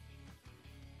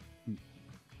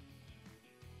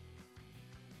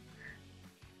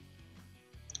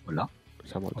 Hola.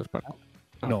 Se ha muerto Sparco.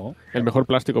 No. El mejor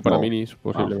plástico para minis,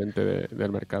 posiblemente,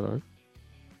 del mercado.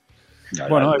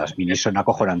 Bueno, las minis son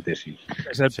acojonantes, sí.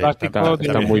 Es el plástico.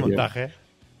 Está muy bien.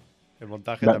 El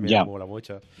montaje también me mola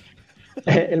mucho.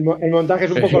 El montaje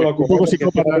es un poco loco. Un poco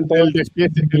psicópata.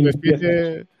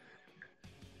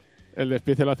 El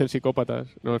despiece lo hacen psicópatas.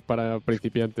 No es para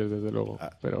principiantes, desde luego.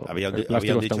 Pero el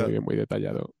plástico está muy bien, muy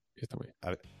detallado. Y está muy bien.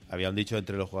 Había un dicho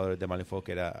entre los jugadores de Malifor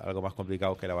que era algo más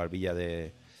complicado que la barbilla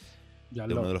de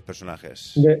uno de los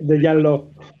personajes. De Yanlo.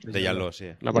 De Yanlo, sí.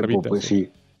 La barbita. Pues sí.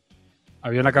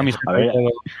 Había una camiseta y todo.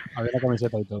 Había una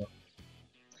camiseta y todo.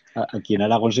 Aquí en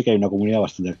Aragón sí que hay una comunidad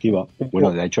bastante activa.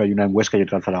 Bueno, de hecho hay una en Huesca y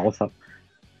otra en Zaragoza.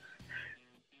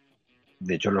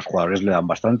 De hecho los jugadores le dan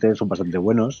bastante, son bastante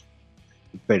buenos.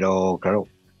 Pero claro,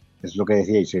 es lo que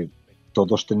decíais,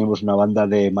 todos tenemos una banda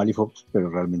de Malifox, pero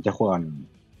realmente juegan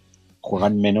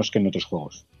menos que en otros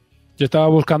juegos. Yo estaba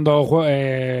buscando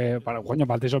para el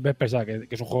Tales of Vesper,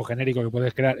 que es un juego genérico que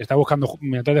puedes crear. Estaba buscando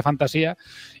miniaturas de fantasía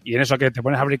y en eso que te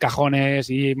pones a abrir cajones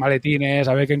y maletines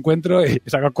a ver qué encuentro y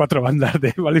sacas 4 bandas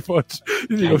de Malifox.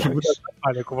 Y digo,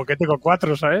 vale, como que tengo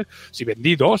 4, ¿sabes? Si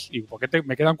vendí 2 y ¿por qué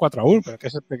me quedan 4 aún? ¿Pero qué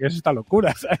es esta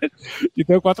locura, ¿sabes? Y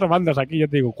tengo 4 bandas aquí, yo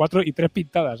te digo, 4 y 3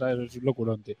 pintadas, ¿sabes? Es un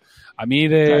locurón, tío. A mí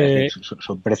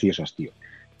son preciosas, tío.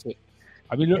 Sí.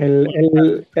 A mí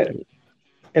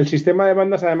el sistema de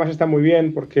bandas además está muy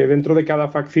bien porque dentro de cada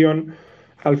facción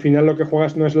al final lo que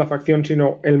juegas no es la facción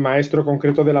sino el maestro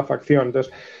concreto de la facción.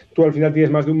 Entonces tú al final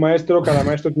tienes más de un maestro, cada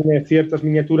maestro tiene ciertas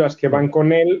miniaturas que van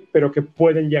con él pero que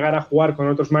pueden llegar a jugar con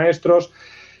otros maestros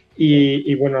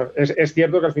y bueno, es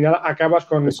cierto que al final acabas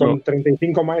con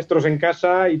 35 maestros en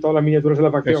casa y todas las miniaturas de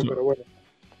la facción, pero bueno.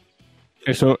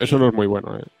 Eso no es muy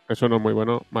bueno, Eso no es muy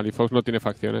bueno. Malifox no tiene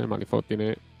facciones, Malifox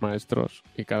tiene maestros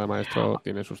y cada maestro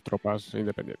tiene sus tropas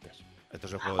independientes. Esto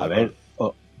es el juego a ver,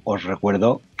 os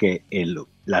recuerdo que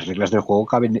las reglas del juego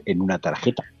caben en una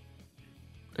tarjeta.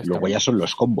 Luego ya son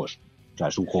los combos. O sea,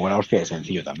 es un juego de la hostia de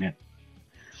sencillo también.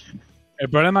 El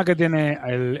problema que tiene,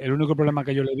 el único problema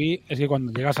que yo le vi es que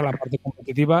cuando llegas a la parte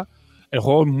competitiva, el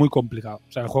juego es muy complicado.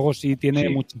 O sea, el juego sí tiene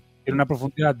una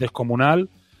profundidad descomunal.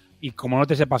 Y como no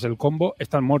te sepas el combo,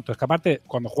 estás muerto. Es que aparte,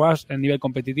 cuando juegas en nivel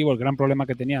competitivo, el gran problema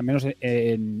que tenía, menos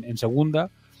en segunda,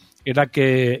 era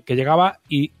que llegaba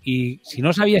y si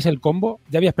no sabías el combo,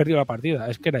 ya habías perdido la partida.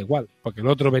 Es que era igual, porque el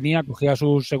otro venía, cogía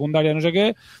sus secundarias, no sé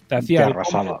qué, te hacía el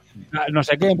combo, no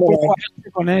sé qué, empujo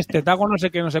con este, te hago no sé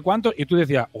qué, no sé cuánto, y tú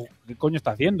decías, ¿qué coño está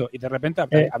haciendo? Y de repente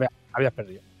habías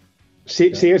perdido.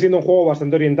 Sí, sigue siendo un juego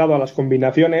bastante orientado a las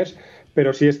combinaciones,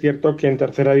 pero sí es cierto que en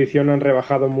tercera edición han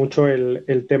rebajado mucho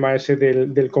el tema ese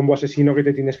del combo asesino que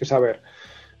te tienes que saber.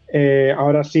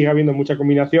 Ahora sigue habiendo mucha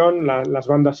combinación, las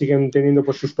bandas siguen teniendo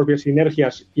pues sus propias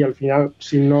sinergias y al final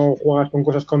si no juegas con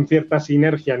cosas con cierta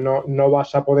sinergia no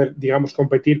vas a poder, digamos,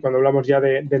 competir cuando hablamos ya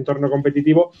de entorno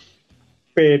competitivo,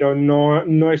 pero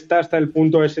no está hasta el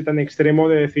punto ese tan extremo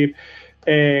de decir,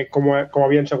 como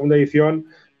había en segunda edición,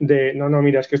 no,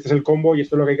 mira, es que este es el combo y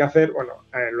esto es lo que hay que hacer. Bueno,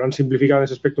 lo han simplificado en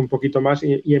ese aspecto un poquito más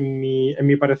y en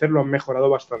mi parecer lo han mejorado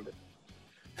bastante.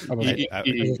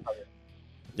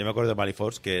 Yo me acuerdo de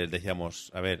Malifox que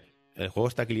decíamos, a ver, el juego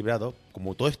está equilibrado,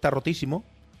 como todo está rotísimo,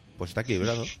 pues está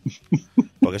equilibrado.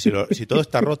 Porque si todo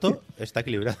está roto, está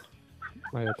equilibrado.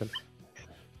 Vaya tela.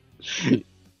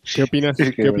 ¿Qué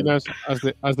opinas,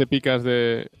 haz de picas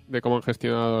de cómo han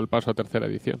gestionado el paso a tercera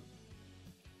edición?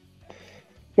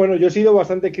 Bueno, yo he sido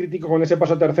bastante crítico con ese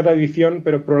paso a tercera edición,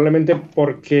 pero probablemente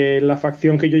porque la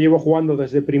facción que yo llevo jugando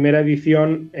desde primera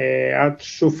edición ha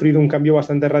sufrido un cambio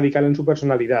bastante radical en su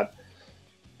personalidad.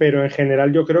 Pero en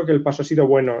general yo creo que el paso ha sido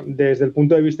bueno. Desde el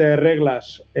punto de vista de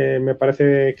reglas, me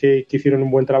parece que hicieron un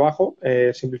buen trabajo,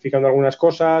 simplificando algunas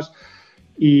cosas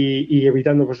y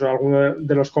evitando pues algunos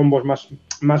de los combos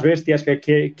más bestias,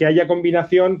 que haya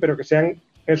combinación, pero que sean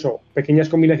eso, pequeñas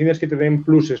combinaciones que te den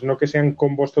pluses, no que sean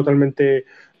combos totalmente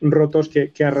rotos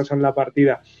que arrasan la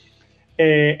partida.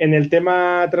 En el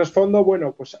tema trasfondo,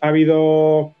 bueno, pues ha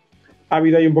habido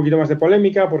ahí un poquito más de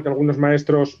polémica porque algunos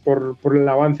maestros por el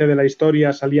avance de la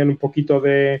historia salían un poquito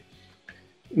de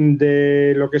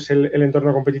lo que es el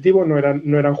entorno competitivo, no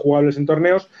eran jugables en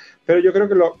torneos, pero yo creo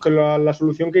que la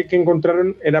solución que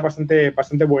encontraron era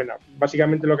bastante buena.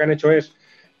 Básicamente lo que han hecho es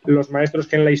los maestros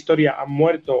que en la historia han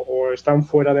muerto o están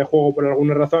fuera de juego por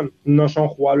alguna razón no son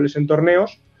jugables en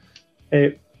torneos.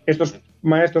 Estos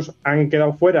maestros han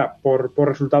quedado fuera por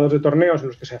resultados de torneos en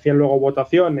los que se hacían luego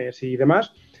votaciones y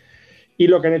demás. Y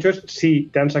lo que han hecho es,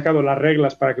 sí, te han sacado las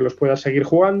reglas para que los puedas seguir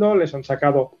jugando, les han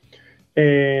sacado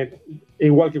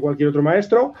igual que cualquier otro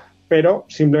maestro, pero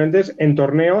simplemente es en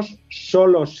torneos,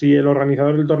 solo si el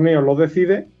organizador del torneo lo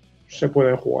decide, se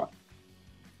pueden jugar.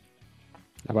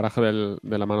 La baraja de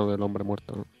la mano del hombre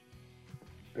muerto,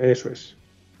 ¿no? Eso es.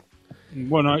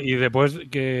 Bueno, y después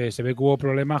que se ve que hubo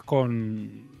problemas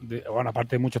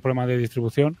aparte de muchos problemas de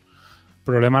distribución,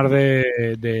 problemas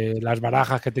de las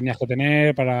barajas que tenías que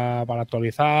tener para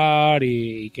actualizar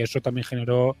y que eso también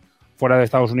generó fuera de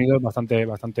Estados Unidos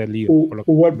bastante lío.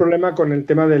 Hubo el problema con el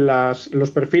tema de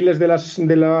los perfiles de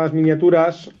las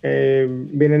miniaturas,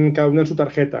 vienen cada una en su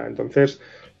tarjeta. Entonces,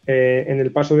 en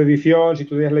el paso de edición, si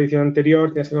tú tenías la edición anterior,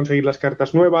 tenías que conseguir las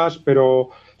cartas nuevas, pero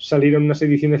salieron unas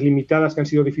ediciones limitadas que han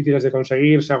sido difíciles de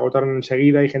conseguir, se agotaron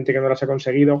enseguida, hay gente que no las ha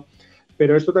conseguido.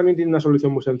 Pero esto también tiene una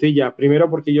solución muy sencilla. Primero,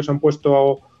 porque ellos han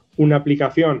puesto una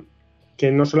aplicación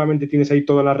que no solamente tienes ahí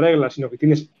todas las reglas, sino que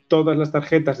tienes todas las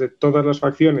tarjetas de todas las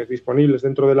facciones disponibles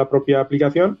dentro de la propia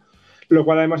aplicación, lo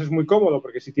cual además es muy cómodo,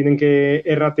 porque si tienen que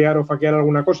erratear o faquear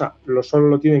alguna cosa, solo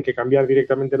lo tienen que cambiar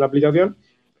directamente en la aplicación.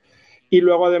 Y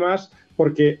luego además,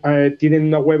 porque tienen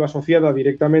una web asociada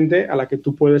directamente a la que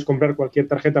tú puedes comprar cualquier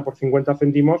tarjeta por 50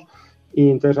 céntimos y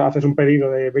entonces haces un pedido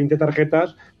de 20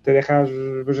 tarjetas, te dejas,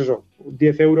 pues eso,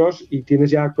 10 euros y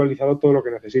tienes ya actualizado todo lo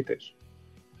que necesites.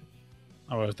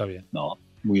 Ah, bueno, está bien. No,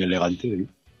 muy elegante. ¿Eh?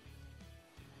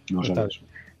 No sabes.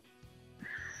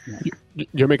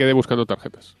 Yo me quedé buscando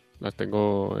tarjetas. Las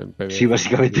tengo en PDF. Sí,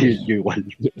 básicamente yo igual.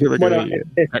 Bueno,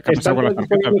 están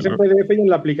disponibles en PDF y en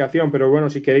la aplicación, pero bueno,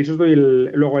 si queréis os doy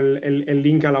luego el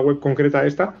link a la web concreta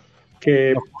esta,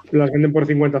 que las venden por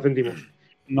 50 céntimos.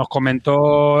 Nos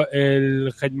comentó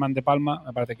el Hetman de Palma,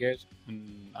 me parece que es,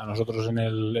 a nosotros en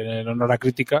el honor a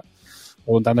Critika,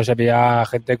 preguntando si había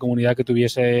gente de comunidad que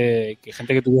tuviese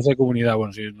comunidad.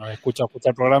 Bueno, si nos escucha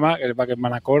el programa, el Back en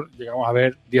Manacor, llegamos a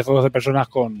ver 10 o 12 personas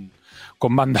con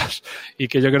bandas, y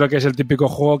que yo creo que es el típico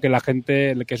juego que la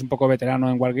gente, que es un poco veterano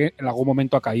en Wargame, en algún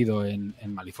momento ha caído en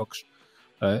Malifox,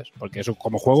 ¿sabes? Porque eso,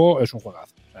 como juego es un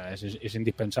juegazo, o sea, es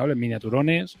indispensable,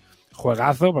 miniaturones,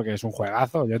 juegazo, porque es un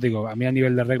juegazo. Yo digo, a mí a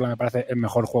nivel de regla me parece el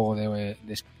mejor juego de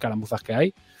escaramuzas que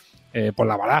hay, por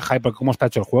la baraja y por cómo está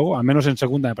hecho el juego. Al menos en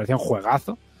segunda me parecía un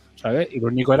juegazo, ¿sabes? Y lo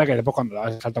único era que después cuando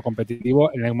dabas el salto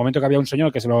competitivo, en el momento que había un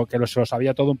señor que se lo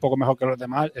sabía todo un poco mejor que los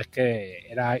demás, es que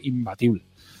era imbatible.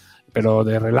 Pero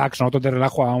de relax, nosotros de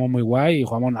relax jugábamos muy guay y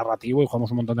jugamos narrativo y jugamos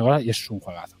un montón de cosas y es un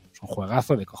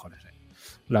juegazo de cojones.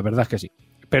 La verdad es que sí.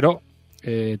 Pero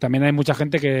también hay mucha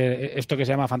gente que esto que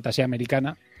se llama fantasía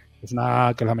americana, es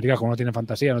que los americanos como no tienen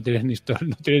fantasía, no tienen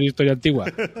historia antigua,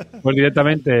 pues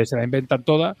directamente se la inventan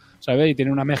toda, ¿sabes? Y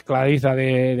tienen una mezcladiza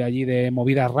de allí de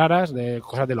movidas raras, de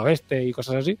cosas del oeste y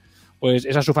cosas así. Pues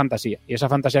esa es su fantasía. Y esa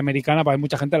fantasía americana, pues hay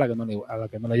mucha gente a la que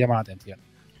no le llama la atención.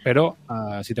 Pero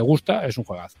si te gusta, es un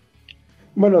juegazo.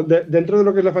 Bueno, dentro de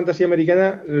lo que es la fantasía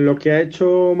americana, lo que ha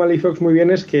hecho Malifox muy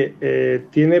bien es que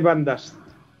tiene bandas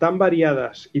tan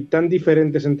variadas y tan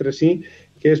diferentes entre sí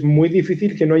que es muy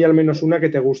difícil que no haya al menos una que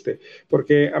te guste.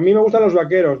 Porque a mí me gustan los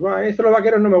vaqueros. Bueno, los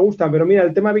vaqueros no me gustan, pero mira,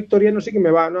 el tema victoriano sí que me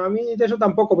va. No, a mí de eso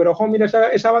tampoco, pero ojo, mira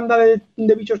esa banda de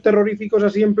bichos terroríficos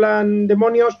así en plan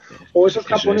demonios, o esos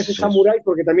japoneses samuráis,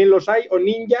 porque también los hay, o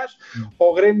ninjas,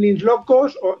 o gremlins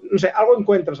locos, o no sé, algo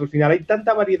encuentras al final. Hay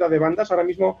tanta variedad de bandas. Ahora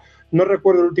mismo no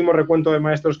recuerdo el último recuento de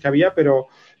maestros que había, pero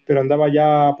andaba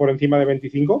ya por encima de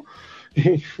 25.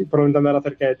 Probablemente andará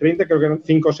cerca de 30, creo que eran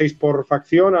 5 o 6 por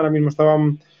facción, ahora mismo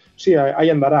estaban, sí, ahí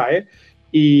andará,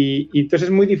 y entonces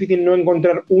es muy difícil no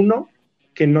encontrar uno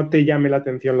que no te llame la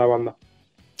atención la banda.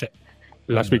 Sí.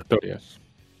 Las victorias.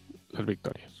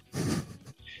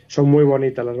 Son muy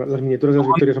bonitas, las miniaturas de las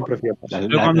victorias son preciosas.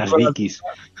 Las Vikis.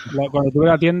 Cuando tuve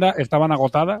la tienda estaban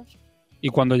agotadas. Y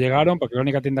cuando llegaron, porque la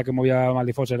única tienda que movía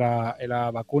Malifaux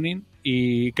era Bakunin,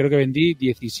 y creo que vendí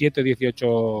 17 o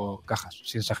 18 cajas,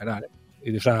 sin exagerar.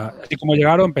 Y, o sea, así como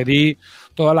llegaron, pedí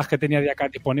todas las que tenía de acá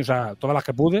disponibles, o sea, todas las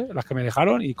que pude, las que me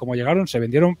dejaron, y como llegaron, se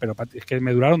vendieron, pero es que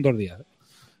me duraron 2 días.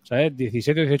 ¿Sabes?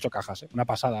 17 o 18 cajas, una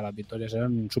pasada las victorias,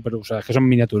 eran súper, o sea, es que son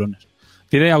miniaturones.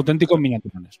 Tiene auténticos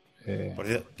miniaturones. Por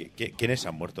cierto, ¿quiénes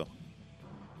han muerto?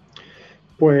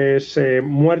 Pues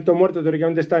muerto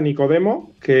teóricamente está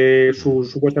Nicodemo, que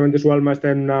supuestamente su alma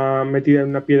está metida en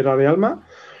una piedra de alma.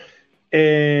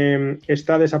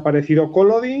 Está desaparecido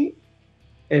Collodi.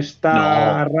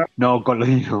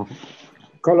 Collodi no.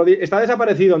 Collodi está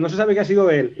desaparecido, no se sabe qué ha sido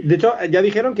de él. De hecho, ya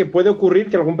dijeron que puede ocurrir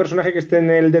que algún personaje que esté en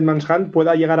el Dead Man's Hand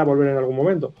pueda llegar a volver en algún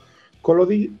momento.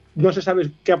 Collodi no se sabe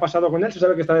qué ha pasado con él, se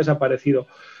sabe que está desaparecido.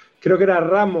 Creo que era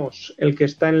Ramos el que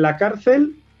está en la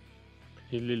cárcel.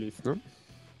 Y Lilith, ¿no?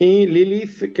 Y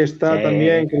Lilith, que está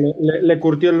también, que le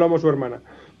curtió el lomo a su hermana.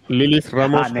 Lilith,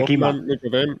 Ramos, Nekima.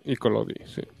 Nicodem y Collodi,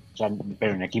 sí. O sea,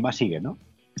 pero Nekima sigue, ¿no?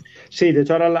 Sí, de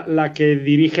hecho ahora la que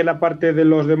dirige la parte de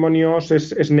los demonios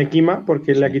es Nekima,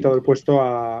 porque le ha quitado el puesto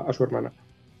a su hermana.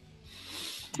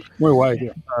 Muy guay,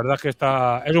 tío. La verdad es que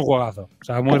es un juegazo. O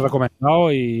sea, muy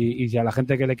recomendado y si a la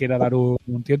gente que le quiera dar un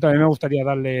tiento, a mí me gustaría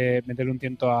meterle un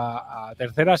tiento a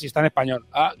tercera si está en español.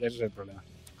 Ese es el problema.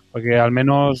 Porque al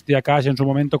menos Diakash en su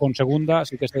momento con segunda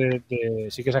sí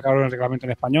que sacaron el reglamento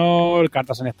en español,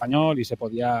 cartas en español y se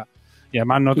podía. Y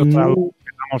además nosotros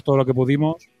traducimos todo lo que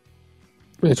pudimos.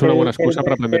 Es una buena excusa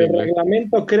para aprender inglés. El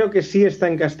reglamento creo que sí está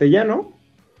en castellano.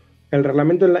 El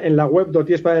reglamento en la web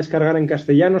es para descargar en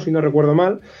castellano, si no recuerdo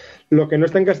mal. Lo que no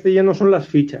está en castellano son las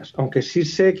fichas, aunque sí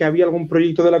sé que había algún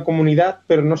proyecto de la comunidad,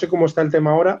 pero no sé cómo está el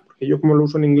tema ahora, porque yo como lo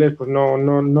uso en inglés pues no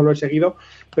lo he seguido,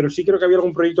 pero sí creo que había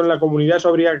algún proyecto en la comunidad, eso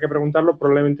habría que preguntarlo,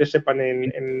 probablemente sepan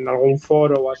en algún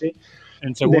foro o así,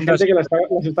 en segunda, de gente que las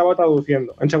estaba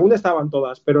traduciendo. En segunda estaban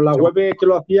todas, pero la web que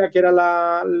lo hacía, que era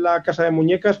la casa de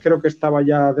muñecas, creo que estaba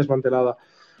ya desmantelada.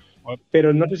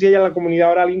 Pero no sé si hay en la comunidad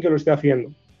ahora alguien que lo esté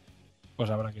haciendo. Pues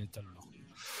habrá que echarle un ojo.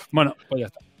 Bueno, pues ya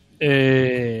está.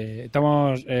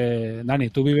 Dani,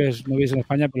 tú no vives en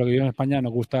España, pero lo que vive en España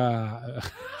nos gusta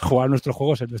jugar nuestros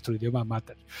juegos en nuestro idioma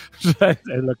mater. Es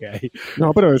lo que hay.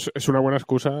 No, pero es una buena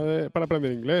excusa para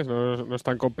aprender inglés, no es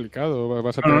tan complicado.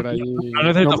 Vas a tener ahí. No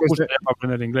necesito excusa para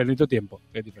aprender inglés, necesito tiempo.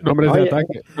 Nombres de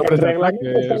ataque. El reglamento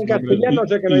está en castellano,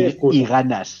 sé que no hay excusa. Y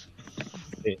ganas.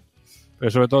 Sí,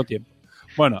 pero sobre todo tiempo.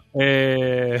 Bueno,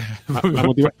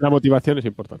 la motivación es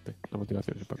importante.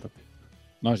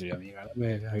 No, sí, a mí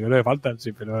no me faltan,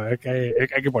 sí, pero es que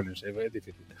hay que ponerse, es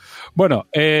difícil. Bueno,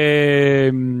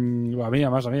 a mí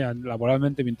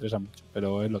laboralmente me interesa mucho,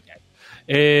 pero es lo que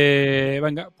hay.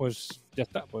 Venga, pues ya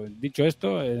está. Pues dicho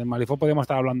esto, en Malifaux podemos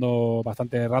estar hablando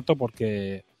bastante rato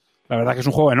porque la verdad que es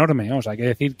un juego enorme, ¿no? O sea, hay que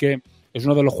decir que es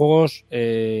uno de los juegos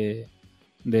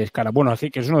de escala. Bueno,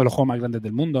 que es uno de los juegos más grandes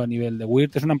del mundo a nivel de Weird.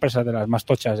 Es una empresa de las más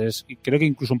tochas. Creo que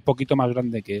incluso un poquito más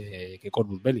grande que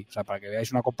Corvus Belli. O sea, para que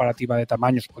veáis una comparativa de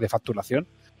tamaños o de facturación,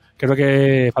 creo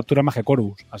que factura más que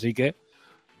Corvus. Así que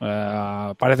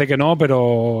parece que no,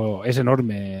 pero es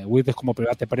enorme. Weird es como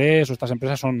Private Press o estas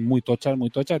empresas son muy tochas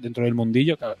dentro del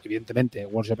mundillo. Claro, evidentemente,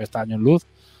 Workshop está año en luz.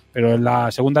 Pero en la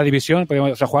segunda división,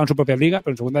 juegan su propia liga,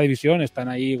 pero en segunda división están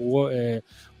ahí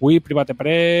Wii, Private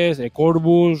Press,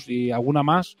 Corvus y alguna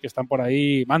más que están por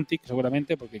ahí, Mantic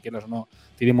seguramente, porque quieras o no,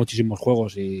 tiene muchísimos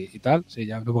juegos y tal. Sí,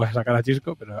 ya no voy a sacar a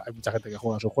Chisco, pero hay mucha gente que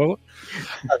juega sus juegos.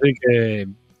 Así que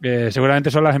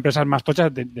seguramente son las empresas más tochas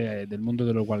del mundo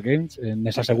de los Wargames en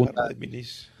esa segunda.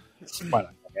 Bueno,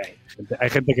 hay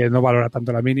gente que no valora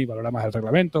tanto la mini, valora más el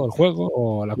reglamento, el juego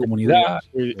o la comunidad.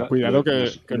 Cuidado que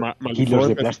kilos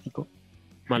de plástico.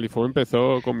 Malifaux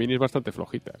empezó con minis bastante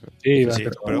flojitas. Sí,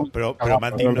 pero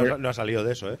Mantic no ha salido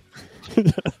de eso, ¿eh?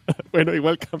 Bueno,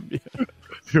 igual cambia.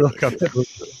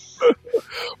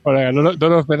 Bueno, venga, no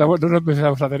nos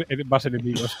empezamos a hacer más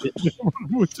enemigos. Somos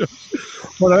muchos.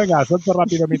 Bueno, venga, suelto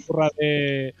rápido mi turra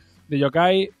de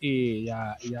yokai y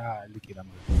ya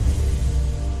liquidamos.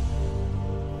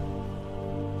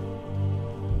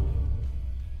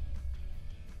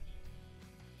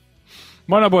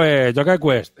 Bueno, pues Yokai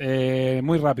Quest,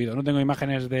 muy rápido, no tengo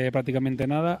imágenes de prácticamente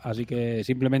nada, así que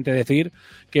simplemente decir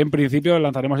que en principio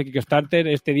lanzaremos el Kickstarter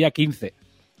este día 15,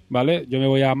 ¿vale? Yo me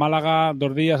voy a Málaga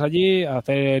 2 días allí a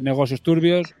hacer negocios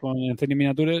turbios con Cine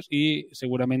Miniatures y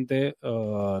seguramente,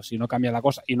 si no cambia la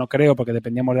cosa, y no creo porque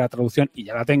dependíamos de la traducción y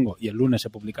ya la tengo y el lunes se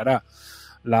publicará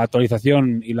la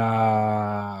actualización y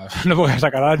la... No voy a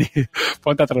sacar a ni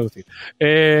ponte a traducir.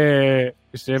 Se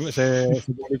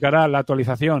publicará la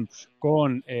actualización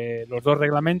con los 2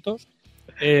 reglamentos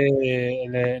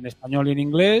en español y en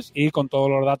inglés y con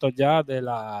todos los datos ya del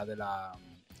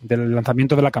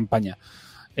lanzamiento de la campaña.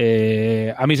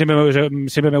 A mí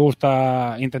siempre me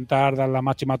gusta intentar dar la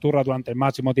máxima turra durante el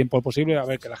máximo tiempo posible, a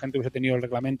ver que la gente hubiese tenido el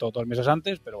reglamento 2 meses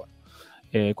antes, pero bueno.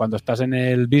 Cuando estás en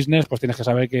el business, pues tienes que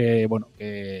saber que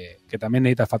también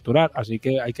necesitas facturar, así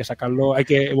que hay que sacarlo, hay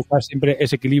que buscar siempre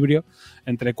ese equilibrio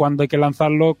entre cuándo hay que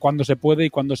lanzarlo, cuándo se puede y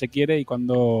cuándo se quiere y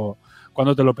cuándo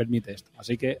te lo permite esto.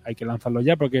 Así que hay que lanzarlo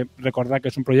ya, porque recordad que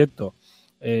es un proyecto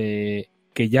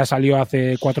que ya salió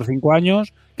hace 4 o 5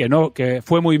 años, que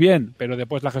fue muy bien, pero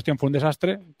después la gestión fue un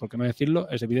desastre, por qué no decirlo,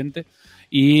 es evidente,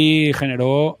 y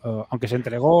generó, aunque se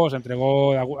entregó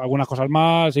algunas cosas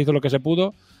más, se hizo lo que se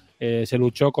pudo. Se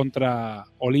luchó contra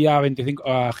Olía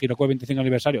a Hirokue 25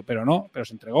 aniversario, pero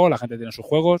se entregó, la gente tiene sus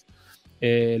juegos.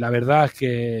 La verdad es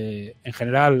que en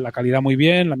general la calidad muy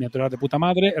bien, la miniatura de puta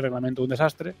madre, el reglamento un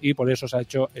desastre y por eso se ha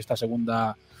hecho esta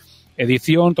segunda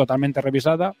edición totalmente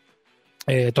revisada,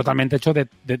 totalmente hecho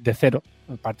de cero,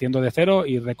 partiendo de cero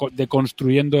y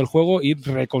deconstruyendo el juego y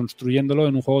reconstruyéndolo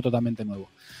en un juego totalmente nuevo.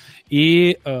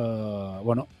 Y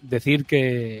decir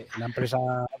que la empresa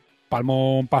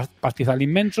palmó un pastizal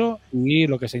inmenso y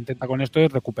lo que se intenta con esto es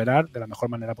recuperar de la mejor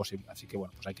manera posible. Así que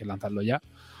bueno, pues hay que lanzarlo ya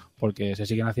porque se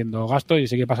siguen haciendo gastos y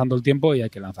sigue pasando el tiempo y hay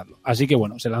que lanzarlo. Así que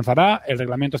bueno, se lanzará, el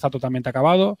reglamento está totalmente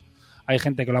acabado. Hay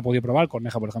gente que lo ha podido probar,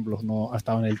 Corneja, por ejemplo, no ha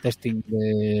estado en el testing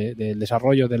del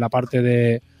desarrollo de la parte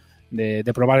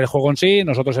de probar el juego en sí.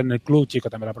 Nosotros en el club, Chico,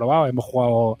 también lo ha probado. Hemos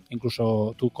jugado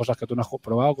incluso cosas que tú no has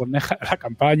probado, Corneja, la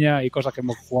campaña y cosas que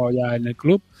hemos jugado ya en el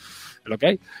club. Lo que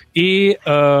hay. Y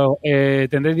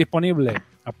tendréis disponible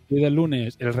a partir del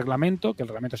lunes el reglamento, que el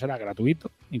reglamento será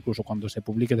gratuito, incluso cuando se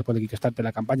publique después de Kickstarter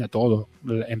la campaña, todo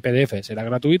en PDF será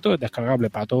gratuito, es descargable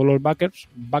para todos los backers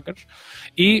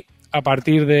y a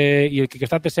partir y el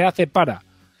Kickstarter se hace para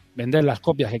vender las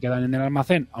copias que quedan en el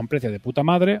almacén a un precio de puta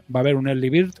madre. Va a haber un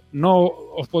early bird, no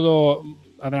os puedo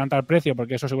adelantar el precio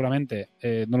porque eso seguramente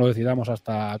no lo decidamos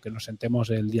hasta que nos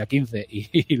sentemos el día 15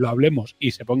 y lo hablemos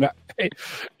y se ponga en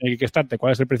el Kickstarter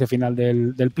cuál es el precio final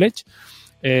del pledge,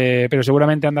 pero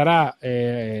seguramente andará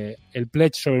el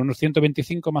pledge sobre unos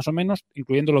 125 más o menos,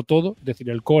 incluyéndolo todo, es decir,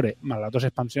 el core más las 2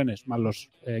 expansiones más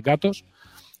los gatos,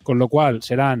 con lo cual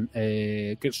serán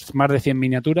más de 100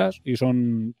 miniaturas y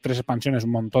son 3 expansiones,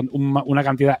 un montón, una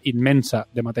cantidad inmensa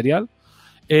de material.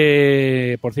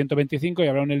 Por 125 y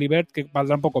habrá un early bird que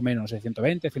valdrá un poco menos,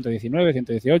 120, 119,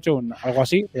 118, algo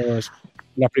así. Pues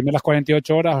las primeras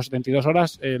 48 horas o 72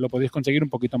 horas lo podéis conseguir un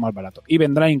poquito más barato. Y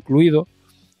vendrá incluido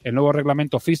el nuevo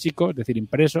reglamento físico, es decir,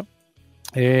 impreso,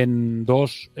 en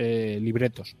 2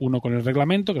 libretos. Uno con el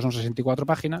reglamento, que son 64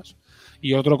 páginas,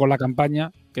 y otro con la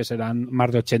campaña, que serán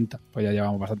más de 80. Pues ya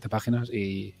llevamos bastantes páginas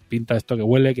y pinta esto que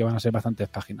huele, que van a ser bastantes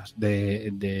páginas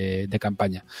de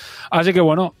campaña. Así que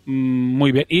bueno,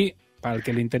 muy bien. Y para el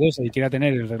que le interese y quiera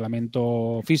tener el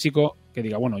reglamento físico, que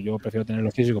diga, bueno, yo prefiero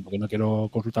tenerlo físico porque no quiero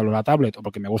consultarlo en la tablet o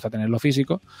porque me gusta tenerlo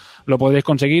físico, lo podréis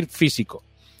conseguir físico.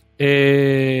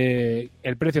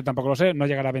 El precio tampoco lo sé, no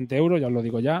llegará a 20 euros, ya os lo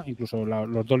digo ya, incluso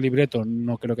los 2 libretos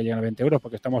no creo que lleguen a 20 euros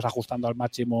porque estamos ajustando al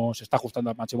máximo, se está ajustando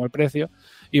al máximo el precio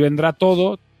y vendrá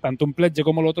todo, tanto un pledge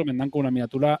como el otro vendrán con una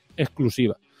miniatura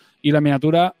exclusiva y la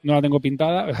miniatura no la tengo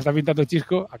pintada, la está pintando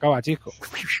Chisco, acaba Chisco.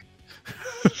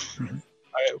 A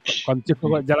ver, cuando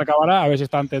Chisco ya la acabará, a ver si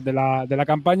está antes de la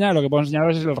campaña, lo que puedo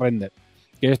enseñaros es el render,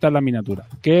 que esta es la miniatura,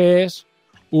 que es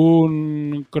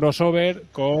un crossover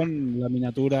con la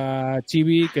miniatura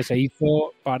chibi que se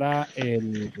hizo para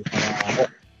es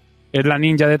la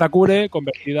ninja de Takure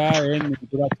convertida en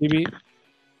miniatura chibi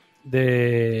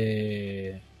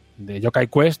de Yokai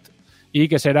Quest y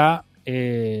que será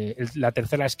la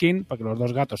tercera skin, porque los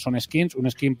 2 gatos son skins,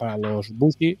 un skin para los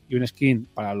Bushi y un skin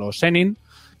para los Senin,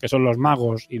 que son los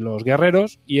magos y los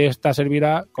guerreros, y esta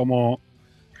servirá como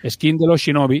skin de los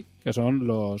Shinobi, que son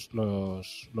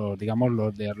digamos,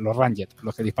 los Ranged,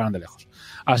 los que disparan de lejos.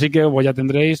 Así que pues ya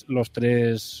tendréis los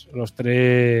tres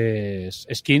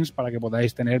skins para que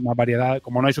podáis tener más variedad.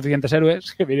 Como no hay suficientes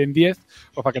héroes, que vienen 10,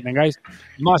 pues para que tengáis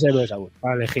más héroes aún,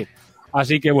 para elegir.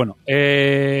 Así que bueno,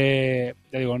 te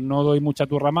digo, no doy mucha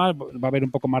turra más, va a haber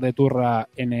un poco más de turra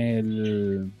en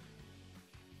el...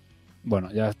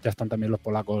 Bueno, ya están también los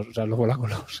polacos, o sea, los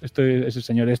polacos, ese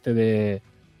señor de...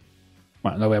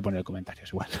 Bueno, no voy a poner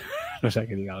comentarios igual. No sé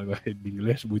que diga algo en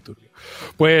inglés muy turbio.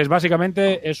 Pues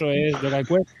básicamente eso es Yokai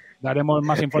Quest. Daremos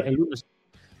más información. El lunes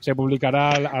se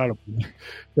publicará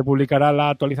la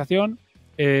actualización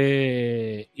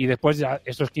y después ya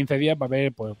estos 15 días va a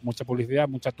haber pues mucha publicidad,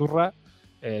 mucha turra,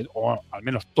 o al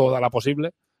menos toda la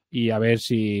posible, y a ver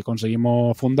si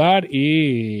conseguimos fundar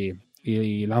y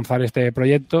lanzar este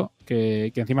proyecto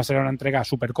que encima será una entrega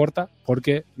súper corta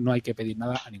porque no hay que pedir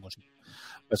nada a ningún sitio.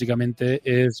 Básicamente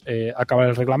es acabar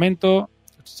el reglamento,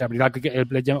 se abrirá el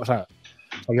Pledge, o sea,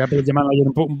 se abrirá el Pledge Manager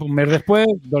un mes después,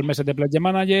 2 meses de Pledge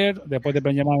Manager, después de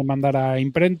Pledge Manager mandar a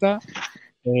imprenta,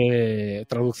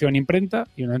 traducción imprenta,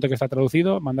 y en el momento que está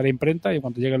traducido, mandar a imprenta, y en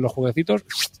cuanto lleguen los jueguecitos,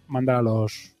 mandar a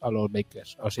los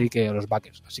bakers, así que a los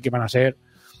backers. Así que van a ser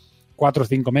 4 o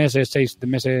 5 meses, 6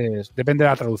 meses, depende de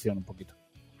la traducción un poquito.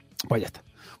 Pues ya está.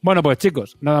 Bueno, pues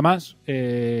chicos, nada más.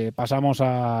 Pasamos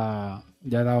a...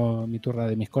 Ya he dado mi turra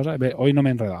de mis cosas. Hoy no me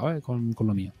he enredado con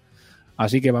lo mío.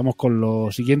 Así que vamos con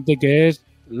lo siguiente, que es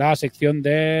la sección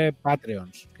de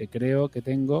Patreons, que creo que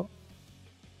tengo...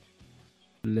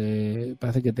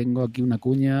 Parece que tengo aquí una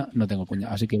cuña. No tengo cuña,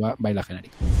 así que baila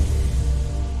genérica.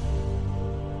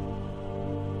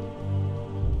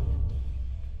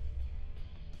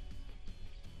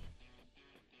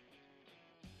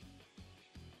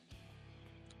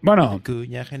 Bueno,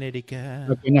 cuña genérica.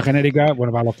 La cuña genérica,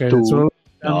 bueno, para los que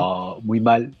No, muy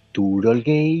mal. Turol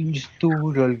Games,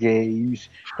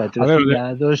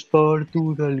 patrocinados por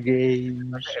Turol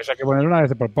Games. Eso hay que poner una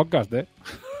vez por podcast, ¿eh?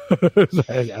 O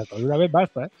sea, ya, una vez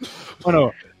basta, ¿eh?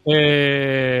 Bueno,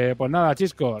 pues nada,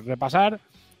 Chisco, repasar,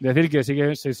 decir que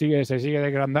se sigue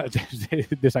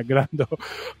desangrando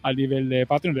a nivel de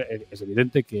Patreon. Es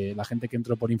evidente que la gente que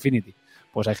entró por Infinity,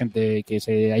 pues hay gente que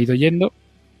se ha ido yendo.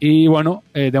 Y bueno,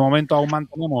 de momento aún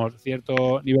mantenemos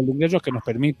cierto nivel de ingresos que nos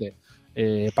permite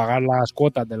pagar las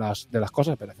cuotas de las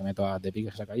cosas. Espera, que meto a de pique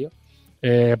que se ha caído.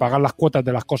 Pagar las cuotas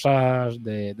de las cosas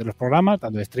de los programas,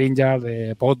 tanto de Stringer,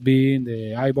 de Podbean,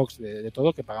 de iVoox, de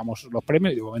todo, que pagamos los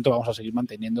premios, y de momento vamos a seguir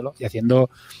manteniéndolo y haciendo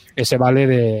ese vale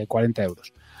de 40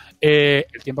 euros. El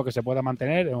tiempo que se pueda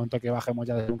mantener, el momento que bajemos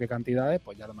ya de según qué cantidades,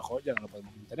 pues ya a lo mejor ya no lo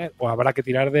podemos mantener. O habrá que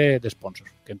tirar de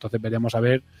sponsors, que entonces veremos a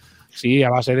ver si a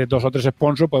base de 2 o 3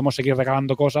 sponsors podemos seguir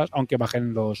regalando cosas, aunque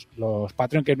bajen los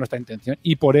Patreon, que es nuestra intención,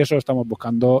 y por eso estamos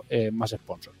buscando más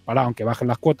sponsors. Para, aunque bajen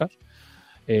las cuotas,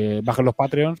 bajen los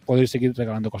Patreons, podéis seguir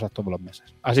regalando cosas todos los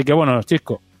meses. Así que bueno,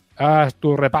 Chisco, haz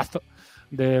tu repaso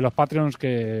de los Patreons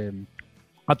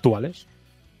actuales.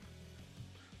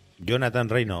 Jonathan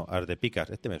Reino,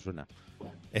 Ardepicas, este me suena.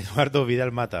 Eduardo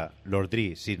Vidal Mata,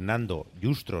 Lordri, Sirnando,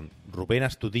 Justron, Rubén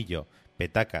Astudillo,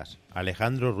 Petacas,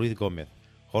 Alejandro Ruiz Gómez,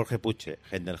 Jorge Puche,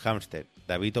 Gendel Hamster,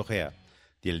 David Ojea,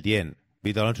 Dieldien,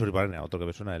 Vito Alonso Ribarena, otro que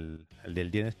me suena, el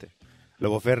Dieldien este,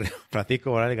 Lobo Ferre,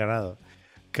 Francisco Morales Ganado,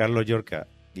 Carlos Yorca,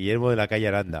 Guillermo de la Calle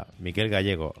Aranda, Miquel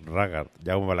Gallego, Ragard,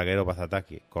 Jaume Balaguero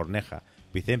Bazataki, Corneja,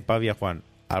 Vicente Pavia Juan,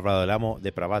 Álvaro del Amo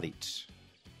de Pravadich.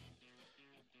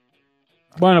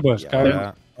 Bueno, pues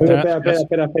Espera.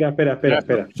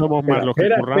 Somos más los que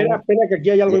curramos. Espera, que aquí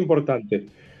hay algo importante.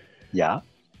 ¿Ya?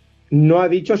 No ha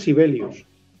dicho Sibelius.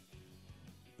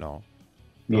 No.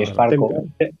 Mi Sparco.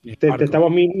 Te estamos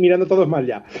mirando todos mal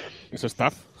ya. ¿Es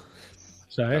staff?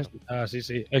 ¿Sabes? Ah, sí.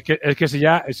 Es que si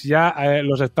ya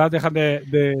los staff dejan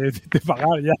de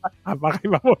pagar, ya apaga y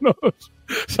vámonos.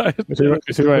 ¿Sabes?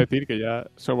 Eso iba a decir, que ya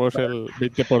somos el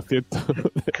 20%.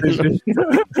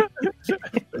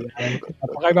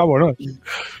 Apaga y vámonos.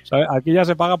 ¿Sabes? Aquí ya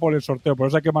se paga por el sorteo, por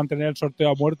eso hay que mantener el sorteo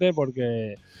a muerte,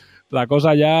 porque la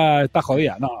cosa ya está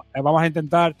jodida. No, vamos a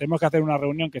intentar, tenemos que hacer una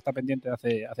reunión que está pendiente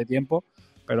hace tiempo,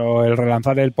 pero el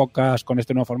relanzar el podcast con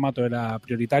este nuevo formato era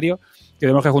prioritario.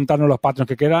 Tenemos que juntarnos los patrons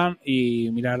que quedan y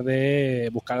mirar de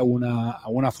buscar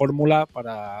alguna fórmula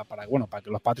para que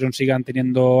los patrons sigan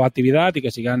teniendo actividad y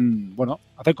que sigan,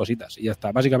 hacer cositas. Y ya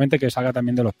está. Básicamente que salga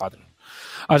también de los patrons.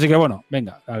 Así que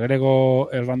venga, agrego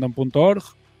el random.org.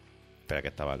 Espera, que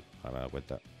está mal, ahora me he dado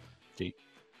cuenta. Sí,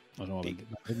 no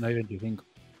hay 25.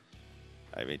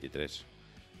 Hay 23.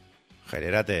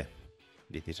 Genérate.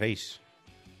 16.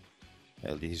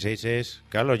 El 16 es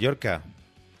Carlos Yorca.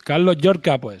 Carlos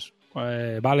Yorca, pues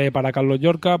vale para Carlos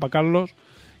Yorca, para Carlos,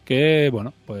 que,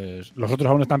 bueno, pues los otros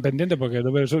aún están pendientes porque no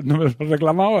me los han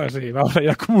reclamado, así vamos a ir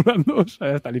acumulando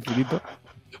hasta el infinito.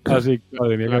 Así que,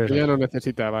 madre mía, La tuya no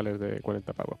necesita vales de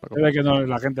 40 pavos para es que no,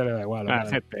 la gente le da igual. La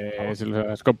gente se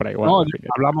las compra igual. No,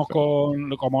 hablamos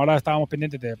como ahora estábamos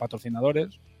pendientes de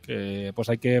patrocinadores, que pues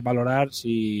hay que valorar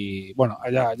si... Bueno,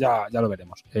 ya lo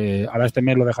veremos. Ahora este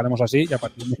mes lo dejaremos así y a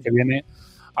partir del mes que viene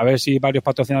a ver si varios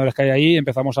patrocinadores que hay ahí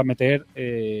empezamos a meter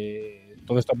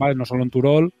todos estos vales, no solo en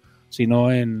Turol,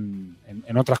 sino en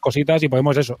otras cositas y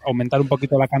podemos aumentar un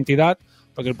poquito la cantidad,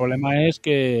 porque el problema es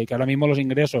que ahora mismo los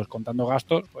ingresos, contando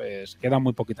gastos, pues quedan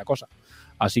muy poquita cosa.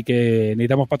 Así que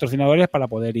necesitamos patrocinadores para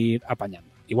poder ir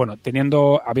apañando. Y bueno,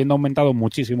 habiendo aumentado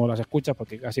muchísimo las escuchas,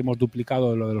 porque casi hemos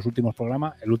duplicado lo de los últimos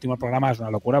programas. El último programa es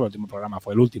una locura, pero el último programa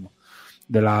fue el último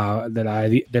de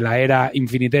la era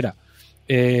infinitera.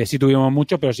 Sí tuvimos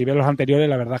mucho, pero si ves los anteriores,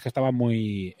 la verdad es que estaban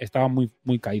muy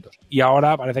caídos. Y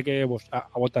ahora parece que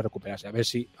ha vuelto a recuperarse. A ver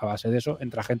si a base de eso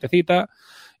entra gentecita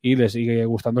y le sigue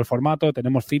gustando el formato.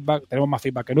 Tenemos más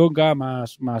feedback que nunca,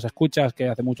 más escuchas que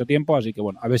hace mucho tiempo. Así que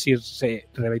bueno, a ver si se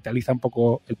revitaliza un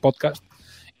poco el podcast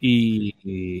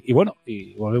y bueno,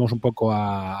 y volvemos un poco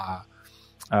a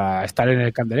estar en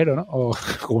el candelero, ¿no? O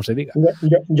como se diga.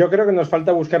 Yo creo que nos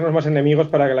falta buscarnos más enemigos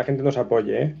para que la gente nos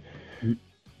apoye, ¿eh?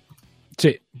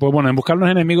 Sí, pues bueno, en buscar los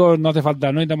enemigos no hace falta,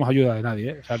 no necesitamos ayuda de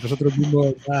nadie, ¿eh? O sea, nosotros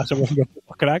mismos ya somos los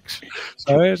cracks,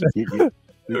 ¿sabes? De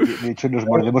hecho, nos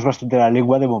mordemos bastante la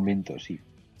lengua de momento, sí.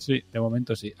 Sí, de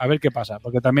momento sí. A ver qué pasa,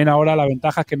 porque también ahora la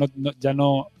ventaja es que ya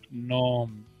no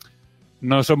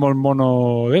somos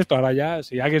mono de esto. Ahora ya,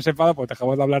 si alguien se enfada, pues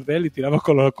dejamos de hablar de él y tiramos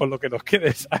con lo que nos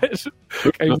quede, ¿sabes?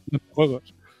 Que hay muchos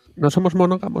juegos. No somos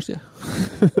monógamos ya.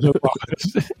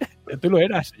 Tú lo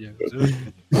eras, señor.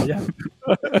 Ya.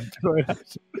 Tú lo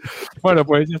eras. Bueno,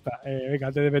 pues ya está. Venga,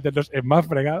 antes de meternos en más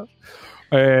fregados,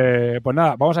 pues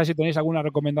nada, vamos a ver si tenéis alguna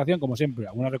recomendación, como siempre,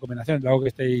 alguna recomendación de algo que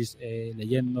estéis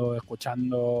leyendo,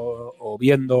 escuchando o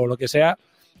viendo o lo que sea,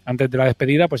 antes de la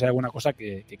despedida, pues hay alguna cosa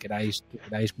que queráis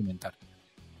comentar.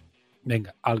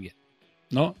 Venga, alguien.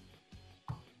 ¿No?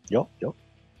 Yo.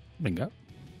 Venga.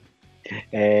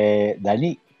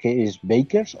 Dani, ¿qué es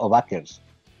Bakers o Backers?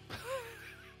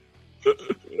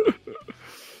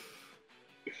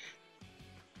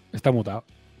 Está mutado.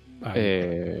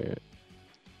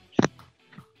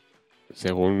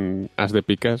 Según As de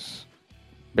Picas,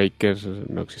 Bakers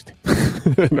no existe.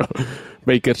 No,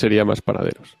 Bakers sería más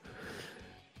panaderos.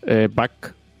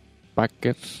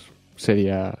 Backers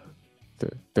sería...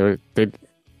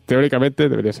 teóricamente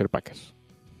debería ser Packers.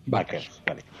 Backers,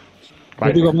 vale.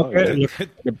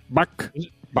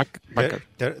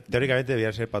 Teóricamente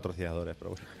deberían ser patrocinadores,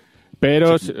 pero bueno.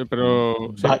 Pero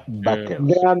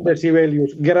Grande,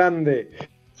 Sibelius, grande.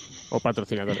 O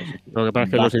patrocinadores. Lo que pasa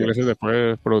es que los ingleses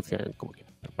después producen como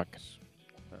quieran. Packers.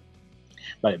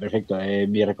 Vale, perfecto.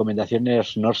 Mi recomendación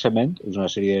es Norsemen, es una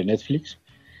serie de Netflix.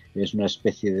 Es una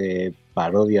especie de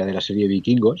parodia de la serie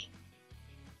Vikingos.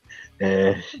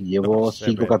 Llevo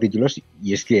 5 capítulos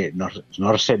y es que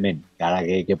Norsemen. Ahora,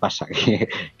 ¿qué pasa?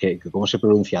 ¿Cómo se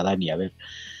pronuncia, Dani? A ver.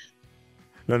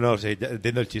 No, sí, ya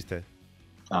entiendo el chiste.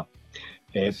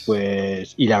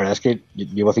 Pues, y la verdad es que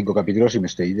llevo 5 capítulos y me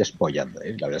estoy despollando,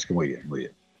 ¿eh? La verdad es que muy bien, muy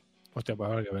bien. Hostia, pues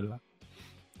habrá que verla.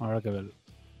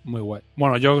 Muy guay.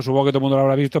 Bueno, yo supongo que todo el mundo lo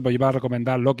habrá visto, pero iba a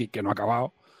recomendar Loki, que no ha acabado,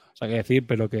 o sea, que decir,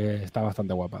 pero que está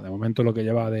bastante guapa. De momento lo que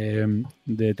lleva de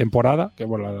temporada, que es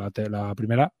bueno, la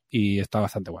primera, y está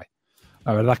bastante guay.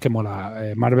 La verdad es que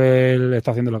mola. Marvel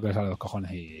está haciendo lo que le sale de los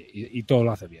cojones y todo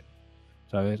lo hace bien.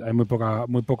 ¿Sabes? Hay muy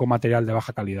poco material de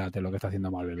baja calidad de lo que está haciendo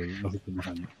Marvel en los últimos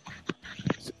años.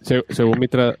 Según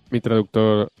mi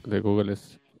traductor de Google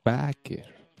es Backer.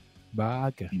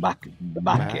 Para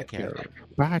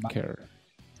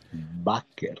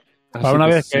una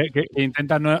vez que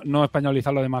intenta no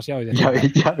españolizarlo demasiado. Y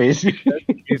ya ves. Y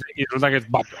resulta que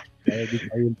es Backer.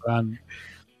 Hay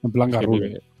en plan garrulo.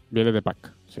 Viene de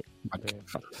Pack. Sí.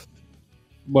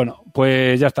 Bueno,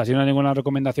 pues ya está. Si no hay ninguna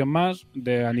recomendación más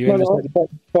a nivel de...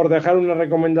 Por dejar una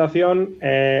recomendación,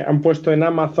 han puesto en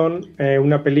Amazon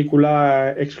una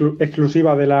película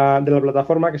exclusiva de la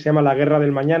plataforma que se llama La Guerra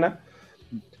del Mañana,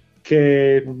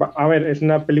 que, a ver, es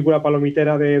una película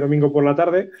palomitera de domingo por la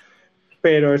tarde,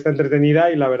 pero está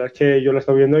entretenida y la verdad es que yo la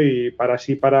estoy viendo y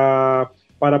para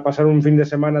pasar un fin de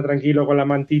semana tranquilo con la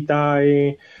mantita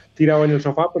y tirado en el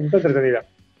sofá, pues está entretenida.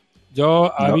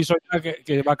 Yo aviso ya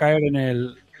que va a caer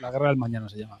en La Guerra del Mañana,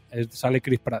 se llama. Sale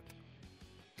Chris Pratt,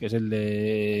 que es el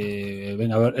de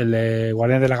Vengador, el de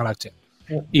Guardianes de la Galaxia.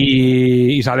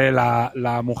 Y sale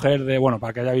la mujer de, bueno,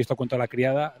 para que haya visto Cuento de la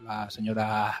Criada, la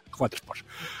señora Cuatro Esposos.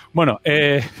 Bueno,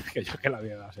 que yo que la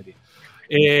vi en la serie.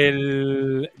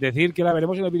 Decir que la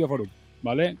veremos en el Videoforum.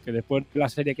 ¿vale? Que después de la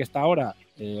serie que está ahora,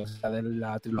 o sea, de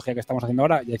la trilogía que estamos haciendo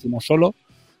ahora, ya hicimos Solo,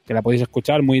 que la podéis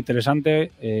escuchar, muy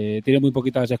interesante. Tiene muy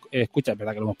poquitas escuchas, es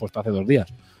verdad que lo hemos puesto hace 2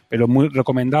 días, pero muy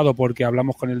recomendado porque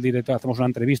hablamos con el director, hacemos una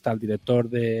entrevista al director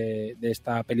de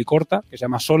esta peli corta, que se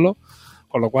llama Solo,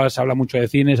 con lo cual se habla mucho de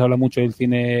cine, se habla mucho del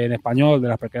cine en español, de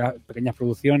las pequeñas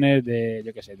producciones, de,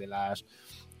 yo qué sé, de las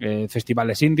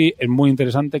festivales indie. Es muy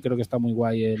interesante, creo que está muy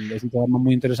guay, es un programa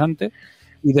muy interesante.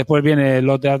 Y después viene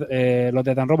Love,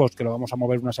 Death and Robots, que lo vamos a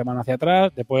mover una semana hacia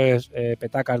atrás. Después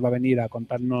Petacas va a venir a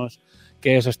contarnos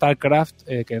qué es StarCraft,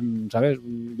 que, ¿sabes?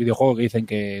 Un videojuego que dicen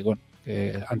que, bueno,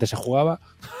 que antes se jugaba.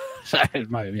 ¿Sabes?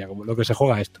 Madre mía, como lo que se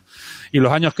juega esto. Y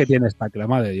los años que tiene StarCraft,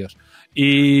 madre de Dios.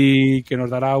 Y que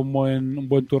nos dará un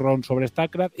buen turrón sobre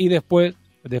StarCraft. Y después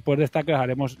de StarCraft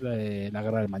haremos la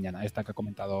Guerra del Mañana, esta que ha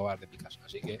comentado Arrepicas.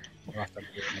 Así que pues, bastante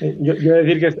bien. Yo voy a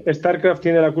decir que StarCraft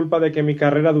tiene la culpa de que mi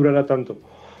carrera durara tanto.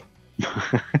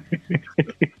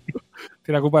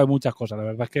 Tiene la culpa de muchas cosas. La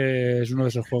verdad es que es uno de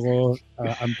esos juegos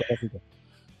antológicos.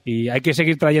 Y hay que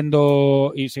seguir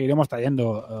trayendo, y seguiremos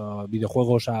trayendo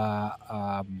videojuegos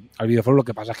al videoforum. Lo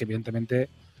que pasa es que, evidentemente,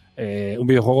 un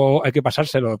videojuego hay que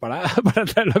pasárselo para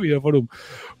traerlo al videoforum.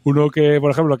 Uno que, por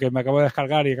ejemplo, que me acabo de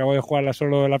descargar y acabo de jugar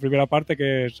solo en la primera parte,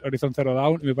 que es Horizon Zero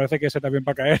Dawn, y me parece que ese también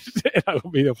va a caer en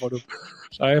algún videoforum,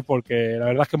 ¿sabes? Porque la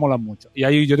verdad es que molan mucho. Y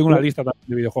ahí yo tengo una lista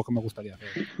de videojuegos que me gustaría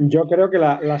hacer. Yo creo que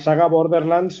la saga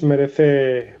Borderlands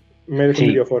merece un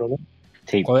videoforum, ¿no?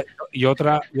 Sí. Joder, y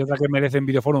otra que merece en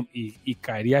videoforum y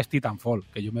caería es Titanfall,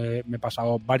 que yo me he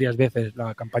pasado varias veces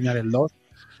la campaña del 2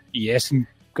 y es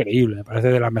increíble, me parece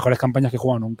de las mejores campañas que he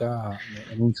jugado nunca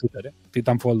en un shooter, ¿eh?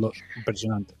 Titanfall 2,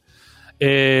 impresionante.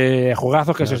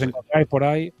 Jugazos que si os encontráis por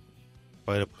ahí.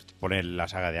 Poder poner la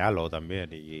saga de Halo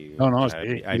también. Y, No, o sea,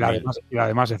 sí, hay y la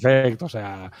de Mass Effect, o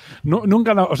sea,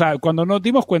 nunca, o sea, cuando nos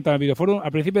dimos cuenta en el videoforum,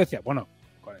 al principio decía, bueno,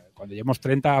 cuando llevemos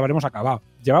 30 habremos acabado.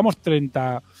 Llevamos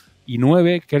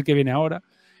 39, que es el que viene ahora,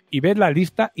 y ves la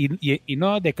lista y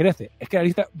no decrece. Es que la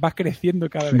lista va creciendo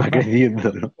cada vez más. Va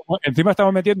creciendo, ¿no? Encima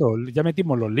ya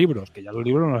metimos los libros, que ya los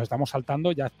libros nos estamos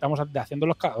saltando, ya estamos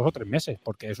haciéndolos cada 2 o 3 meses,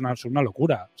 porque es una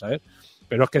locura, ¿sabes?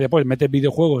 Pero es que después metes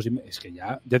videojuegos y es que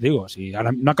ya te digo, si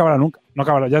ahora no acabará nunca, no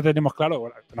acabará, ya tenemos claro,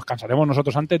 bueno, nos cansaremos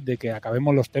nosotros antes de que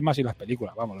acabemos los temas y las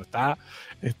películas, vamos,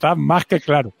 está más que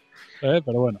claro, ¿sabes?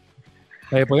 Pero bueno.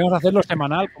 Podríamos hacerlo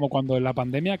semanal, como cuando en la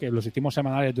pandemia, que los hicimos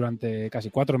semanales durante casi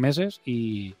 4 meses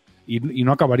y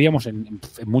no acabaríamos en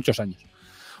muchos años.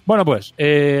 Bueno, pues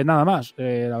nada más.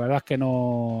 La verdad es que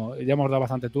ya hemos dado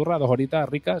bastante turra, 2 horitas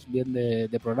ricas, bien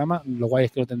de programa. Lo guay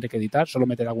es que lo tendré que editar, solo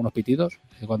meter algunos pitidos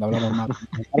cuando hablamos más.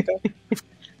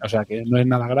 O sea que no es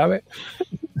nada grave.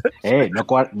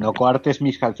 No coartes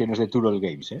mis canciones de Turtle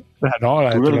Games, ¿eh? No,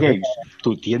 Turtle Games,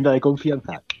 tu tienda de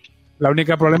confianza. La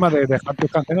única problema de dejar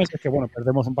tus canciones es que, bueno,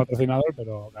 perdemos un patrocinador,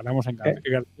 pero ganamos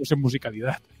en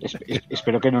musicalidad.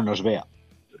 Espero que no nos vea.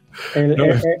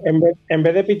 En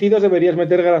vez de pitidos deberías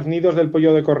meter graznidos del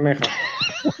pollo de corneja.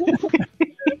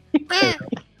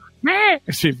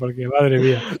 Sí, porque madre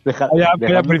mía.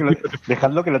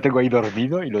 Dejadlo que lo tengo ahí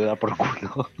dormido y lo da por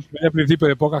culo. Vaya principio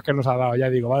de pocas que nos ha dado, ya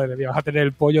digo, madre mía, vas a tener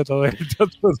el pollo todo el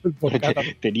podcast.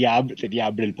 Tenía hambre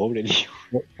el pobre, tío.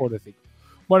 Pobrecito.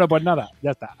 Bueno, pues nada,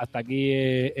 ya está. Hasta aquí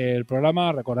el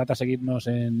programa. Recordad a seguirnos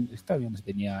en... ¿Está bien si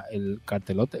tenía el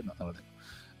cartelote? No lo tengo.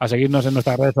 A seguirnos en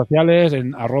nuestras redes sociales,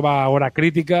 en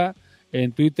 @horacritica,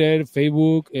 en Twitter,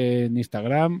 Facebook, en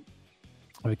Instagram.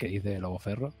 A ver qué dice Lobo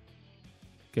Ferro.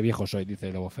 Qué viejo soy,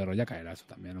 dice Lobo Ferro. Ya caerás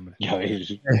también, hombre. Ya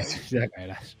ves. Ya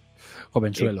caerás.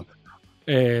 Jovenzuelo.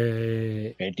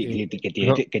 Que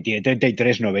tiene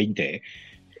 33, no 20. ¿eh?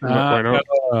 Bueno,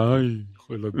 ay,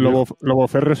 Lobo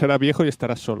Ferro será viejo y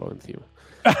estará solo encima.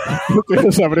 No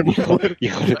lo sabremos.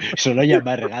 Hijo, solo ya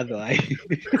amargado ahí.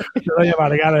 Solo ya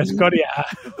amargado, escoria.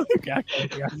 Qué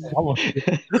asco, vamos.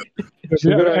 Sí,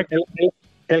 pero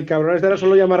el cabrón estará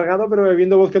solo y amargado, pero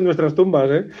bebiendo vodka en nuestras tumbas,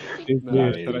 ¿eh? Sí,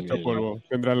 estará hecho polvo.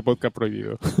 Tendrá el podcast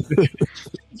prohibido.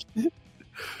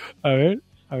 A ver,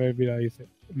 mira, dice.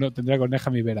 No, tendría coneja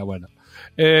mi vera, bueno.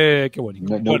 Qué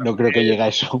bonito. No creo que llegue a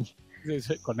eso.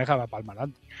 Coneja va para el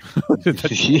malante.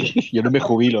 Sí, yo no me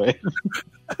jubilo, ¿eh?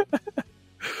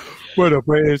 Bueno,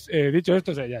 pues dicho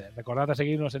esto, ya, recordad a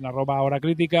seguirnos en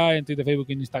 @horacritica, en Twitter, Facebook,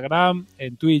 en Instagram,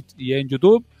 en Twitch y en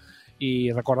YouTube.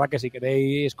 Y recordad que si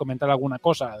queréis comentar alguna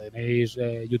cosa, tenéis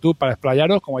YouTube para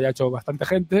explayaros, como ya ha hecho bastante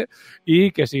gente,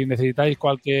 y que si necesitáis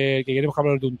que queremos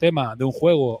hablar de un tema, de un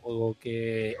juego, o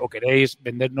queréis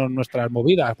vendernos nuestras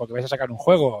movidas porque vais a sacar un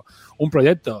juego, un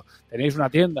proyecto, tenéis una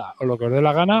tienda o lo que os dé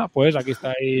la gana, pues aquí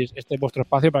estáis, este es vuestro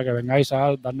espacio para que vengáis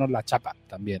a darnos la chapa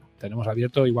también. Tenemos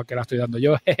abierto, igual que la estoy dando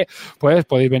yo, pues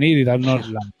podéis venir y darnos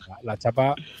la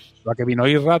chapa, la que vino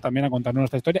Irra también a contarnos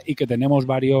nuestra historia y que tenemos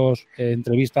varias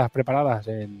entrevistas preparadas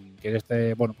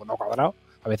que bueno, pues no cuadrado,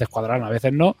 a veces cuadraron, a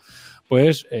veces no,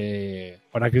 pues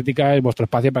para Critika es vuestro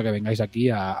espacio para que vengáis aquí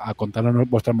a contarnos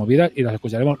vuestras movidas y las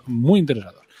escucharemos muy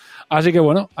interesados. Así que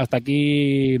bueno, hasta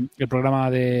aquí el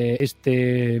programa de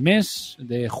este mes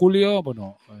de julio.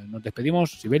 Bueno, nos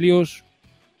despedimos. Sibelius.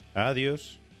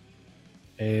 Adiós.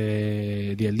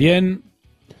 Dien.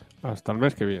 Hasta el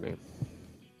mes que viene.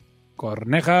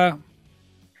 Corneja.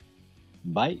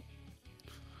 Bye.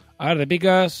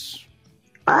 Ardepicas.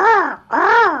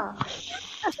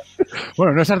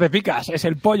 Bueno, no es Ardepicas, es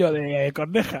el pollo de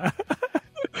Corneja.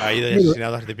 Ha ido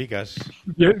asesinado Ardepicas.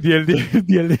 Y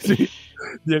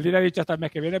el día ha dicho hasta el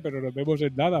mes que viene, pero nos vemos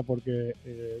en nada porque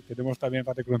tenemos también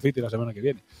Patreon City la semana que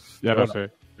viene. Ya Pero lo bueno,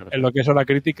 sé. Ya lo en sé. lo que es la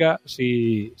crítica,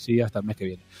 sí hasta el mes que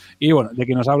viene. Y bueno, de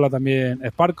quien nos habla también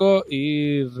Sparco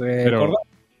y recuerda...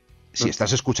 Si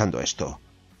estás escuchando esto,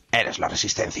 eres la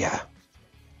resistencia.